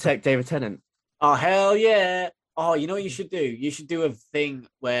 B-Tech David Tennant. Oh, hell yeah. Oh, you know what you should do? You should do a thing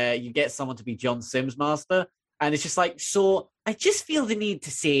where you get someone to be John Sims Master, and it's just like, so I just feel the need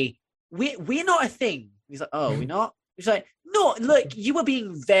to say, we're not a thing. He's like, oh, we're not? He's like, no, look, you were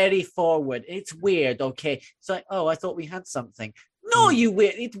being very forward. It's weird, okay? It's like, oh, I thought we had something. No,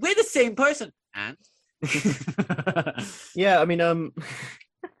 we're the same person. And? Yeah, I mean,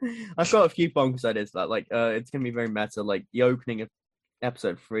 I've got a few bonkers ideas that, like, it's going to be very meta. Like, the opening of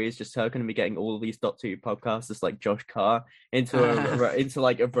episode 3 is just her going to be getting all of these Doctor Who podcasters like Josh Carr into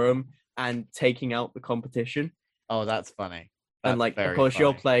a room and taking out the competition. Oh, that's funny. And like, of course,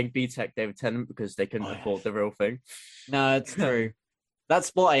 you're playing B-Tech David Tennant because they couldn't afford the real thing. No, it's true.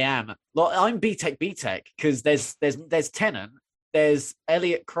 That's what I am. Like, I'm B-Tech because there's Tennant, there's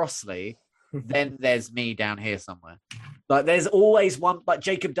Elliot Crossley, then there's me down here somewhere. Like, there's always one, like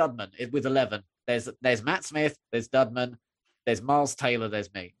Jacob Dudman with 11. There's Matt Smith, there's Dudman, there's Miles Taylor,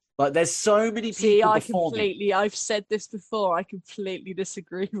 there's me. Like, there's so many people before me. I've said this before. I completely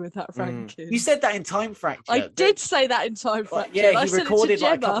disagree with that ranking. You said that in Time Fracture. I did say that in Time Fracture. Yeah, he recorded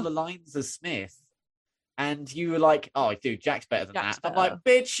like a couple of lines as Smith, and you were like, "Oh, dude, Jack's better than that." I'm like,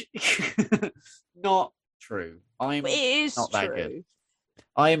 "Bitch, not true. It is not that good.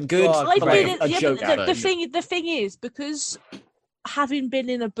 I am good." The thing is, because having been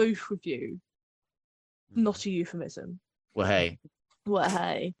in a booth with you, not a euphemism. Well, hey.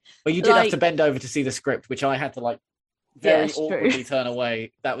 But you did have to bend over to see the script, which I had to like very awkwardly turn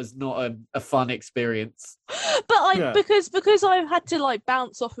away. That was not a fun experience. But because I've had to like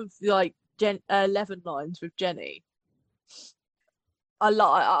bounce off of like 11 lines with Jenny. I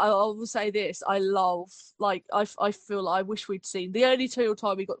will say this. I love, like, I feel like I wish we'd seen the only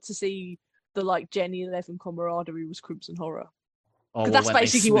time we got to see the like Jenny 11 camaraderie was Crimson Horror. Oh, well, that's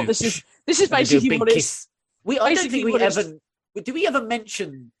basically what this is. This is basically what it is. I don't think we ever. Do we ever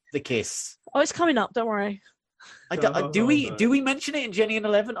mention the kiss? Oh, it's coming up. Don't worry. Do we mention it in Jenny and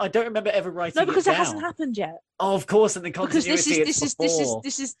 11? I don't remember ever writing it down. No, because it hasn't happened yet. Oh, of course, in the continuity. Because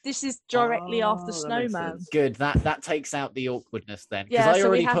this is directly after Snowman. Good. That takes out the awkwardness then. Because I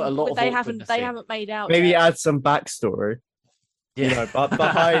already put a lot of awkwardness they haven't made out. Maybe yet. add some backstory. Yeah, you know,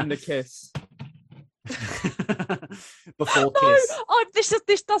 behind the kiss. Before kiss.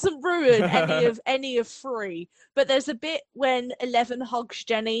 This doesn't ruin any of 3, but there's a bit when 11 hugs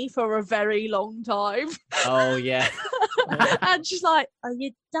Jenny for a very long time. Oh yeah. And she's like, "Are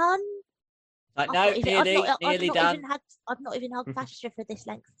you done?" Like, no, nearly done. I've not even hugged Vastra for this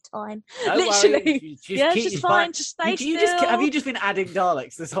length of time. Literally. Just fine to stay still. Have you just been adding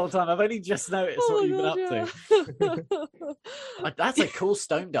Daleks this whole time? I've only just noticed what you've been up to. That's a cool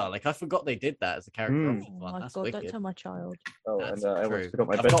stone Dalek. I forgot they did that as a character option one. That's God, wicked. don't tell my child. Oh, that's and I true. forgot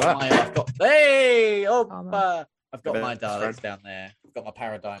my I've got my Daleks down there. I've got my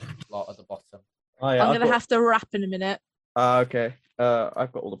Paradigm lot at the bottom. Oh, yeah, I'm going to have to wrap in a minute. Okay.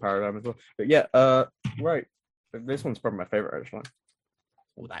 I've got all the Paradigm as well. But yeah, right. This one's probably my favorite actually.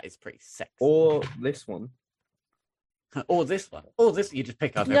 Oh, that is pretty sexy. Or this one. Or this one. Or this. You just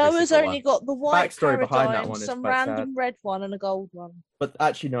pick up. Noah's only got the white backstory Paradigm, behind that one. some random red one, and a gold one. But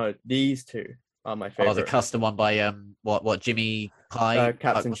actually, no. These two are my favorite. Oh, the custom one by what Jimmy Pie?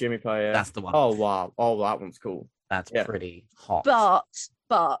 Captain Jimmy Pie. Yeah. That's the one. Oh wow! Oh, that one's cool. That's pretty hot.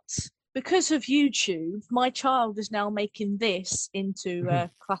 But because of YouTube, my child is now making this into a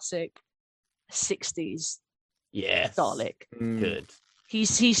classic 60s Dalek. Dalek. Good.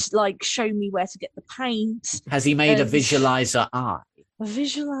 He's like shown me where to get the paint. Has he made a And- visualizer eye? A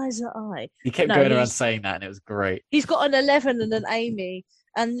visualizer eye. He kept No, going around he's- saying that, and it was great. He's got an 11 and an Amy,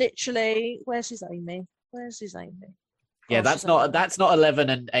 and literally, where's his Amy? Where's his Amy? Yeah, Oh, that's she's not like- that's not 11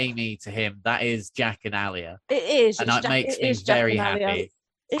 and Amy to him. That is Jack and Alia, It is. and it's that Jack- makes it me is Jack very and Alia. happy.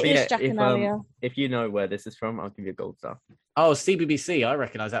 It But is yeah, Jack and Alia. if you know where this is from, I'll give you a gold star. Oh, CBBC, I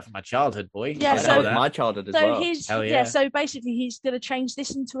recognize that from my childhood, boy. Yeah, I so- know that. my childhood as So well. he's Hell yeah. yeah. So basically, he's going to change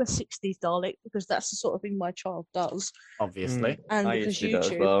this into a 60s Dalek because that's the sort of thing my child does, Obviously. and I because used to do that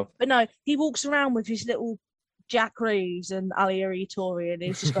as YouTube. well. But no, he walks around with his little Jack Reeves and Alia Tori, and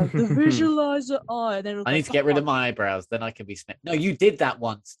he's just going the visualizer eye. And then it'll I go, need to get rid of my eyebrows, then I can be Smith. No, you did that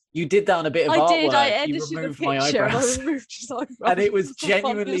once. You did that on a bit of I artwork. did. I You edited the removed picture. my And I eyebrows. removed his eyebrows. And it was the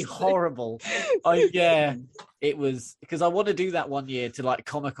genuinely funniest thing. horrible. Yeah, it was because I want to do that one year to like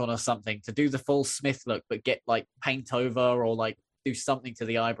Comic-Con or something to do the full Smith look, but get like paint over or like do something to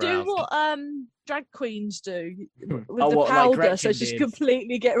the eyebrows. Do what drag queens do with Oh, the what, like powder, Gretchen so just did?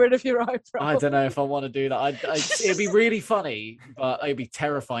 completely get rid of your eyebrows. I don't know if I want to do that. It'd be really funny, but it'd be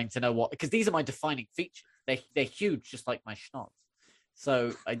terrifying to know what because these are my defining features. They're huge, just like my schnoz.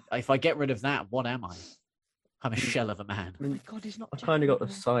 So if I get rid of that, what am I? I'm a shell of a man. I mean, God, he's not. I kind of got the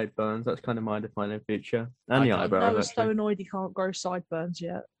Jack sideburns. That's kind of my defining feature, I and the don't know. eyebrows. Noah's so actually. annoyed he can't grow sideburns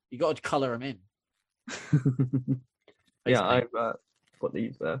yet. You got to color them in. Yeah, Basically. I've got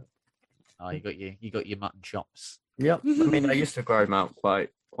these there. Oh, you got your mutton chops. Yep. I mean, I used to grow them out quite,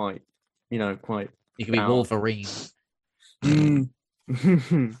 quite. You could be Ow. Wolverine.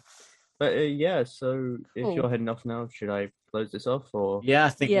 But yeah, so if Cool. you're heading off now, should I close this off or? Yeah, I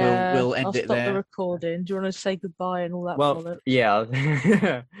think Yeah, we'll end I'll it stop the there. recording. Do you want to say goodbye and all that? Well, bollocks?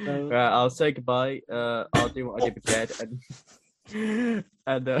 yeah. Right, I'll say goodbye. I'll do what I did with Jed and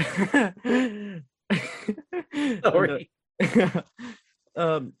Sorry.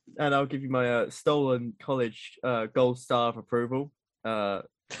 and I'll give you my stolen college gold star of approval. Now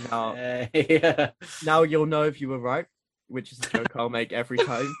Yeah. now you'll know if you were right, which is a joke I'll make every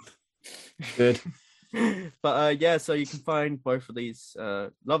time. Good. But yeah, so you can find both of these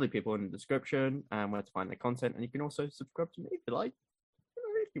lovely people in the description and where to find their content, and you can also subscribe to me if you like.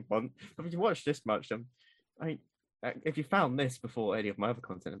 If you want, if you watched this much, then I mean, if you found this before any of my other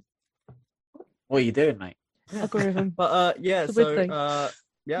content, What are you doing, mate? But yeah, It's a weird so thing.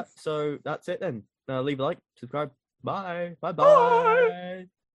 yeah, so that's it then. Leave a like, subscribe. Bye. Bye. Bye. Bye.